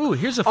milk. Ooh,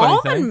 here's a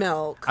funny thing. Almond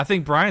milk. I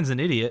think Brian's an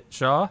idiot,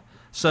 Shaw.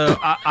 So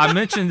I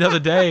mentioned the other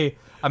day,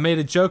 I made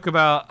a joke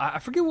about, I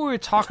forget what we were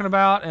talking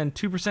about, and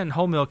 2%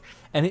 whole milk,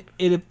 and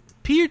it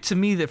appeared to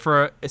me that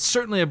for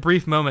certainly a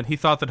brief moment, he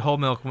thought that whole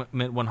milk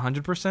meant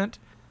 100%.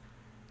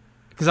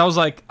 Because I was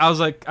like,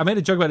 I made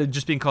a joke about it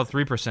just being called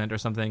 3% or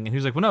something, and he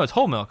was like, well, no, it's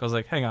whole milk. I was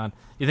like, hang on,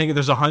 you think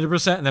there's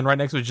 100%, and then right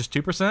next to it is just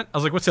 2%? I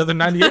was like, what's the other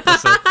 98%?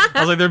 I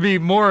was like, there'd be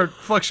more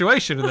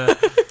fluctuation in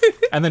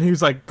that. And then he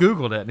was like,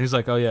 Googled it, and he was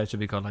like, oh yeah, it should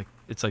be called like,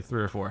 it's like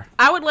 3 or 4.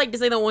 I would like to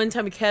say that one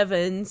time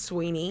Kevin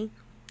Sweeney,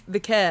 the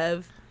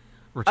Kev,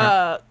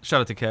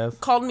 shout out to Kev,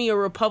 called me a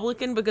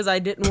Republican because I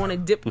didn't want to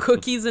dip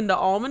cookies into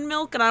almond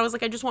milk, and I was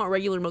like, I just want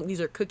regular milk. These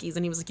are cookies,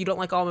 and he was like, you don't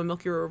like almond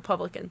milk, you're a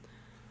Republican.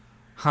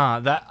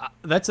 Huh?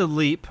 That's a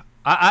leap.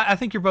 I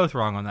think you're both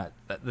wrong on that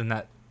in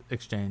that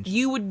exchange.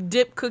 You would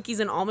dip cookies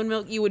in almond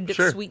milk. You would dip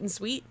sweet and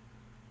sweet.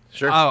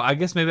 Sure. Oh, I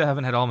guess maybe I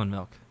haven't had almond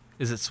milk.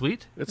 Is it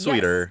sweet? It's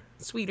sweeter.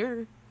 Yes,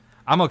 sweeter.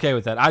 I'm okay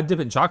with that. I dip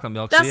it in chocolate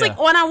milk. That's so yeah.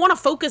 like when I want to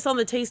focus on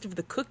the taste of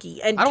the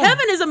cookie. And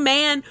Kevin is a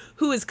man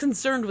who is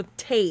concerned with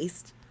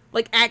taste,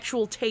 like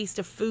actual taste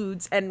of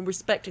foods and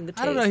respecting the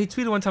taste. I don't know. He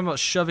tweeted one time about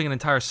shoving an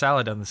entire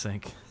salad down the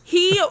sink.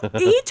 He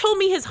told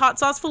me his hot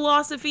sauce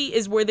philosophy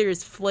is where there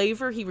is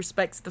flavor, he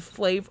respects the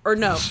flavor. Or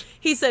no,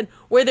 he said,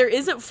 where there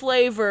isn't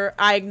flavor,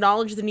 I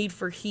acknowledge the need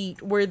for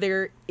heat. Where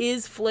there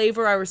is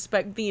flavor, I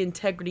respect the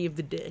integrity of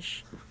the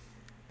dish.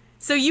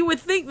 So you would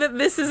think that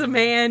this is a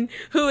man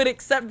who would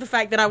accept the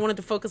fact that I wanted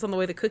to focus on the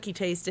way the cookie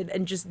tasted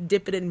and just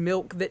dip it in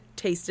milk that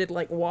tasted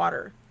like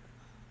water.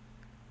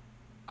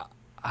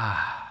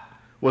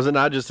 Was it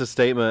not just a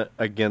statement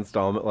against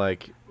almond,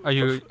 like... Are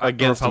you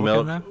against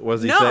milk? now?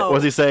 Was he No.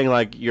 was he saying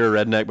like you're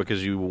a redneck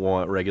because you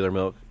want regular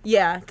milk?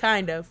 Yeah,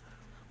 kind of.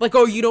 Like,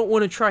 oh, you don't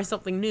want to try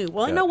something new.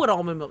 Well, I Yeah. know what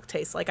almond milk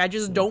tastes like. I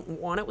just don't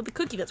want it with the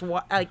cookie. That's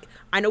why, like,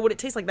 I know what it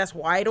tastes like. That's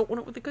why I don't want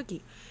it with the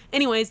cookie.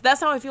 Anyways,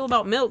 that's how I feel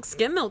about milk.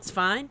 Skim milk's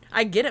fine.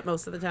 I get it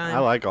most of the time. I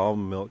like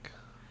almond milk.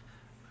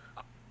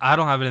 I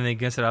don't have anything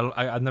against it.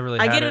 I've never really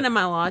I had get it. it in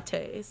my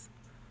lattes.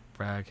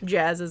 Brag.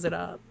 Jazzes it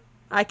up.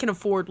 I can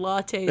afford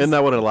lattes. Isn't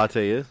that what a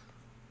latte is?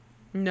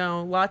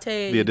 No,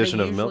 latte. The addition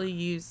they of milk? usually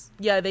use.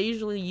 Yeah, they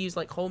usually use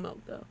like whole milk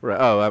though. Right.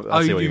 Oh,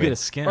 I see You what you get mean. a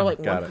skim. Or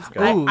like Got 1%. it,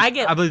 got it. Ooh, I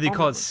get. I believe they call it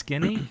almond.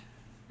 skinny.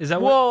 Is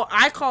that what? Well,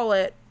 I call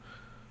it.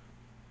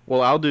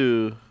 Well, I'll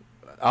do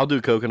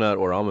coconut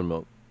or almond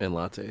milk in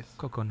lattes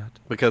Coconut.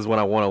 because when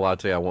I want a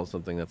latte, I want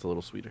something that's a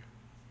little sweeter.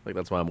 Like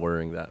that's why I'm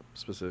ordering that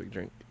specific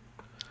drink.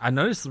 I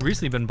noticed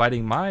recently been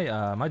biting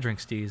my my drink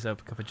steez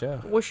up a cup of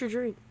Joe. What's your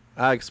drink?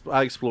 I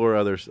explore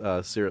other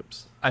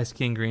syrups. Ice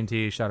King green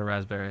tea, shot of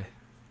raspberry.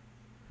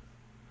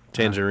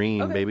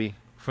 Tangerine, Okay. baby.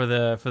 For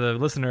the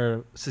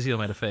listener, Cecile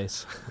made a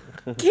face.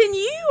 Would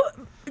you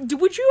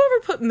ever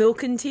put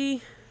milk in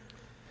tea?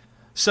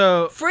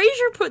 So,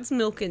 Fraser puts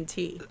milk in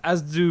tea.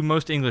 as do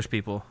most English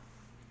people.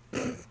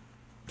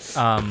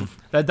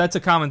 That's a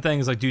common thing.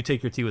 Is like, do you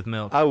take your tea with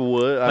milk? I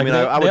would. I Like mean,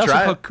 they, I they would also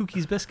try put it.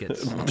 cookies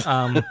biscuits.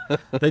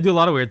 They do a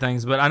lot of weird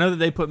things, but I know that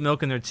they put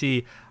milk in their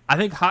tea. I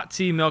think hot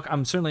tea milk.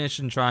 I'm certainly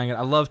interested in trying it.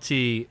 I love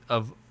tea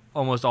of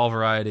almost all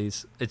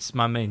varieties. It's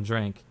my main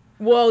drink.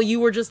 Well, you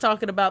were just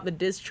talking about the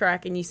diss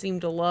track, and you seem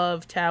to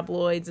love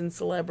tabloids and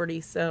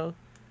celebrities, so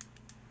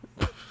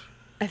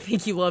I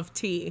think you love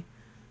tea.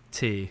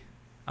 Tea.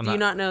 Do you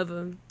not know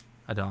them?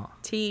 I don't.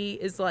 Tea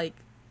is like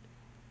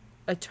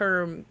a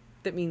term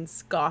that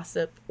means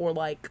gossip or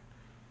like,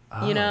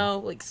 you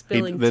know, like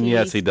spilling Then tea.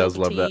 yes, he does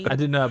spills love tea, that. I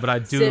didn't know, but I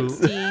do Sips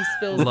tea,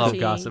 spills love tea.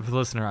 gossip. For the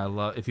listener, I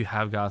love. If you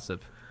have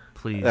gossip,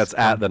 please. That's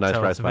at the Nice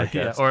tell Price it to me.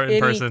 Podcast. Yeah, or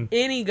in person.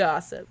 Any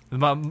gossip.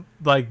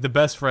 Like the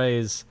best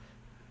phrase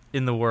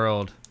in the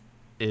world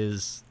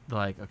is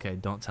like, okay,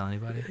 don't tell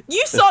anybody.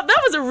 You saw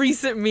that was a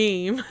recent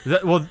meme.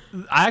 Well,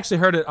 I actually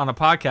heard it on a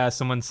podcast.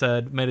 Someone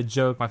made a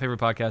joke. My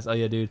favorite podcast. Oh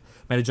yeah, dude,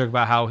 made a joke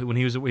about how when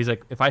he's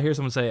like, if I hear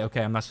someone say,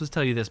 okay, I'm not supposed to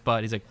tell you this,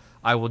 but he's like,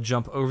 I will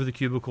jump over the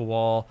cubicle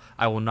wall.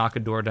 I will knock a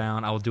door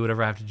down. I will do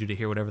whatever I have to do to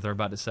hear whatever they're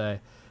about to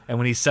say. And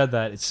when he said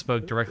that, it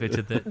spoke directly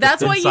to the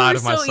That's why you inside were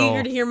of my so soul.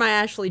 eager to hear my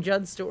Ashley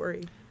Judd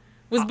story.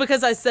 Was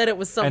because I said it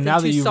was something And now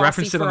too that you saucy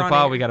referenced it for on the on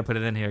pod, air. we got to put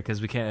it in here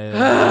because we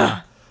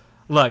can't.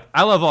 Look,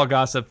 I love all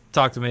gossip.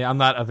 Talk to me. I'm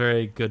not a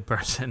very good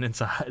person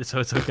inside, so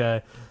it's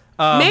okay.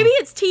 Maybe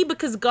it's tea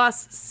because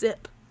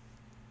gossip.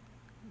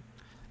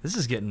 This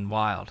is getting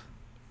wild.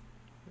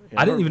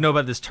 I didn't even know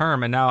about this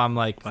term, and now I'm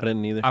like, I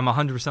didn't either. I'm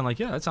 100% like,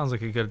 yeah, that sounds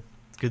like a good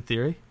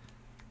theory.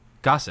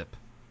 Gossip.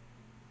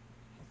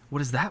 What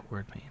does that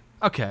word mean?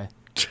 Okay.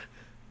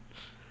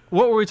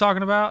 What were we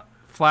talking about?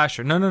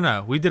 Flasher.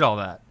 No. We did all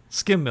that.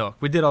 Skim milk.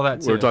 We did all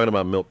that too. We were talking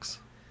about milks.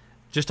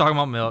 Just talking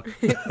about milk.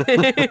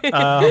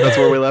 That's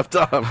where we left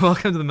off.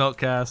 Welcome to the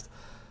Milkcast.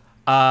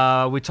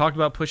 We talked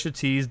about Pusha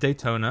T's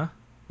Daytona.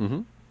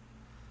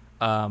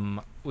 Mm-hmm.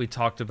 We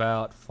talked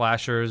about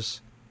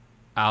Flasher's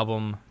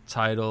album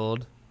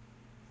titled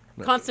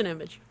Constant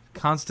Image.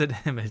 Constant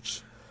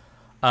Image.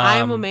 I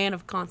am a man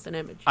of constant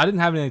image. I didn't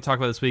have anything to talk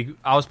about this week.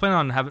 I was planning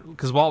on having,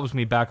 because Walt was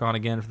me back on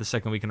again for the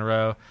second week in a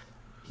row.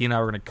 He and I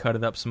were going to cut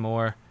it up some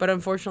more. But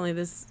unfortunately,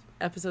 this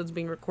episode's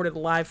being recorded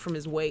live from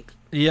his wake.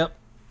 Yep.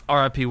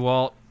 R.I.P.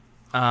 Walt.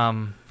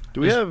 Do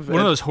we have one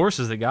of those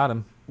horses that got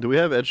him? Do we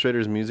have Ed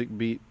Schrader's music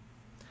beat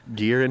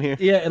gear in here?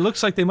 Yeah, it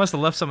looks like they must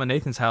have left some at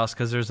Nathan's house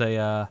because there's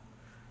at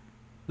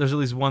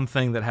least one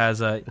thing that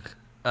has a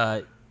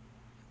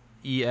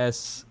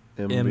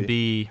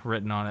ESMB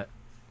written on it.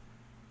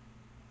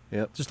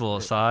 Yep. Just a little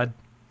aside.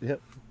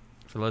 Yep.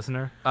 For the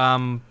listener.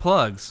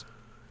 Plugs.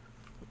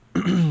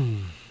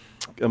 I'm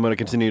going to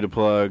continue to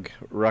plug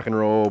Rock and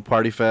Roll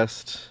Party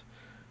Fest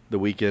the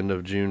weekend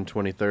of June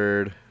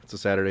 23rd. It's a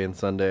Saturday and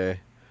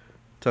Sunday.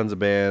 Tons of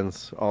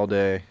bands all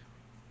day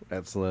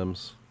at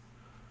Slim's.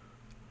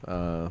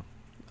 I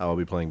will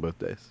be playing both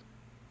days.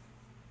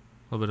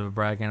 A little bit of a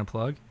brag and a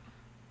plug.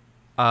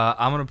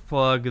 I'm going to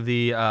plug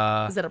the...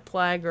 Is that a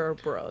plag or a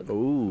brug?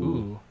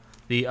 Ooh.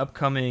 The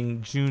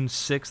upcoming June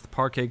 6th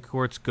Parquet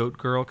Courts Goat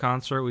Girl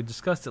concert. We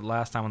discussed it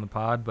last time on the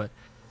pod, but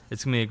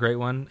it's going to be a great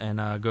one.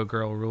 And Goat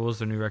Girl rules.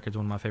 Their new record's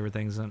one of my favorite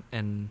things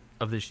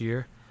of this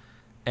year.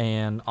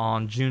 And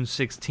on June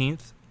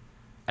 16th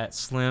at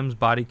Slim's,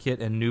 Body Kit,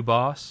 and New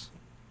Boss.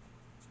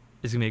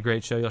 It's going to be a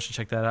great show. Y'all should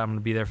check that out. I'm going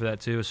to be there for that,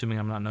 too, assuming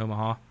I'm not in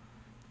Omaha.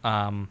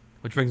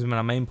 Which brings me to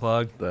my main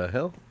plug. The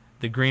hell?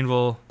 The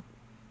Greenville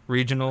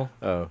Regional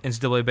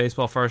NCAA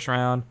Baseball first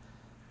round.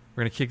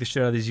 We're going to kick the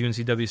shit out of these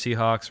UNCW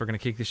Seahawks. We're going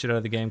to kick the shit out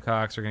of the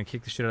Gamecocks. We're going to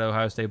kick the shit out of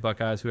Ohio State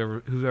Buckeyes,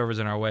 whoever's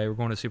in our way. We're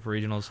going to Super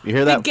Regionals. You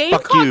hear that? The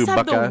Gamecocks Fuck you,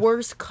 have Buckeye. the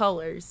worst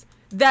colors.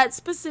 That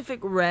specific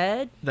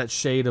red That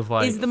shade of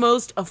like... is the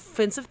most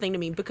offensive thing to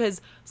me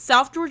because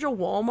South Georgia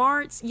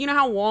Walmarts, you know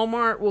how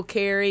Walmart will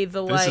carry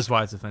the like... This is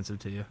why it's offensive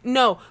to you.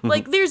 No,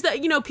 like there's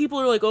that, people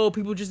are like, oh,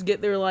 people just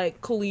get their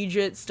like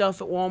collegiate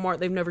stuff at Walmart.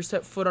 They've never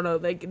set foot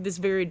on this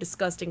very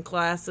disgusting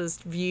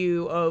classist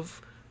view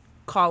of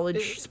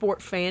college sport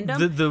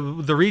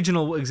fandom. The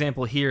regional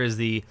example here is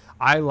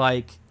I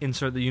like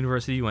insert the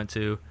university you went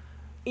to.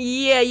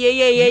 Yeah.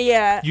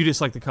 You just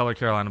like the color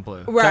Carolina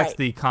blue. Right. That's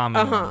the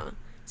common one.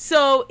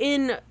 So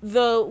in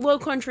the low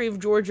country of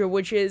Georgia,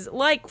 which is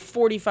like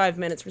 45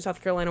 minutes from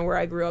South Carolina where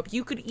I grew up,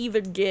 you could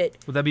either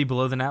get... Would that be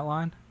below the Nat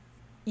line?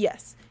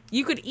 Yes.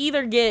 You could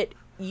either get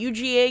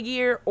UGA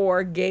gear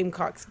or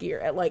Gamecocks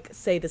gear at, like,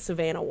 say, the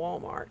Savannah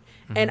Walmart.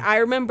 Mm-hmm. And I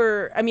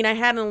remember, I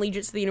had an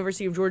allegiance to the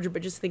University of Georgia,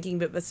 but just thinking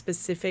that the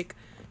specific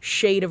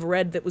shade of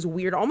red that was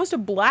weird, almost a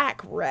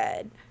black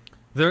red.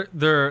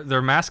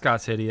 Their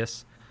mascot's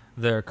hideous.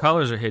 Their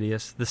colors are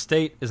hideous. The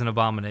state is an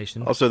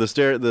abomination. Also,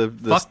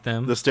 Fuck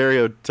them. The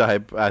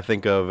stereotype I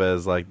think of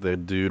as like the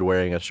dude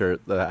wearing a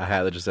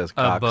hat that just says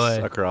 "Cox"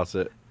 across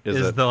it is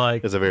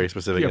a very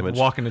specific image.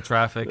 Walk into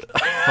traffic.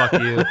 Fuck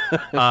you.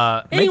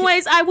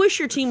 Anyways, I wish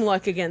your team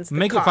luck against the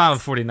Make Cox. it fine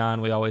with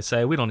 49. We always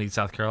say we don't need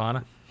South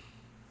Carolina.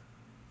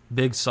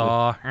 Big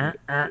saw.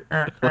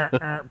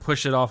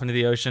 Push it off into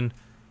the ocean.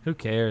 Who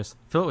cares?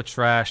 Fill it with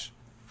trash.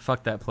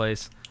 Fuck that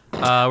place.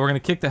 We're going to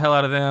kick the hell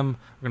out of them.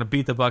 We're going to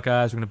beat the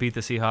Buckeyes. We're going to beat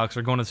the Seahawks.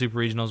 We're going to Super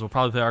Regionals. We'll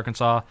probably play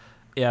Arkansas.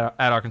 Yeah,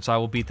 at Arkansas.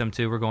 We'll beat them,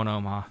 too. We're going to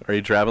Omaha. Are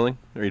you traveling?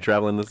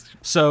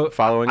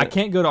 Following I it?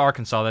 can't go to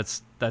Arkansas.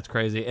 That's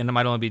crazy. And it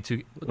might only be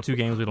two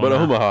games. We don't But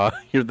know. Omaha,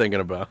 you're thinking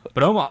about.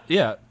 But Omaha,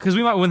 yeah. Because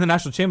we might win the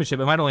national championship.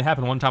 It might only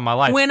happen one time in my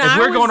life. If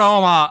we're going to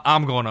Omaha,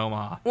 I'm going to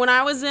Omaha. When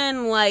I was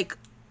in, like,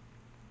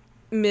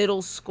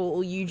 middle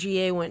school,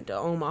 UGA went to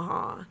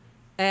Omaha.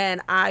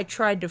 And I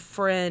tried to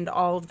friend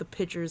all of the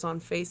pictures on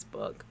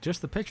Facebook.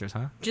 Just the pictures,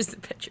 huh? Just the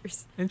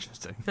pictures.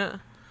 Interesting. Huh.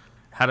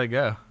 How'd it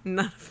go?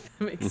 None of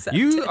them accepted.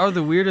 You are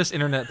the weirdest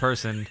internet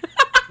person.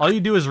 All you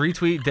do is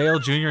retweet Dale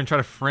Jr. and try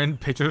to friend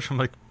pictures from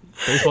like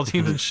baseball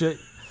teams and shit.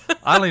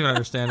 I don't even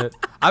understand it.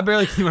 I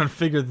barely can even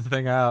figure the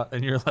thing out,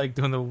 and you're like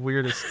doing the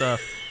weirdest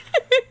stuff.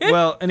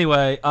 Well,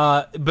 anyway,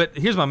 but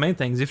here's my main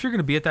thing: is if you're going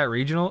to be at that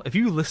regional, if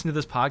you listen to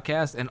this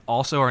podcast and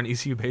also are an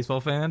ECU baseball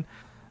fan,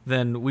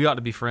 then we ought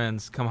to be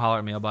friends. Come holler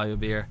at me. I'll buy you a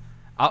beer.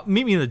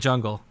 Meet me in the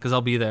jungle because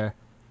I'll be there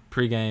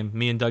pregame.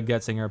 Me and Doug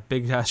Getzinger.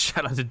 Big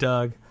shout out to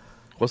Doug.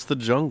 What's the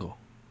jungle?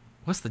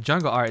 What's the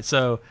jungle? All right,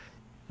 so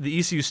the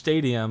ECU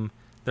Stadium,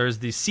 there's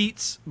the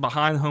seats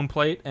behind home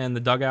plate and the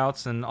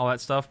dugouts and all that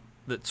stuff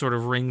that sort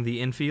of ring the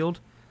infield.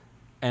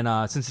 And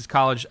since it's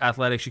college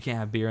athletics, you can't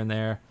have beer in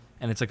there.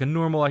 And it's like a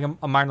normal, like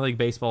a minor league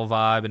baseball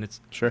vibe, and it's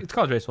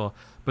college baseball.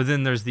 But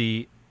then there's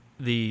the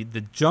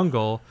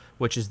jungle,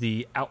 which is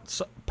the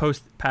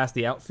past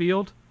the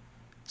outfield,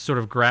 sort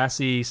of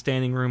grassy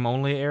standing room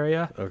only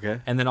area. Okay.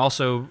 And then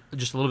also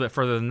just a little bit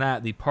further than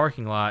that, the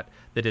parking lot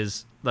that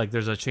is like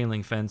there's a chain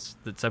link fence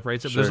that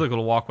separates it. But there's like a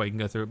little walkway you can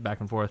go through back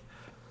and forth.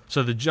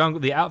 So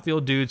the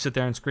outfield dudes sit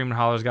there and scream and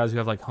holler. There's guys who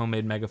have like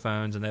homemade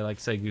megaphones and they like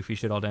say goofy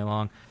shit all day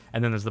long.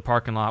 And then there's the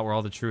parking lot where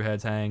all the true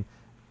heads hang.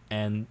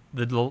 And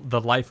the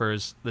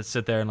lifers that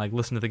sit there and like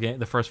listen to the game,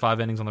 the first 5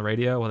 innings on the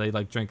radio, where they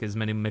like drink as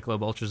many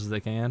Michelob Ultras as they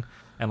can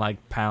and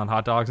like pound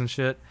hot dogs and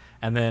shit.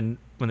 And then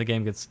when the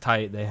game gets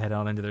tight, they head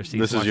on into their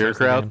seats. This is your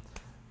crowd?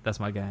 That's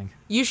my gang.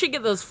 You should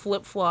get those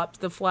flip-flops,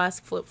 the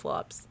Flask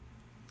flip-flops.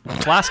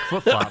 Flask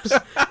flip-flops.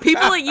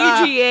 People at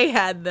UGA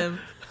had them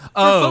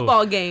for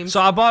football games.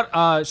 So I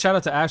bought, shout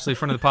out to Ashley,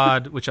 friend of the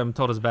pod, which I'm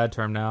told is a bad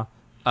term now.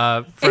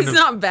 It's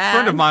not bad.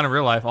 Friend of mine in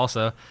real life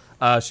also.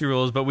 She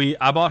rules. But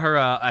I bought her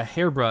a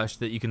hairbrush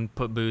that you can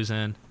put booze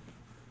in.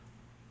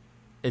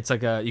 It's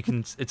like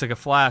a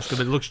flask, but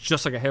it looks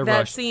just like a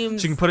hairbrush. So you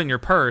can put it in your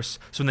purse.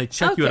 So when they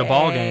check you at a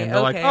ball game, they're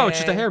like, "Oh, it's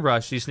just a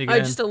hairbrush." You sneak it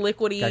in. Just a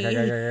liquidy.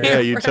 Yeah,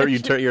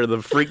 you're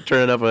the freak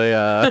turning up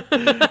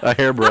a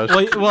hairbrush.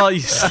 Well, you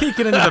sneak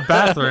it into the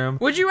bathroom.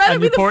 Would you rather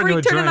be the pour it into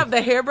freak a turning drink. up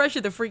the hairbrush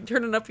or the freak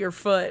turning up your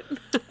foot?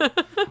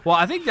 Well,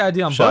 I think the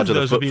idea on Shout out both to of the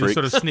those would foot be to freaks.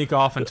 sort of sneak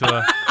off into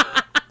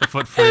the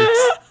foot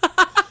freaks.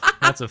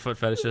 That's a foot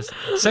fetishist.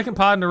 Second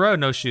pod in a row,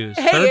 no shoes.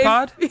 Third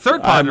pod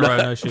in a row,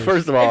 no shoes.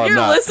 First of all, If I'm you're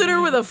a not.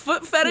 listener with a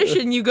foot fetish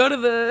and you go to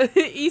the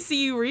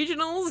ECU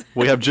regionals,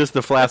 We have just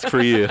the flask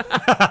for you.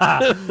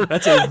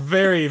 That's a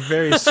very,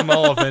 very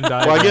small Venn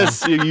diagram. Well, I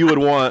guess you would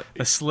want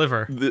a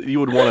sliver. you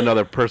would want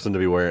another person to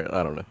be wearing it.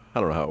 I don't know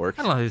how it works.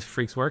 I don't know how these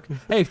freaks work.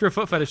 Hey, if you're a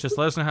foot fetishist,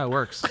 let us know how it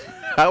works.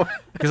 How-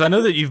 Because I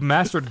know that you've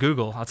mastered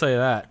Google. I'll tell you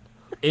that.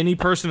 Any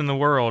person in the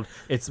world,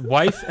 it's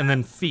wife and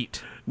then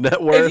feet.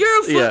 Net worth? if you're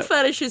a foot yeah.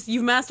 fetishist,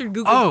 you've mastered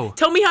Google. Oh.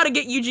 Tell me how to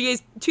get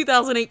UGA's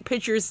 2008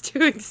 pictures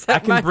to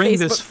accept I my can bring Facebook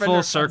this friend full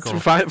request. circle.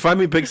 Find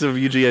me pics of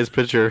UGA's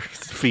picture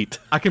feet.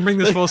 I can bring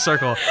this full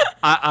circle.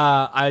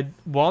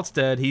 Walt's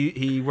dead.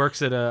 He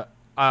works at a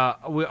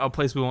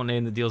place we won't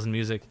name that deals in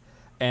music.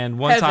 And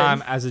one Heaven.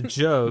 time, as a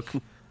joke,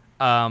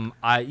 I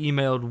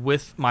emailed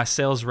with my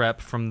sales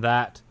rep from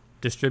that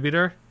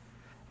distributor,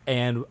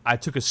 and I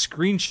took a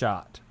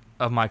screenshot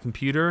of my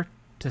computer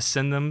to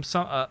send them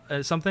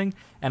something.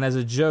 And as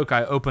a joke,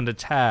 I opened a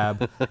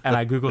tab and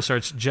I Google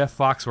searched Jeff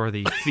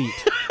Foxworthy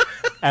feet.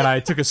 And I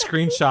took a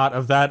screenshot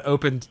of that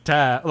opened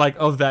tab, like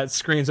of that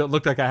screen, so it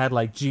looked like I had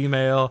like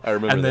Gmail, I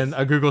remember and then this.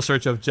 a Google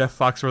search of Jeff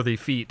Foxworthy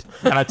feet.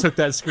 And I took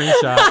that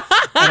screenshot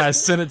and I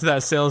sent it to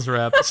that sales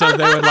rep, so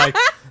they would like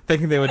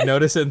thinking they would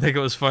notice it and think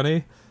it was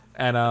funny,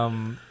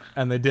 and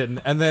they didn't.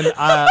 And then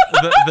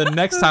the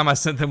next time I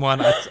sent them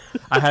one,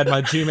 I had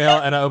my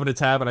Gmail and I opened a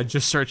tab and I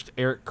just searched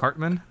Eric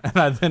Cartman, and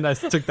I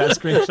took that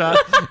screenshot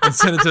and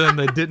sent it to them.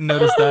 They didn't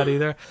notice that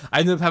either. I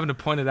ended up having to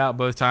point it out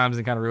both times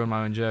and kind of ruin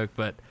my own joke,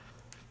 but.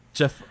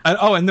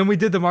 And then we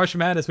did the March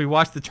Madness. We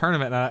watched the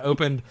tournament,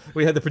 and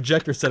we had the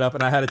projector set up,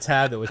 and I had a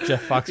tab that was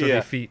Jeff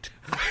Foxworthy feet.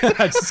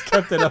 I just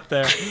kept it up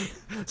there.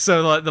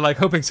 So they're like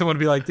hoping someone would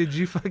be like, "Did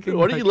you fucking?"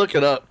 What are you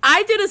looking up?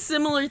 I did a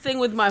similar thing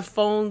with my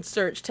phone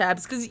search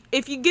tabs, because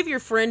if you give your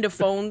friend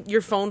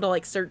your phone to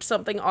like search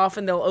something,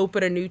 often they'll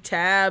open a new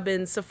tab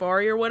in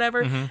Safari or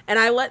whatever. Mm-hmm. And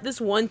I let this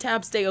one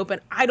tab stay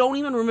open. I don't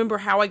even remember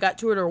how I got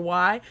to it or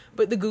why,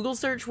 but the Google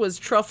search was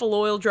 "truffle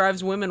oil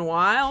drives women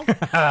wild."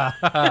 Was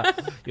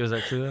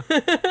that true though?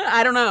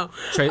 I don't know.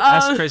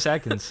 Ask Trace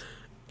Atkins.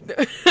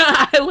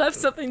 I left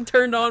something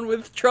turned on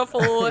with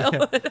truffle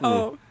oil at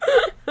home.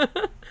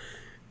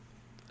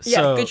 Yeah,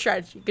 So- good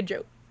strategy, good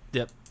joke.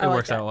 Yep, I it like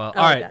works that. out well. I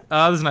All like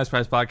right, this is a Nice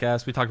Price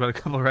podcast. We talked about a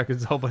couple of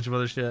records, a whole bunch of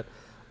other shit.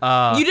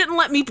 You didn't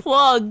let me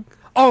plug.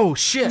 Oh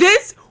shit!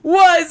 This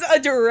was a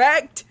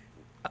direct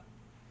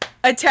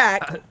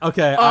attack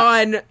Okay,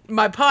 on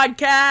my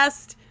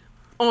podcast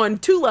on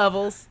two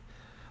levels.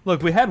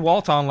 look, we had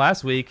Walt on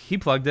last week. He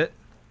plugged it.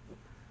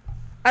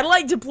 I'd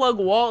like to plug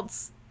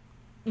Walt's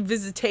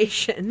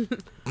visitation.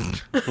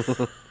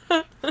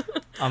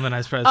 On the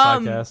Nice Price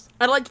podcast.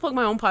 I'd like to plug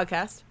my own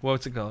podcast,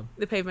 What's it called?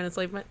 The Pavement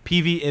Enslavement.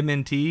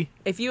 PVMNT.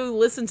 If you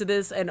listen to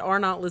this and are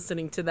not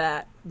listening to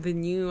that,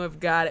 then you have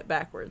got it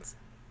backwards.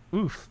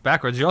 Oof,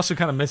 backwards. You're also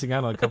kind of missing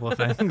out on a couple of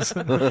things.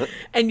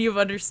 And you've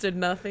understood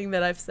nothing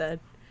that I've said.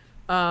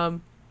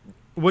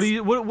 What is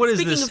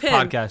Speaking this of him-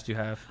 podcast you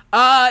have?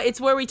 It's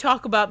where we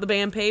talk about the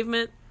band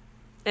Pavement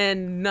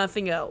and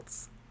nothing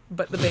else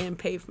but the band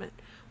Pavement.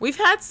 We've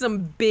had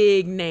some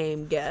big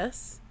name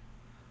guests,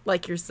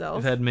 like yourself.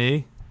 You've had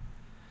me.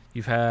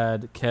 You've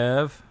had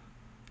Kev.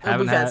 And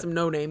we've had some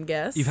no-name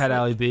guests. You've had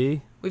Alli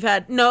B. We've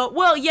had on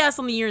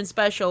the year-end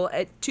special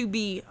to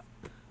be,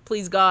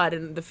 please God,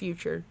 in the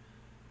future.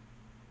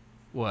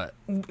 What?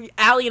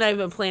 Alli and I have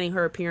been planning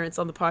her appearance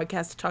on the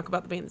podcast to talk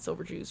about the band The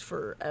Silver Jews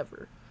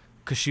forever.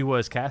 Because she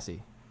was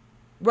Cassie.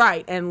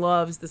 Right, and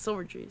loves the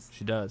Silver Jews.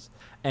 She does.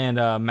 And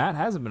Matt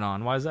hasn't been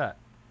on. Why is that?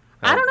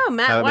 I don't know,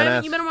 Matt. Haven't Why been haven't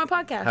asked. you been on my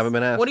podcast? Haven't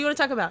been asked. What do you want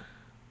to talk about?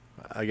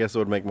 I guess it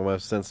would make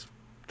most sense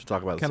to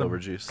talk about the silver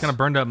juice. Kind of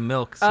burned up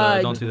milk, so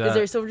don't do that. Is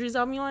there a Silver Jews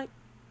album you like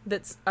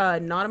that's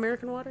not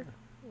American Water?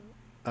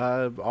 All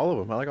of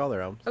them. I like all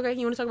their albums. Okay,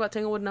 you want to talk about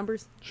Tanglewood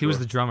Numbers? He was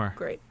the drummer.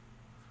 Great.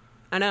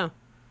 I know.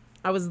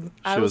 I was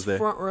was there.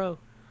 front row.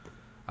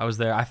 I was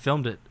there. I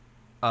filmed it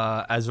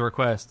as a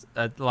request.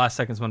 At the last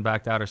second, someone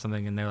backed out or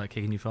something, and they were like,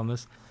 "Hey, can you film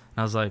this?"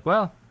 And I was like,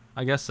 "Well,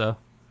 I guess so."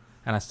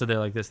 And I stood there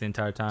like this the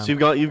entire time. So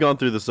you've gone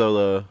through the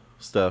solo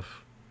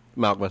stuff,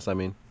 Malcolmus. I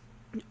mean.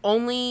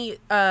 Only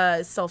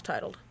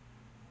self-titled.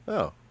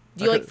 Oh.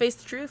 Do you like Face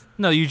the Truth?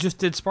 No, you just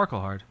did Sparkle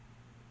Hard.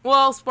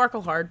 Well,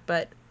 Sparkle Hard,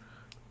 but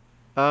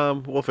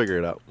We'll figure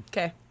it out.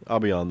 okay. I'll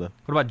be on the.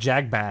 What about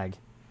Jag Bag?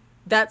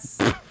 That's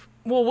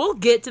well, we'll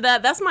get to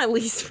that. That's my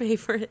least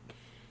favorite.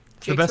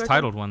 It's the best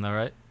titled one, though,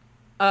 right?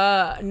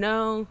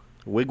 No.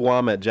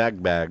 Wigwam at Jack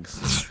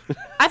Bags.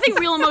 I think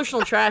Real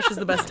Emotional Trash is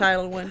the best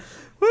titled one.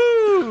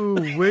 Woo!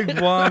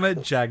 Wigwam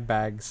at Jag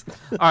Bags.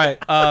 All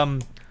right.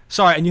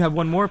 Sorry, and you have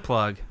one more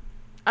plug.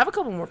 I have a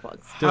couple more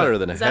plugs. Hotter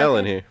than Is that hell okay?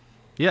 in here.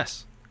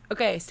 Yes,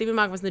 Okay, Stephen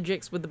Malcolm's the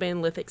Jicks with the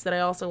band Lithics that I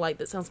also like.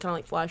 That sounds kind of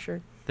like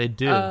Flasher. they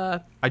do.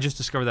 I just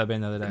discovered that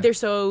band the other day. They're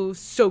so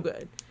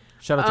good.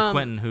 Shout out to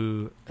Quentin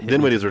who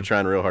Dinwiddie's were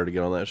trying real hard to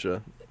get on that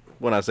show.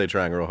 When I say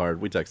trying real hard,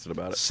 we texted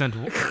about it. sent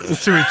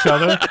to each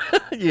other.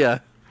 Yeah.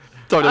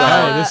 Talked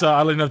about Hey, this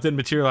oddly enough didn't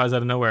materialize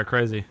out of nowhere.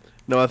 Crazy.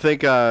 No, I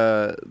think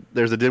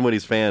there's a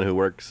Dinwiddie's fan who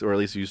works, or at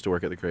least used to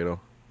work at the Cradle.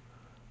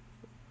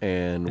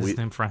 And Is his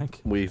name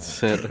Frank? we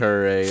sent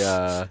her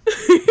a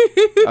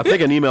I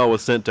think an email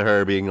was sent to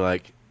her being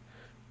like,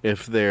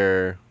 if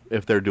they're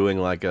doing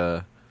like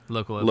a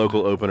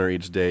local opener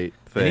each date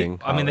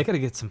thing. I mean, they got to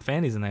get some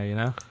fannies in there, you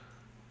know.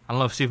 I don't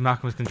know if Steve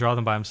Malcolm can draw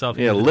them by himself.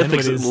 Yeah,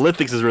 Lithics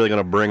Lithics is really going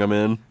to bring them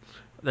in.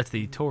 That's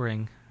the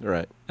touring,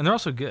 Right. and they're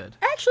also good.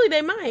 Actually,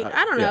 they might.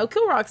 I don't know. yeah.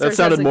 Kill Rock That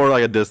sounded more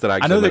like a diss that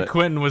I know that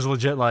Quentin was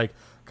legit like,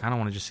 kind of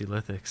want to just see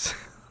Lithics.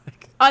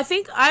 I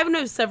think I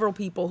know several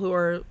people who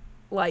are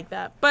like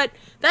that. But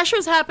that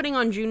show's happening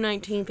on June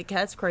 19th at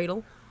Cat's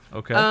Cradle.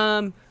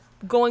 Okay.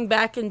 Going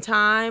back in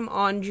time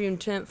on June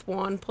 10th,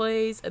 Juan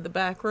plays at the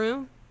Back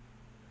Room.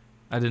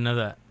 I didn't know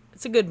that.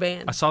 It's a good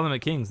band. I saw them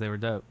at King's. They were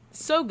dope.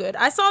 So good.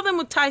 I saw them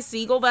with Ty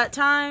Segall that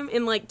time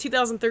in like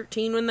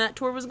 2013 when that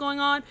tour was going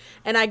on,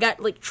 and I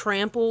got like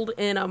trampled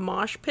in a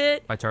mosh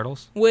pit. By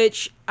turtles?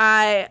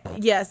 I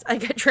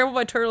got trampled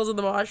by turtles in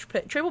the mosh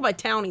pit. Trampled by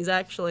townies,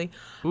 actually.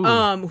 Ooh,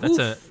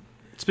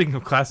 speaking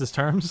of classist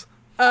terms.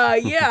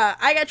 Yeah,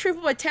 I got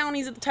trampled by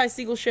townies at the Ty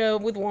Segall show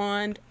with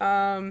Wand.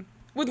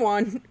 With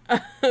Wand.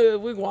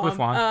 With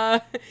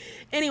Wand.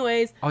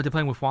 Anyways. Oh, they're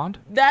playing with Wand?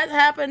 That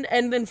happened,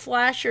 and then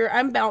Flasher.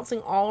 I'm bouncing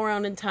all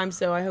around in time,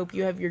 so I hope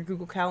you have your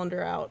Google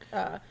Calendar out.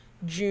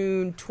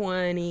 June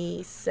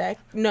 22nd.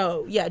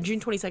 No, yeah, June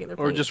 22nd.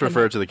 Or just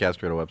refer to the Cat's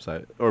Cradle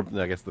website. Or,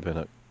 I guess, the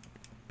Pinhook.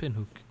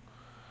 Pinhook.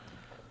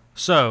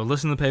 So,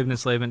 listen to Pavement,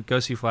 Enslavement. Go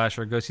see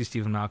Flasher. Go see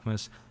Stephen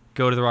Malcolmus.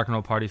 Go to the Rock and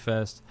Roll Party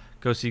Fest.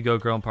 Go see Go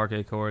Girl in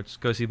Parquet Courts.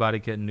 Go see Body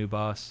Kit and New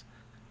Boss.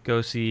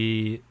 Go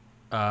see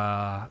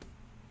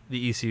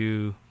the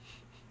ECU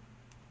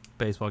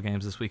baseball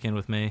games this weekend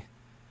with me.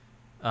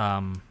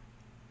 In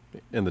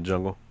the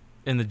jungle.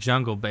 In the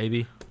jungle,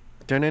 baby.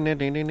 My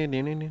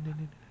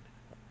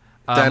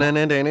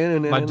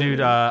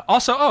dude.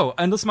 Also,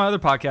 and listen to my other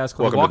podcast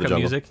called Welcome to the Walk Up Jungle,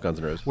 Music, Guns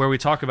N' Roses. where we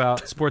talk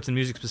about sports and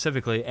music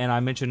specifically. And I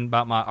mentioned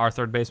about our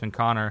third baseman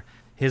Connor.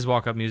 His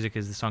walk up music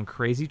is the song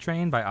 "Crazy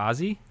Train" by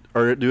Ozzy.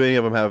 Or do any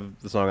of them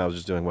have the song I was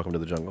just doing, Welcome to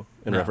the Jungle,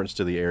 in No. reference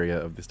to the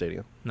area of the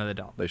stadium? No, they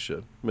don't. They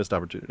should. Missed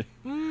opportunity.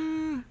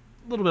 A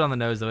little bit on the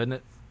nose, though, isn't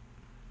it?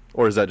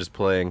 Or is that just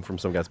playing from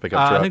some guy's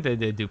pickup truck? I think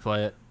they do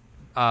play it.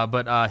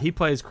 But he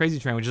plays Crazy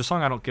Train, which is a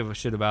song I don't give a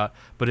shit about,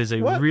 but is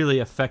a really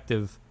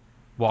effective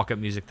walk-up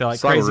music. They're like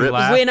Song crazy rips.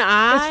 laugh.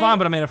 It's fine,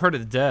 but I mean, I've heard it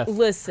to death.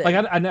 Listen. Like,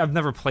 I've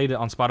never played it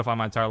on Spotify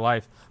my entire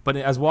life, but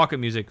as walk-up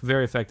music,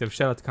 very effective.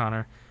 Shout out to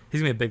Connor. He's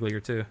going to be a big leaguer,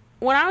 too.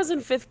 When I was in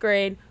 5th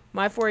grade,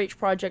 my 4-H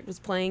project was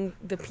playing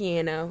the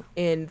piano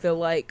in the,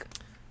 like,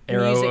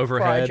 Arrow music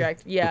overhead.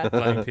 project. Yeah.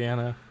 Playing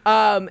piano.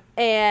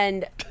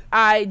 And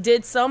I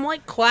did some,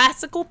 like,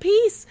 classical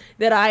piece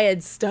that I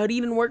had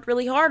studied and worked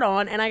really hard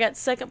on, and I got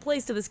second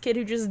place to this kid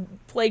who just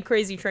played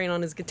Crazy Train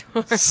on his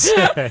guitar.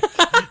 Sick.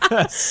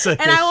 That's sick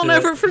And as I will shit.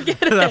 never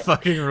forget it. That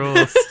fucking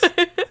rules.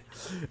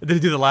 Did he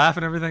do the laugh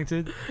and everything,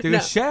 too? Dude, No.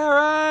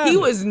 Sharon! He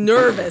was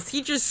nervous.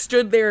 He just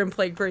stood there and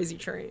played Crazy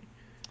Train.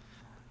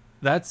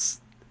 That's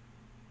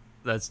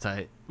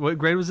tight. What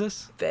grade was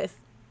this? 5th.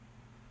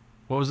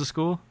 What was the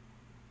school?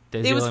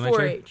 Daisy It was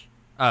Elementary? 4-H.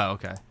 Oh,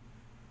 okay.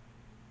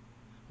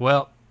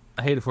 Well,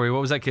 I hate it for you. What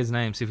was that kid's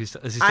name? See if is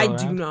he still I around?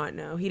 do not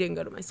know. He didn't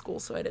go to my school,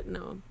 so I didn't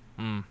know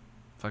him.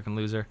 Fucking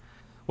loser.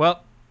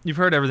 Well, you've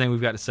heard everything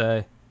we've got to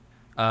say.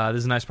 This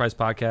is a Nice Price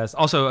podcast.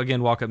 Also,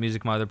 again, Walk Up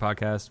Music, my other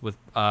podcast, with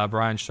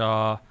Brian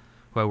Shaw,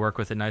 who I work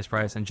with at Nice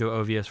Price, and Joe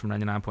Ovius from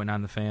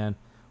 99.9 The Fan.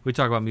 We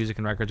talk about music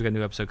and records. We got a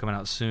new episode coming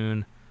out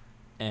soon.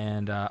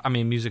 And,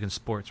 music and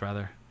sports,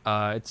 rather.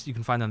 You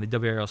can find it on the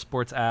WRL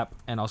Sports app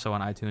and also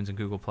on iTunes and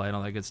Google Play and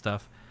all that good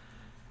stuff.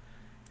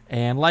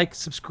 And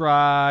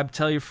subscribe,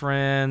 tell your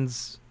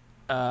friends,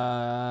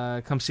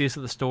 come see us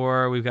at the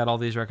store. We've got all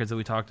these records that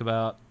we talked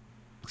about,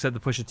 except the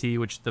Pusha T,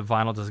 which the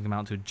vinyl doesn't come out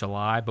until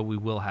July, but we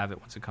will have it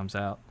once it comes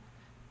out.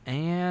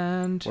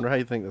 And Wonder how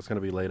you think that's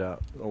going to be laid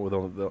out with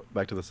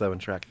back to the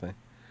 7-track thing.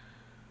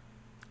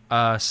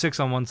 6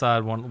 on one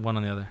side, one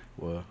on the other.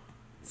 Whoa.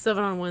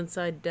 7 on one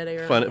side, dead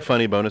air on the other.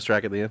 Funny bonus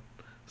track at the end.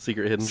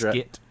 Secret hidden track.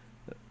 Skit.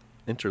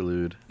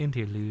 Interlude.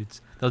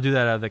 Interludes. They'll do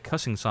that the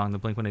cussing song, the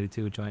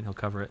Blink-182 joint. He'll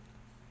cover it.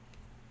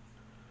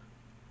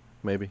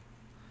 Maybe.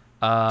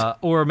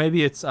 Or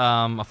maybe it's a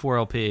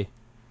 4LP.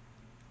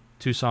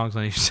 2 songs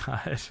on each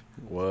side.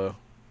 Whoa.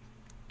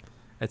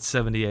 At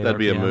 78 That'd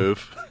be a RPM.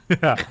 move.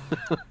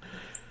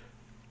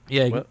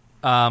 Yeah. What?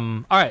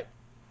 All right.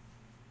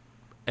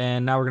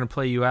 And now we're going to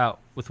play you out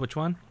with which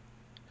one?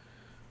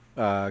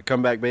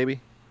 Come Back Baby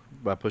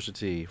by Pusha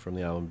T from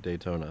the album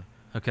Daytona.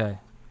 Okay.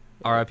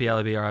 R.I.P.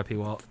 Alli, R.I.P.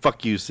 Walt.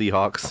 Fuck you,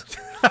 Seahawks.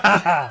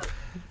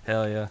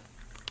 Hell yeah.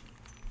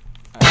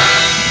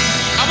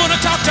 I wanna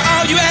talk to to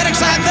all you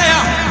addicts out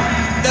there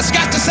that's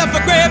got yourself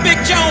a great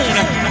big Joan,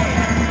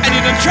 and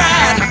you done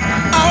tried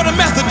all the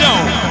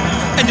methadone,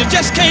 and you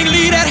just can't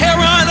leave that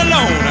heroin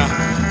alone.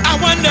 I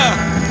wonder,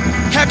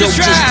 have you Dope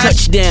tried? just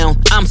touchdown,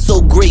 I'm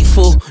so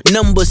grateful.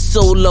 Numbers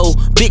so low,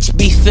 bitch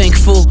be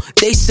thankful.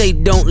 They say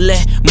don't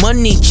let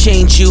money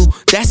change you.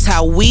 That's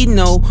how we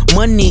know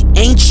money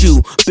ain't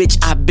you. Bitch,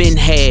 I been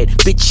had,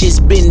 bitches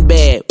been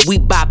bad. We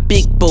buy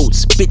big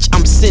boats, bitch,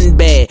 I'm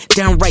Sinbad.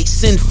 Downright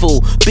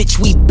sinful, bitch,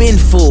 we been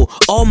full.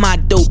 All my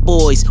dope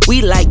boys,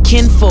 we like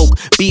kinfolk.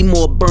 Be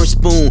more burn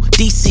spoon,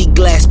 DC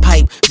glass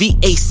pipe,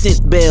 VA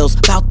scent bells.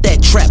 About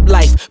that trap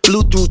life,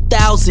 blew through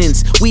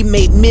thousands. We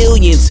made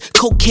millions,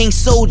 cocaine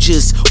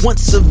soldiers,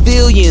 once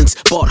civilians.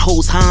 Bought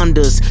hoes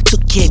Hondas,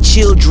 took care of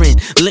children.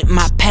 Lent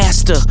my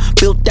pastor,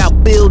 built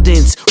out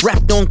buildings.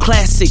 Rapped on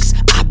classics,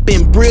 I've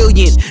been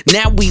brilliant.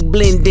 Now we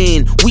blend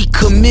in, we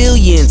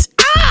chameleons.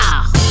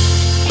 Ah!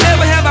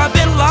 Never have I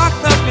been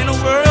locked up in a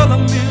world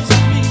of misery.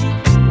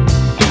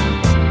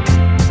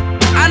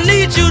 I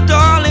need you,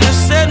 darling, to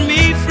set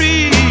me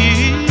free.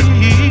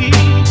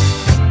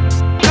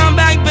 Come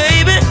back,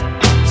 baby,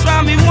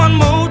 try me one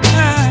more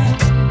time.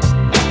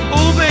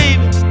 Oh,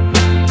 baby,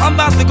 I'm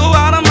about to go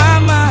out of my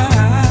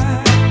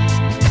mind.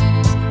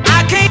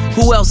 I can't.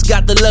 Who else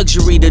got the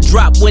luxury to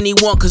drop when he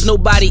want, cause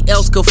nobody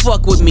else could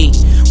fuck with me?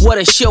 What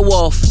a show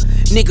off.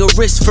 Nigga,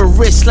 wrist for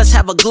wrist, let's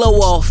have a glow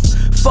off.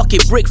 Fuck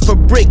it, brick for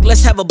brick,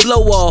 let's have a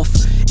blow off.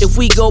 If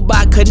we go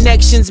by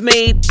connections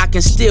made, I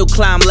can still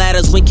climb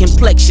ladders when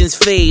complexions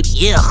fade.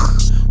 Yeah.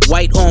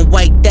 White on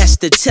white, that's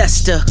the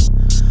tester.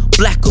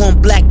 Black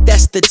on black,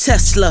 that's the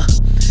Tesla.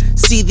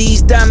 See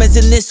these diamonds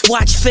in this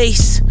watch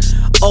face?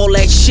 All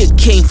that shit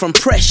came from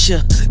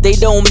pressure. They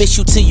don't miss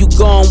you till you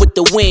gone with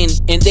the wind,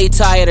 and they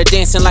tired of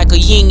dancing like a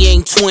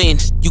yin-yang twin.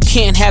 You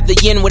can't have the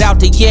yin without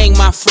the yang,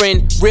 my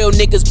friend. Real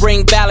niggas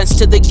bring balance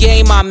to the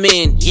game I'm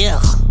in.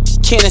 Yeah.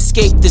 Can't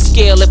escape the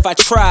scale if I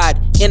tried.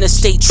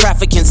 Interstate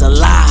trafficking's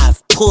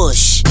alive.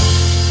 Push.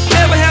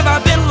 Never have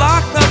I been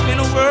locked up in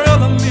a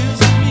world of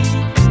misery.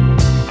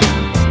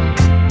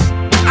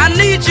 I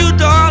need you,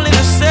 darling,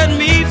 to set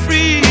me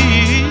free.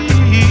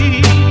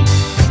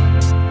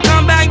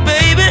 Come back,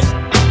 baby,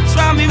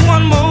 try me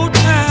one more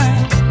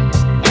time.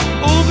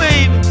 Oh,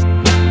 baby,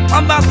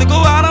 I'm about to go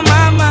out of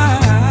my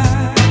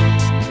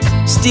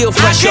mind. Still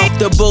fresh off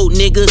the boat,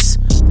 niggas.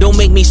 Don't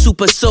make me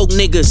super soak,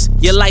 niggas.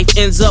 Your life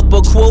ends up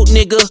a quote,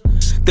 nigga.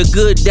 The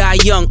good die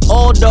young,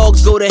 all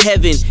dogs go to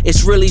heaven.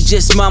 It's really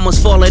just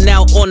mamas falling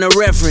out on the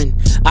reverend.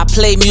 I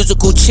play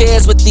musical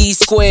chairs with these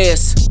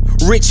squares.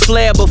 Rich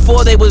Flair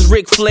before they was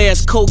Ric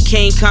Flair's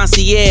cocaine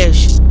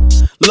concierge.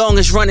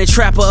 Longest running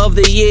trapper of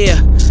the year.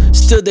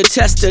 Stood the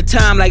test of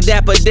time like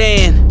Dapper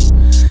Dan.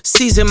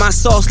 Season my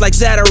sauce like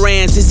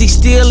Zatarans. Is he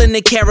still in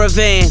the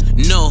caravan?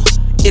 No,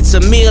 it's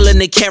a meal in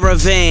the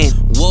caravan.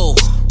 Whoa.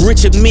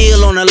 Richard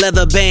Mille on a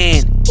leather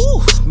band.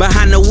 Ooh.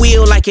 Behind the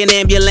wheel like an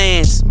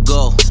ambulance.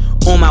 Go.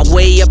 On my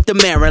way up to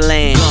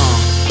Maryland.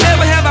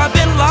 Never have I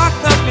been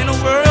locked up in a